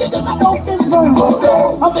 Thank you do not know this man.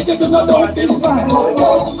 I think you do not know this man.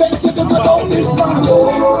 Thank you do not know this man.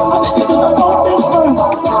 I think you do not know this man.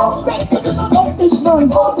 Thank you do not know this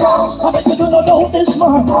man. I think you do not know this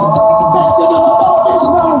man. Thank you do not know this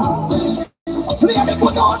man. Play me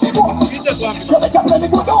good on the book. You make a play me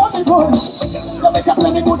good on the book. You make a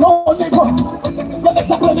play me good on the book. You make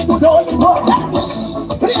a play me good on the book.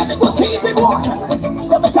 Play me good easy book.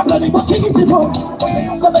 You make a play me good easy book.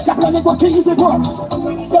 You make a play me good easy book.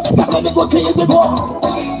 You make a play me good easy book.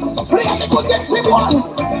 Play me good easy book.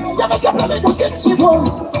 You make a play me good easy book.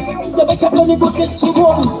 You make a play me good easy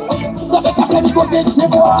book. You make a play me good easy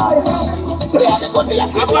book. Play me good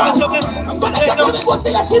easy book. You make a play me good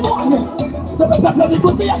easy book. You make a play me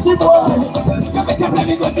good easy boy. You make a play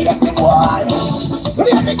me good easy boy.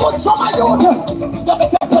 Play me good from my youth. You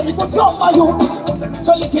make a play me good from my youth.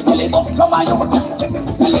 So you can tell him off from my youth.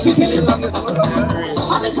 So you can tell him off.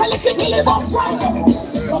 And so you can tell him off Friday.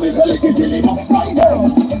 And so you can tell him off Friday.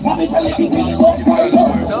 And so you can tell him off Friday.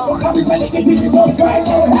 And so you can tell him off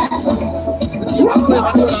Friday.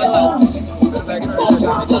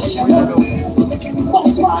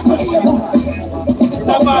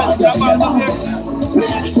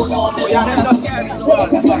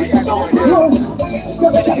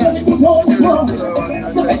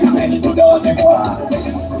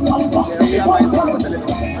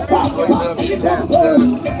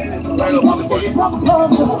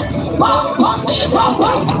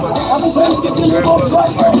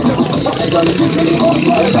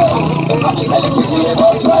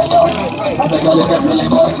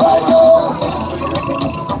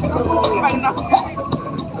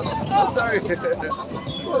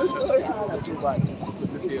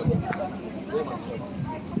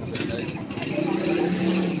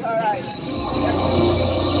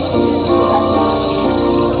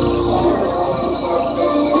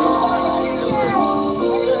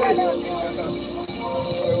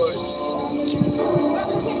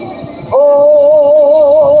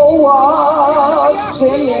 Oh, what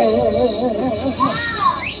singing.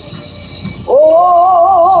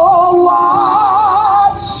 Oh,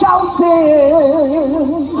 what shouting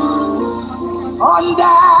on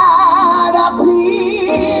that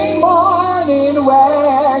happy morning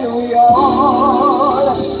when we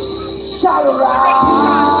all shall rise.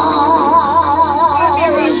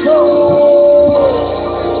 Oh,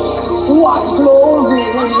 what glory.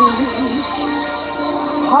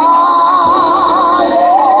 Hallelujah.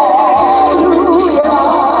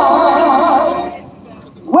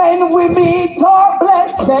 When we meet our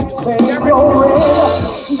blessed Savior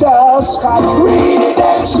in the sky,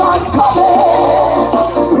 redemption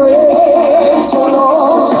coming. Praise the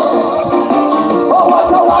Lord. Oh,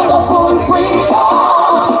 what a wonderful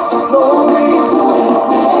freedom. Glory to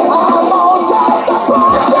I'm out of the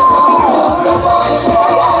bondage.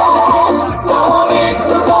 Yes, now I'm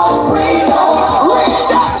into God's freedom.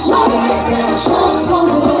 Redemption.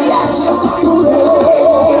 Yes,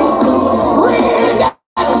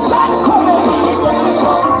 redemption coming.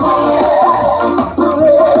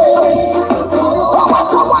 Oh,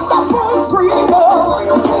 what a wonderful freedom.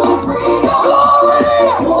 Glory.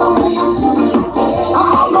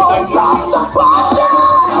 I'm out of the bondage.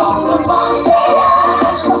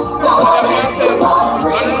 Yes, now I'm into God's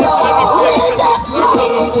freedom. Redemption.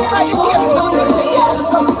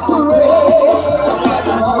 Yes,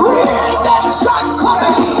 redemption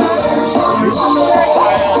coming.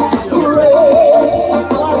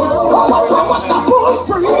 Oh, what a wonderful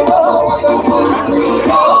freedom.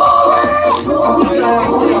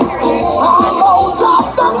 I'm out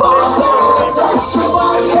of the bondage.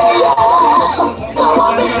 Yes, now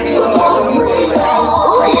I'm into the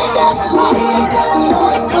freedom. Redemption.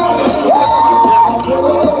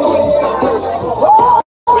 Oh,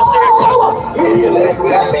 he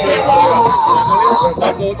lifted me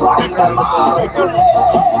from the miry clay.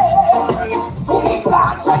 He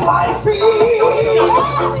planted my feet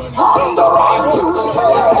on the rock to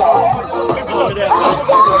stay. And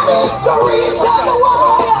that is the reason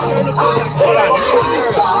why I sing my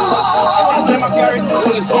song.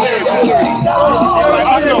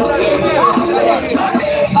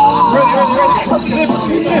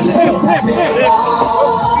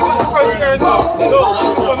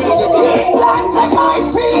 Planted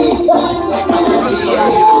my feet. Yes.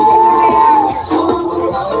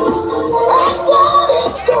 And that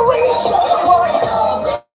is the reason why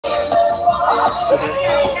I say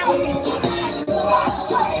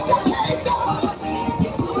the kingdom.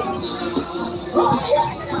 Oh,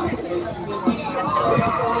 yes.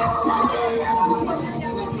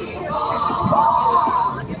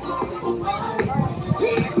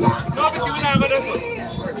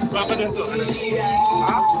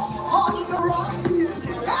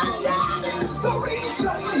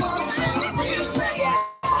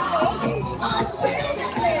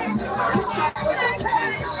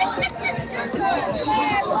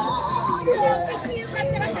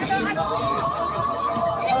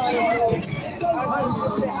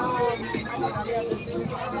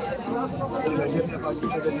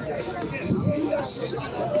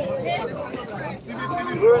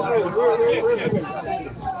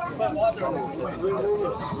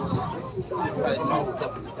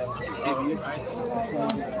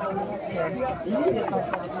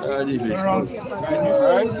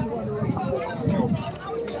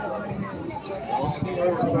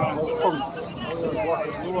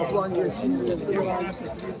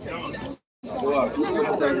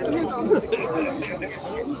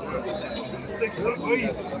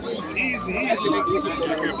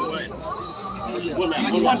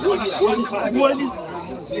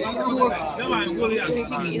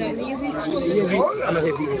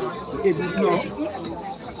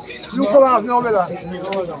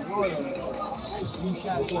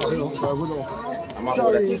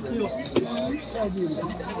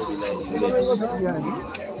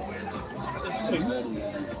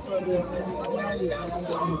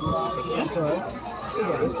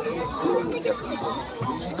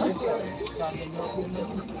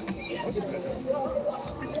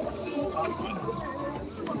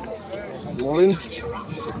 Morning.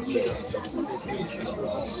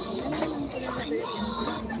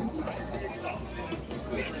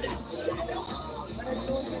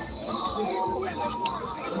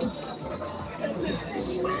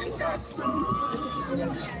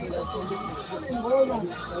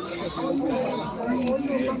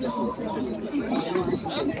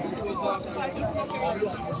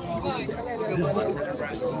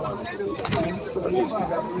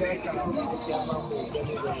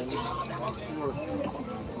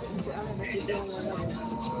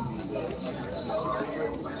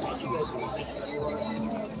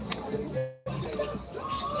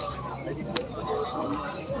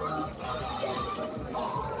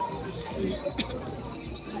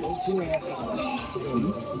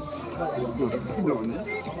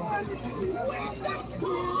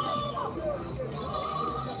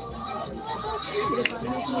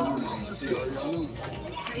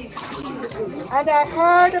 And I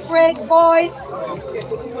heard a great voice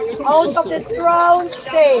out of the throne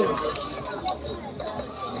saying,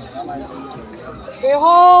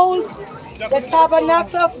 Behold, the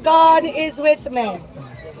tabernacle of God is with men,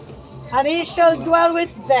 and he shall dwell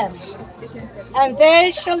with them, and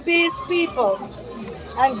they shall be his people,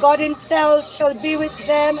 and God himself shall be with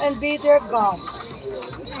them and be their God.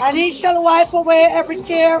 And he shall wipe away every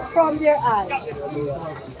tear from their eyes,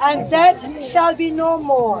 and death shall be no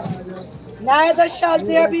more. Neither shall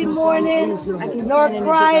there be mourning, nor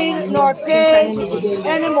crying, nor pain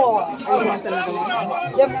anymore.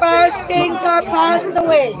 The first things are passed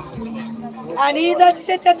away. And he that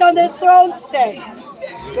sitteth on the throne said,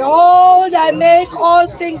 Behold, I make all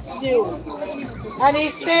things new. And he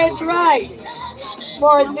said, Write,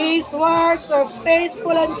 for these words are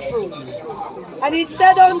faithful and true. And he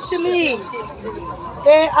said unto me,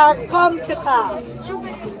 They are come to pass.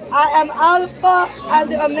 I am Alpha and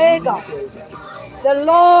the Omega, the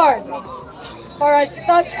Lord, for as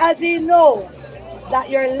such as ye know, that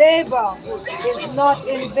your labor is not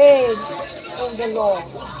in vain in the Lord.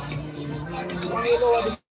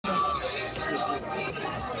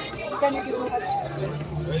 Can you do that?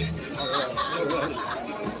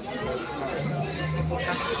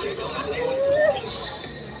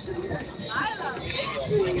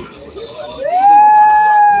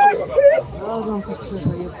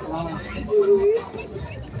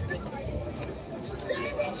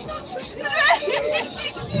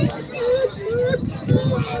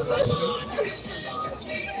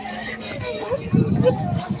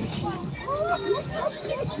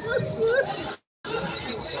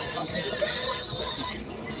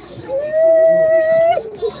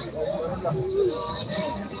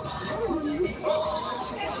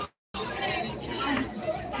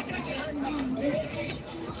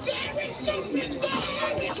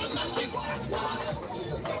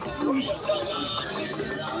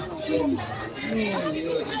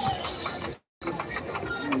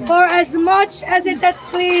 For as much as it hath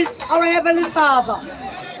pleased our Heavenly Father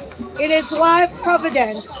in his wife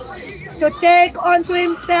Providence to take unto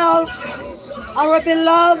himself our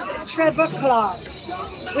beloved Trevor Clarke,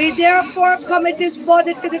 we therefore commit his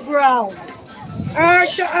body to the ground,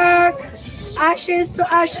 earth to earth, ashes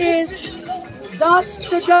to ashes, dust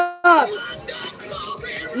to dust,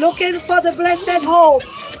 looking for the blessed hope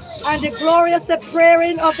and the glorious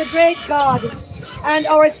appearing of the great God and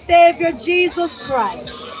our Savior Jesus Christ,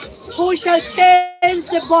 who shall change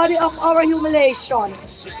the body of our humiliation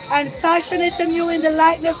and fashion it anew in the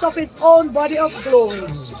likeness of his own body of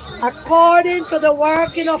glory, according to the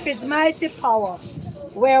working of his mighty power,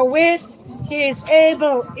 wherewith he is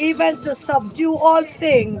able even to subdue all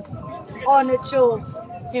things unto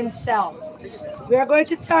himself. We are going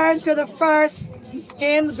to turn to the first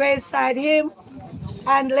hymn, Graveside Hymn.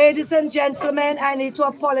 And ladies and gentlemen, I need to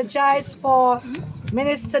apologize for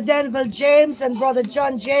Minister Denville James and Brother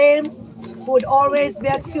John James, who would always be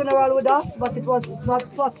at funeral with us, but it was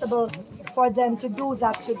not possible for them to do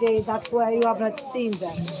that today. That's why you have not seen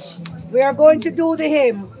them. We are going to do the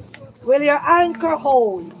hymn, Will Your Anchor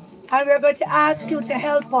Hold? And we're going to ask you to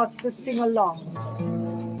help us to sing along.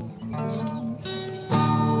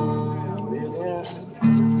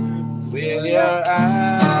 Will your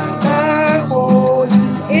anchor hold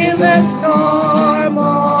in the storm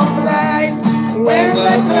of life, when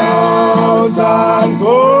the clouds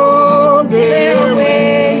unfold their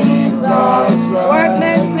wings are strong?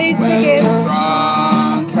 Workmen, please begin.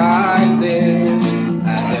 Strong times in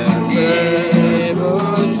and the able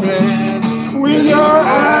strength. Will your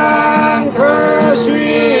anchor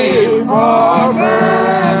ship or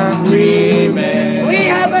firm remain?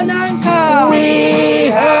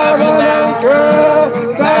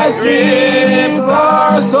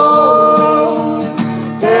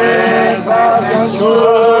 and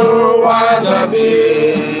shore while the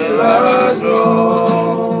billows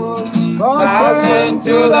roll. Fasten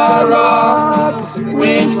to the rock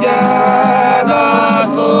which cannot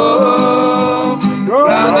move.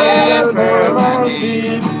 Grounded firm and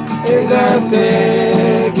deep in the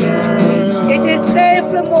Savior. It is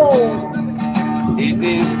safely moved. It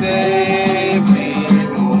is safely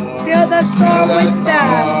moved. Till the storm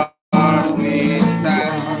withstand.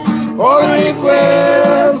 For it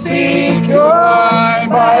will secured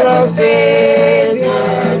by the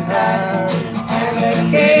Savior's hand, and the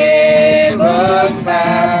cables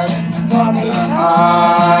span from his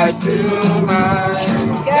heart to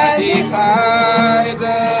mine, can defy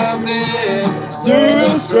the bliss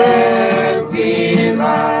through strength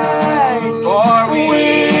divine. For we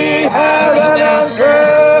have an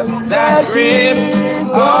anchor that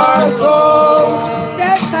grips our soul,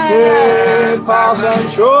 steadfast and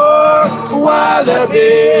sure, while the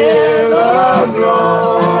billows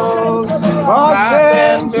roll.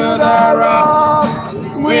 Fasten to the rock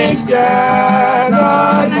which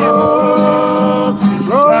cannot move.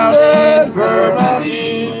 Grounded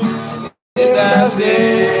firmly in the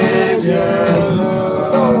Savior's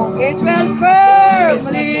love. It will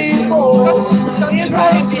firmly hold in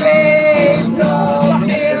the streets of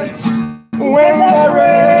fear. When the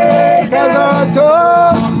rain cannot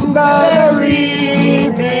come, the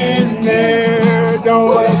reef is near.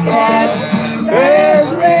 Though the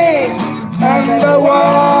tempest rage and the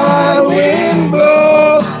wild winds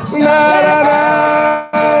blow, not an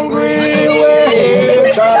angry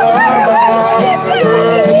wave shall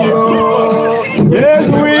overflow. Yes,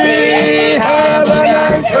 we have an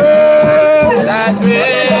anchor that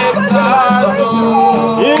grips our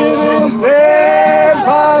soul. It is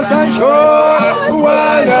steadfast and sure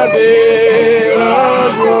while the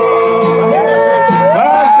billows roll.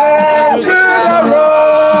 Fasten to the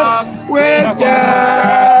rock which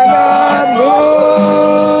cannot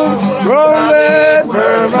move. Grounded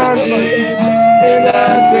firm and deep in the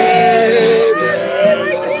Savior.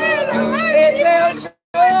 It will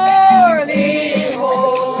surely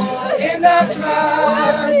hold in the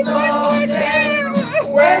floods of death.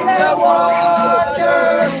 When the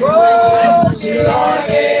waters roll till our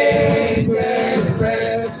anchors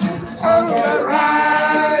spread. On the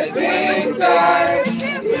rising tide,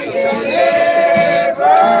 we will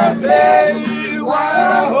never fail,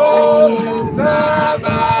 while hope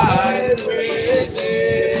survives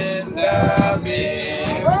within the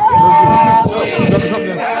beam. We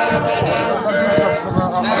have an anchor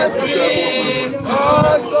that brings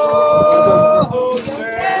our soul,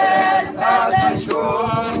 steadfast and sure,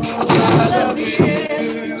 while the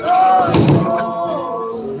billows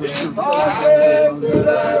roll. Fasten to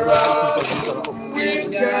the rock which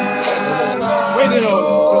cannot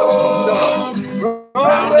move.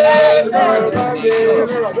 Grounded firmly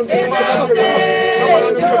in the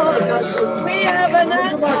Savior. We have an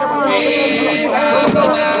anchor. We have an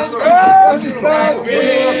anchor that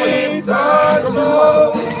brings our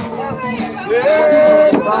soul.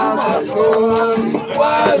 Steadfast and sure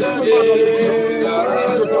while the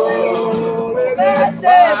billows roll.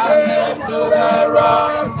 Fasten to the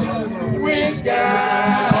rock which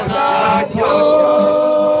cannot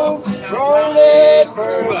move. Grounded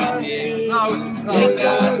firmly in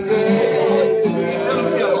the Savior.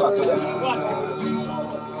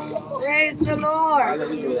 Praise the Lord.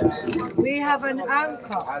 We have an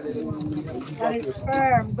anchor that is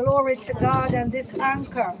firm. Glory to God. And this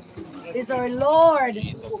anchor is our Lord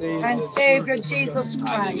and Savior Jesus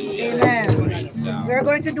Christ. Amen. We're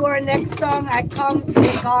going to do our next song. I come to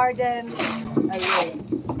the garden alone.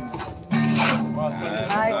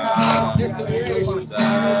 I come to the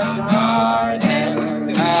garden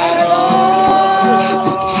alone.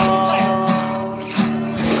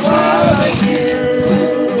 While the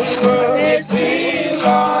dew is sweet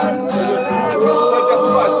on the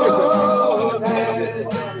roses,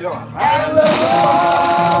 and the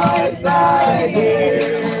voice I hear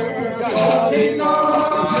calling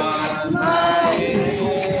on my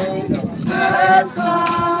ear, the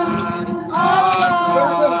song of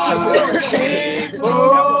sweet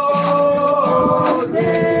roses,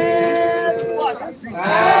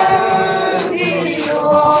 and he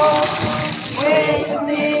walks with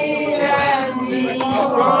me, and he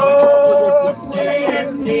walks with me,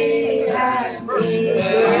 and he tells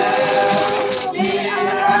me I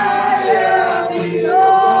am his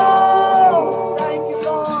own. Thank you,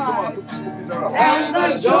 Lord. And the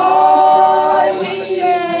joy we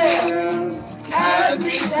share as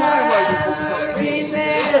we tarry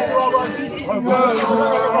there,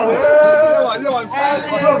 as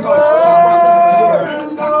ever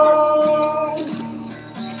known.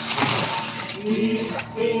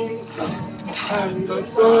 peace, and the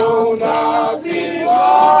sound of his voice.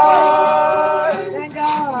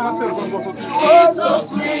 Was so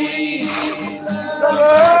sweet, the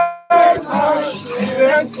birds hushed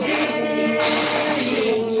their singing,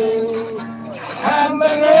 and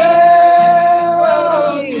the melody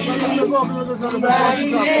that he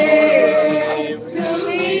gave to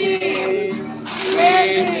me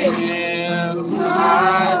made him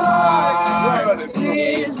my heart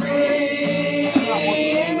is ringing,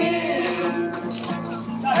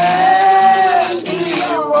 and he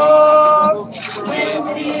walks with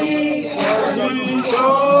me, and he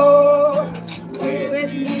goes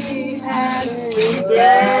with me, and he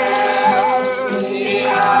tells me I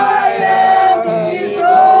am his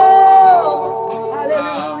own.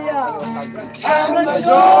 Hallelujah. And the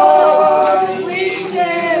joy we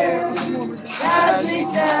share as we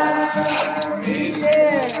tarry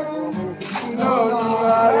there, no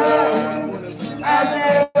other has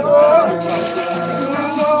ever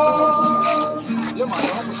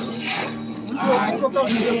I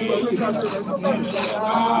see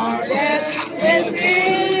is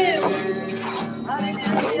him.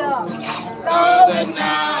 Hallelujah. Though the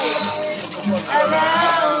night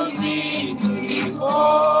around me is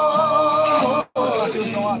all,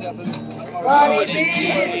 but it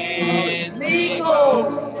bids me go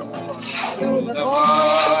through the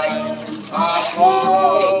voice of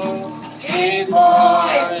hope. His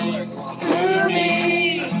voice to me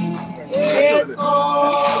is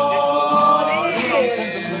calling,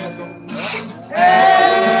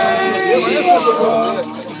 and he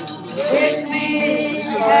walks with me,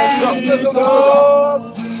 and he talks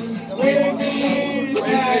with me,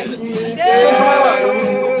 and he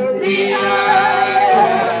tells me I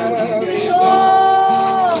am his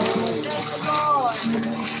own.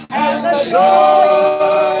 And the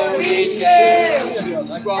joy we share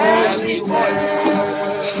as we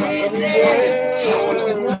tarry there,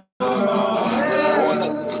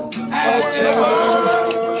 as ever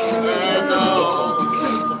known.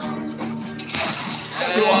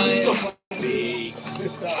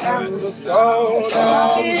 And the sound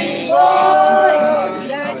of his voice,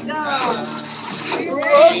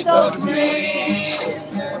 was so sweet,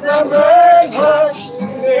 the birds hushed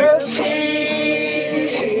their singing,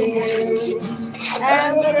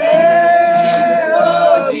 and the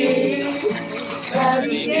melody that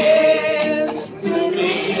he gave to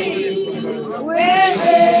me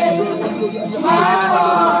within my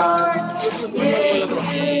heart is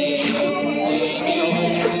singing,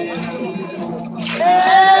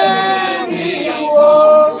 and he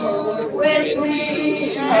walks with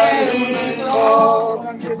me, and he talks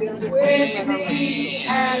with me,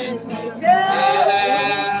 and he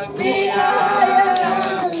tells me I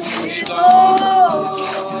am his own.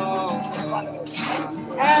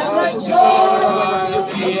 And the joy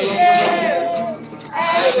we share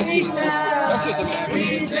as we tarry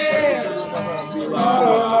there, no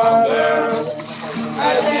other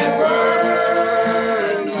has ever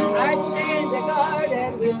known. I'd stay in the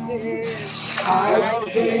garden with him. I'd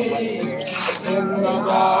stay in the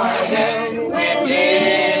garden with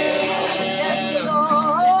him.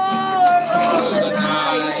 All the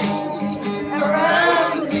night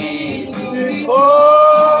around me is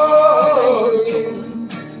holding,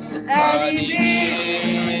 and he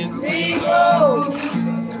bids me go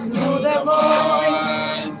through the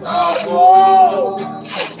voice of woe.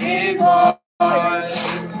 His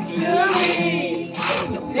voice to me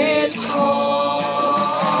is calling,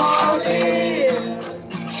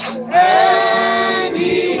 and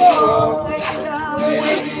he walks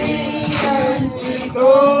with me, and he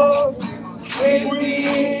goes with me,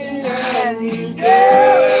 and he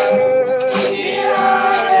tells me I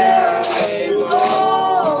am his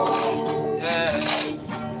own.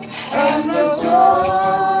 And the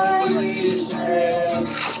joy we share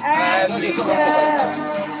as we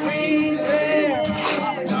tarry there,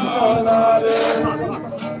 none other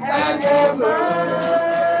has ever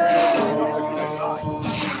known.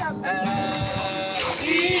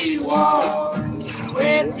 He walks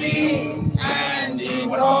with me, and he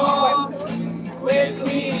talks with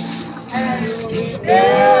me, and he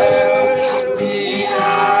tells me I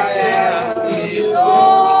am his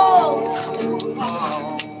own.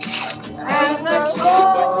 And the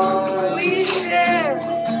joy we share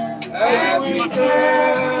as we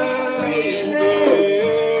tarry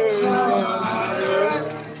there, none other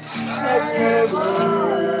has ever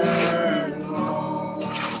known.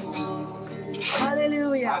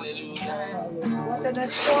 Hallelujah. What an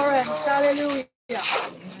assurance. Hallelujah.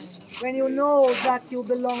 when you know that you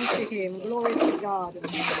belong to Him. Glory to God.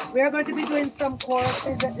 We are going to be doing some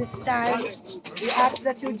choruses at this time. We ask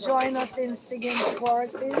that you join us in singing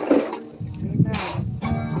choruses. Amen.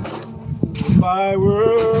 My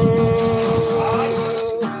world,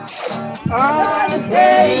 I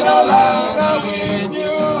stay no longer with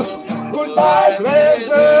you. Goodbye,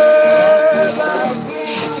 pleasures and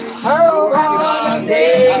sin. Oh, I'm gonna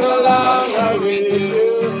stay no longer with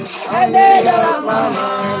you. I made up my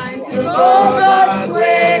mind to go God's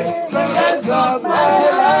way the rest of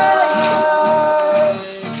my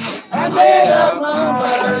life. I made up my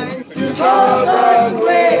mind to go God's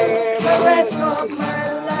way the rest of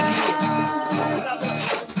my life.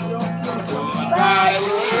 My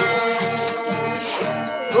word,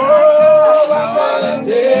 oh, I'm gonna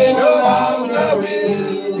stay no longer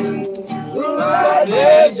with you. My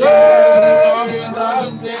pleasures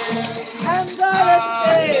of sin. I'm gonna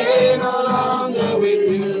stay no longer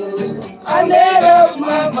with you. I made up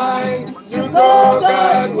my mind to go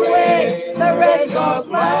God's way the rest of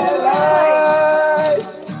my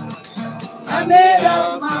life. I made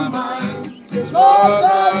up my mind to go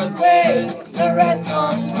God's way the rest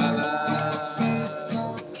of my life.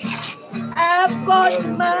 I've got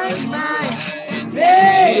my mind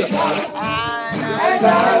made up, and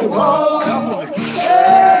I won't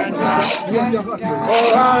turn back.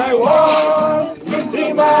 For I want to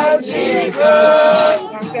see my Jesus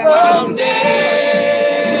someday.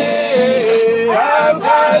 I've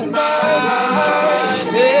got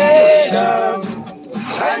my made up,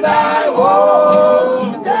 and I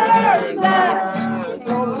won't turn back.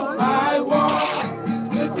 I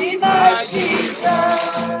want to see my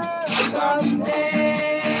Jesus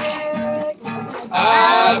someday.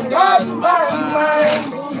 I've got my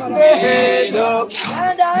mind made up,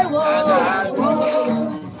 and I won't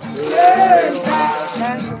turn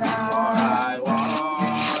back. I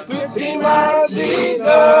want to see my Jesus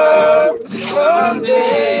someday.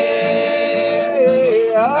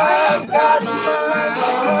 I've got my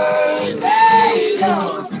mind made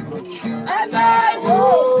up, and I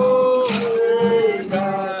won't turn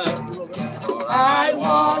back. I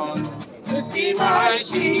want to see my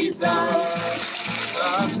Jesus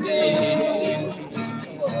someday.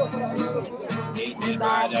 Meet me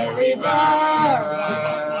by the river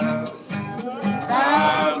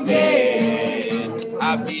someday.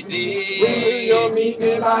 Happy day. Will you meet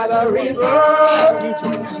me by the river?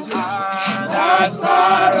 Not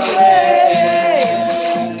far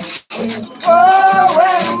away. Oh,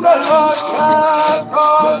 when the Lord has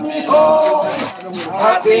called me home,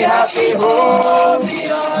 happy, happy home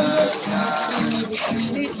beyond the sky.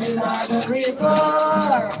 Meet me by the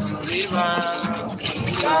river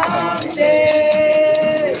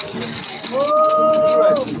someday.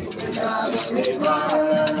 Oh,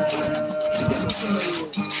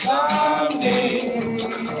 someday,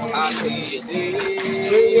 happy day.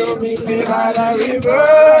 Will you meet me by the river?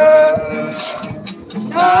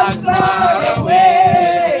 Not far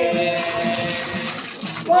away.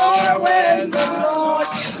 For when the Lord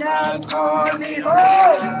shall call me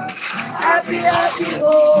home, happy, happy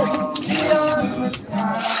home beyond the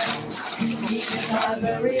sky. Meet me by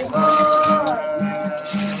the river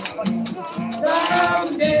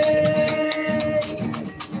someday.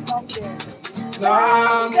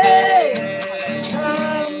 Someday,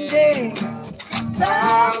 someday,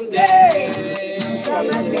 someday,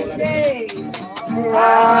 someday,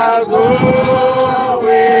 I'll go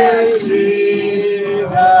where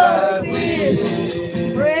Jesus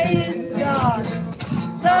is. praise God.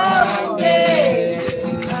 Someday,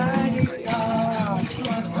 mighty God,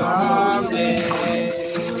 someday,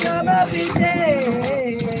 Some of the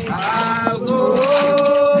day, I'll go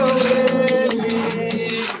where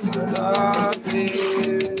Jesus is.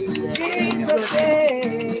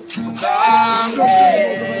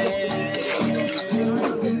 Someday,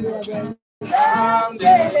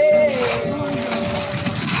 someday,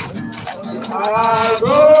 I'll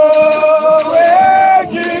go where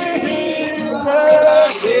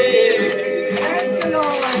Jesus is. thank you,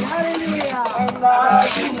 Lord. Hallelujah. And I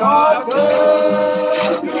did not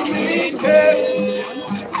go to meet him.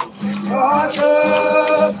 Not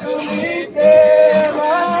go to meet him.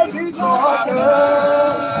 I did not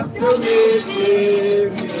go to meet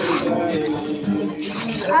him.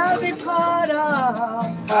 I'll be caught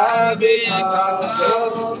up. I'll be caught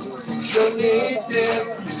up to meet him.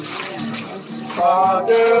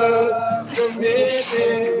 Father, to meet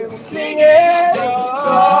him. Singing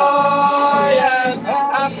joy and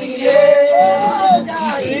happiness.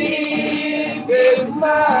 Peace is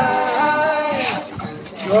mine.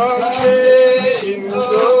 Glory in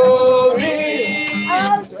glory.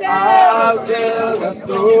 I'll tell the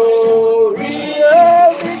story.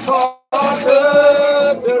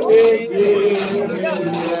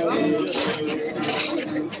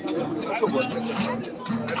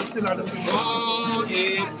 Oh,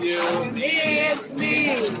 if you miss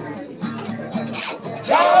me,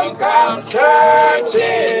 don't come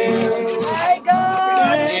searching. My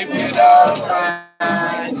God. If you don't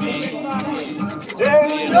find me,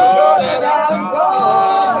 then you know that I'm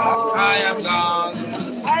gone. I am gone.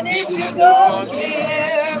 And if you don't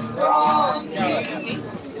hear from me,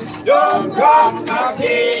 don't come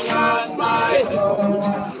knocking on my door.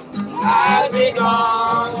 I'll be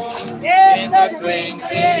gone in the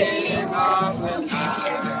twinkling of an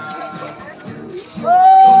eye.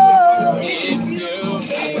 Oh, if you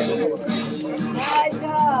miss me, my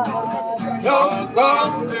God, don't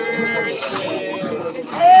come searching.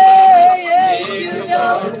 Hey, if you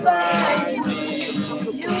don't find me,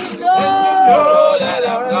 you know that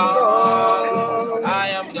I'm gone. I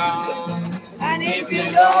am gone. And if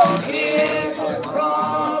you don't hear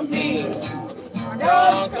from me,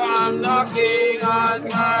 don't come knocking on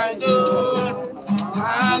my door.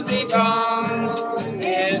 I'll be gone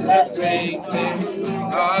in the twinkling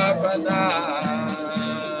of an eye.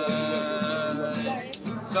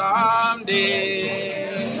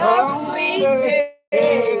 Someday, some sweet day,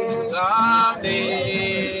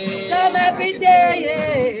 someday, some happy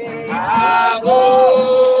day, I'll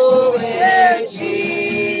go where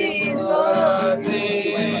Jesus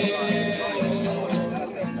is.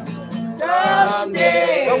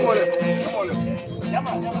 Someday,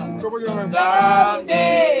 someday,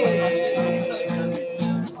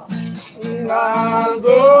 I'll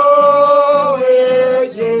go where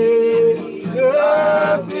Jesus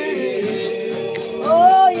is.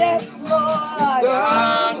 Oh yes, Lord.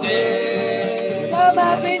 Someday, some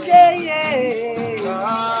happy day,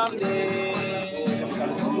 someday,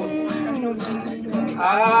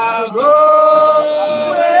 I'll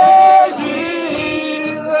go where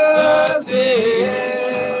Jesus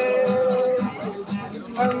is,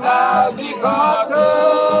 and I'll be caught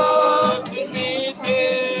up to meet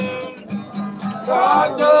Him,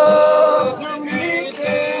 caught up to meet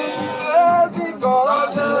Him, I'll be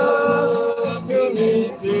caught up to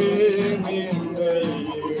meet Him in the air.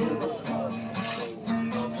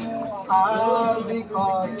 I'll be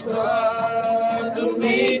caught up to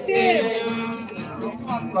meet Him,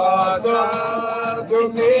 caught up to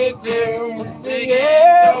meet Him,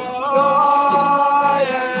 singing joy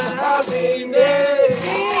and happiness.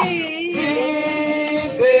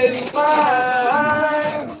 Peace is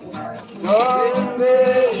mine,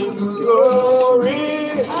 someday in glory.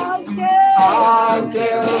 I'll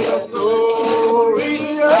tell the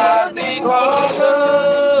story. I'll be caught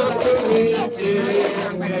up to meet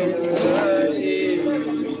Him.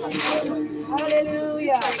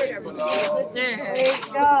 Hallelujah. Praise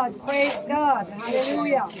God. Praise God.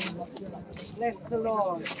 Hallelujah. Bless the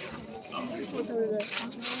Lord.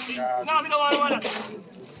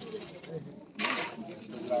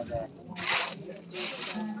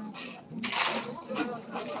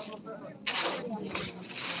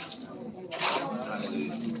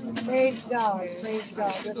 Praise God. Praise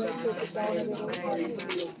God.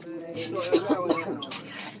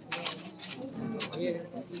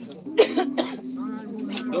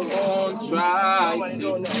 Don't try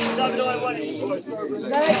to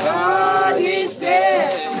that God is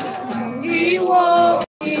there. He woke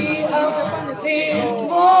me up this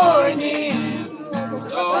morning.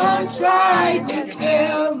 Don't try to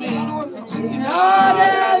tell me it's not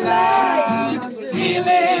alive. He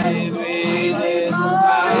lives within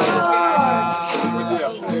my heart.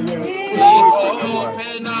 He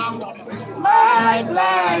opened up my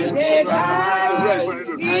blinded eyes.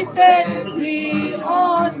 He set me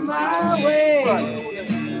on my way.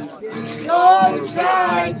 Don't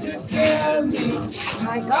try to tell me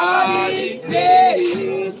my God is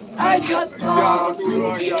dead. I just talked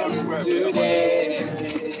to Him today.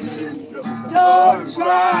 Don't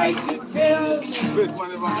try to tell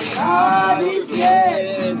me my God is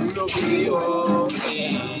dead. He woke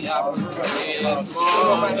me up this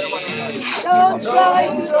morning. Don't try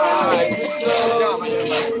to tell me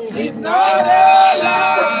He's not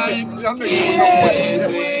alive. He is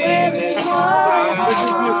with His heart.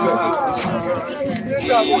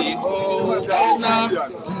 He opened up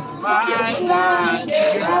my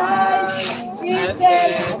blinded eyes. He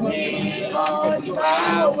set me on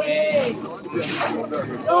my way.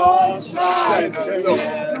 Don't try to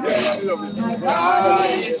tell me my God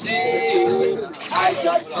is dead. I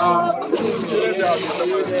just talked to Him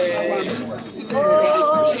today.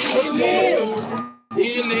 Oh, He lives.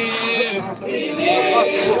 He lives. He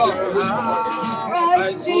lives.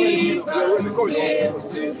 Christ Jesus lives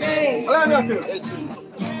today.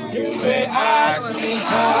 You may ask me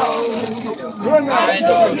how.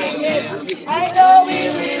 I know we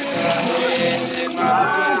live in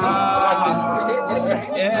my heart.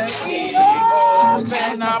 Yes, he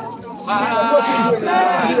opened up my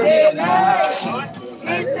blinded eyes.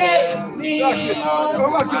 He set me on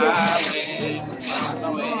my way.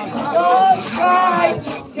 Don't try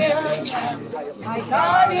to tell me my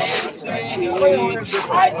God is staying.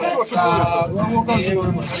 I just love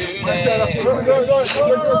him today.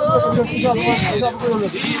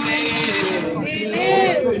 He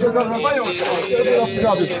lives.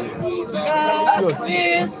 God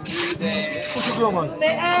lives today. They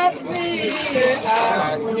ask me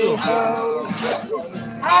how.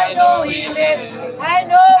 I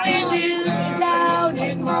know he lives down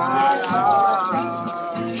in my heart.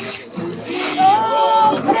 He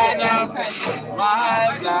opened up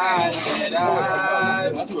my blinded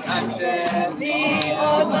eyes and set me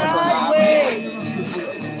on my way.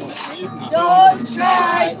 Don't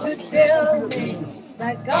try to tell me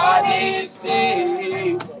that God is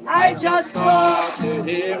there. I just talk to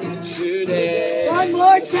him today. One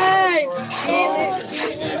more time. He lives.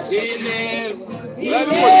 He lives. He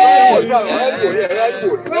lives.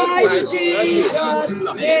 Christ Jesus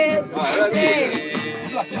lives today.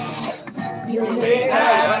 You may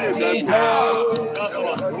ask me how.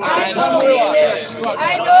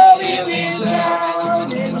 I know he lives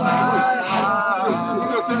down in my heart.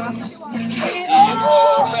 He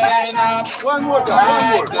opened up one more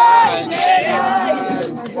time.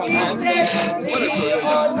 He set me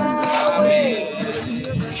on my way.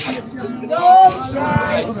 Don't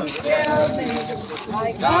try to tell me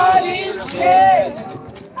my God is there.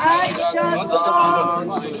 I just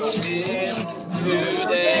want him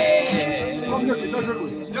today.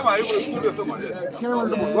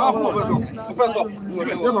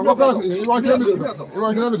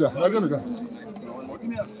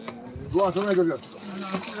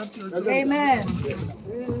 Amen.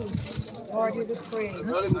 Lord, you the praise.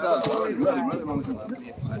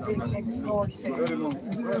 Be exalted.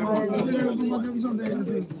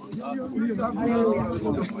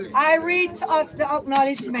 Hallelujah. I read to us the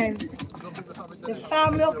acknowledgement. The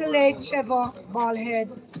family of the late Trevor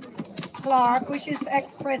Clarke wishes to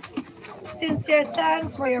express sincere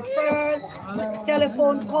thanks for your prayers,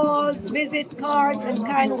 telephone calls, visit cards, and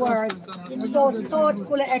kind words so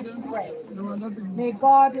thoughtfully expressed. May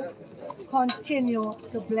God continue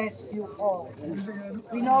to bless you all.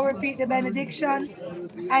 We now repeat the benediction.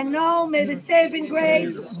 And now may the saving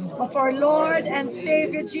grace of our Lord and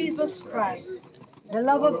Savior Jesus Christ, the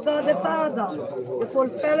love of God the Father, the full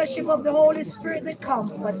fellowship of the Holy Spirit, the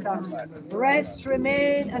Comforter, rest,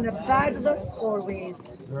 remain, and abide with us always,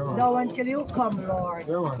 now until you come, Lord.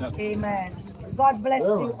 Amen. God bless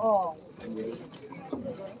you all.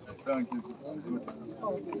 Thank you.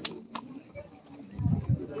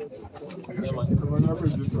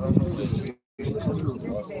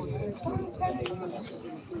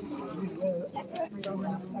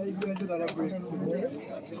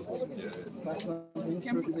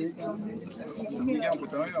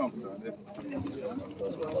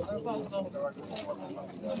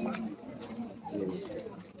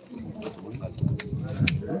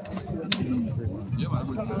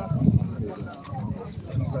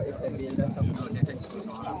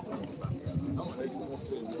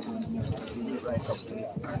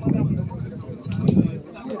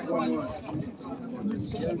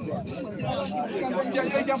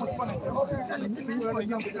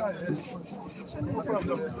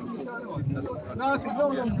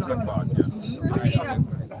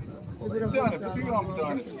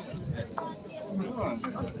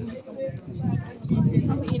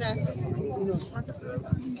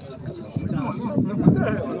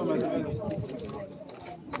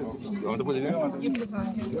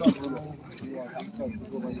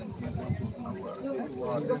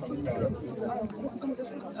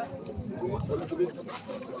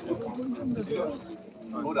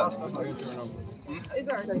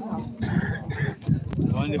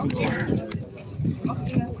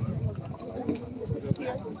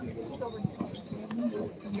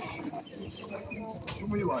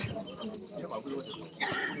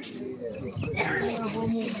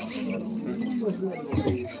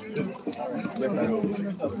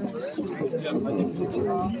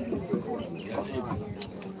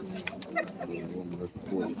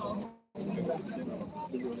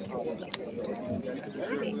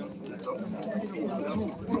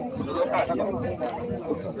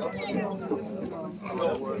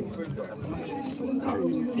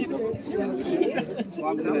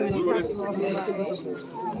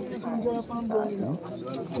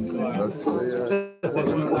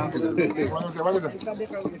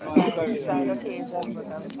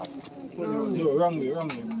 Wrong way.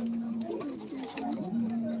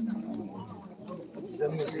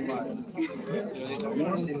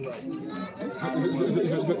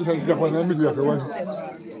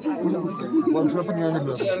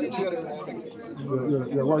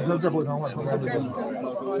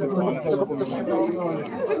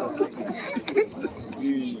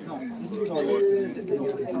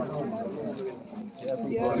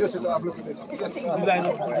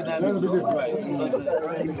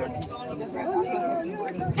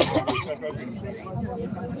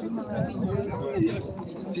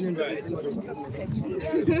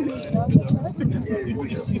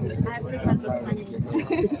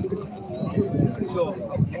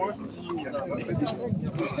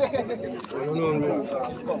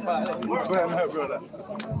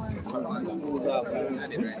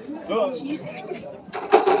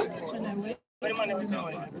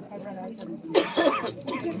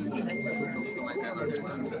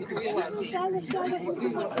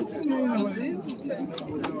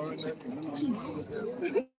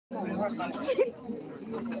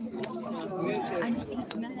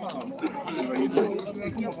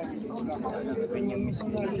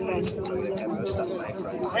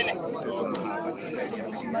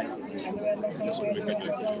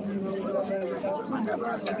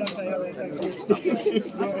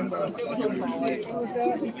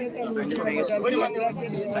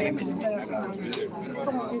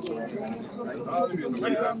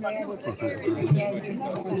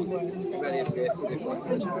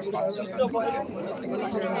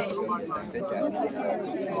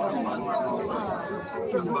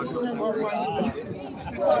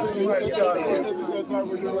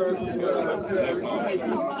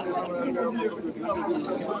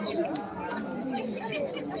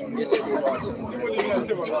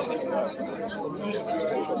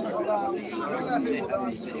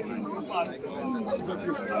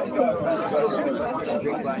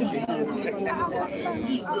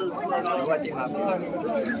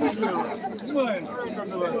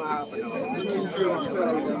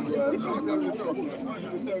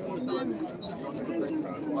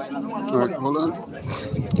 Alright, hold on.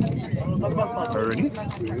 Ready?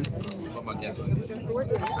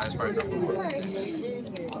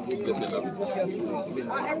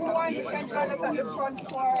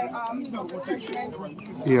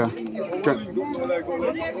 Yeah.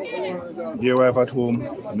 Dear wife at home,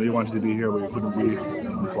 I know you wanted to be here, but you couldn't be,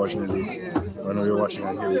 unfortunately. I know you're watching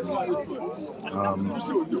and here with me.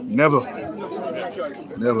 Never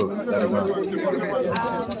let it go.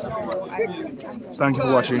 Thank you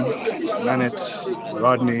for watching. Nanette,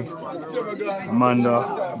 Rodney,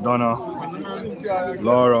 Amanda, Donna,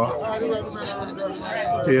 Laura,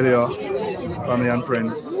 Talia, family and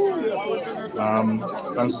friends.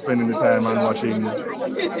 Thanks for spending the time and watching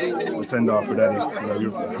the send-off for Daddy.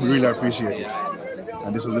 We really appreciate it.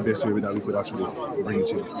 And this was the best way that we could actually bring it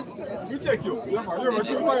to you. Thank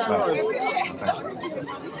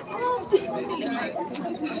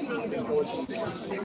you.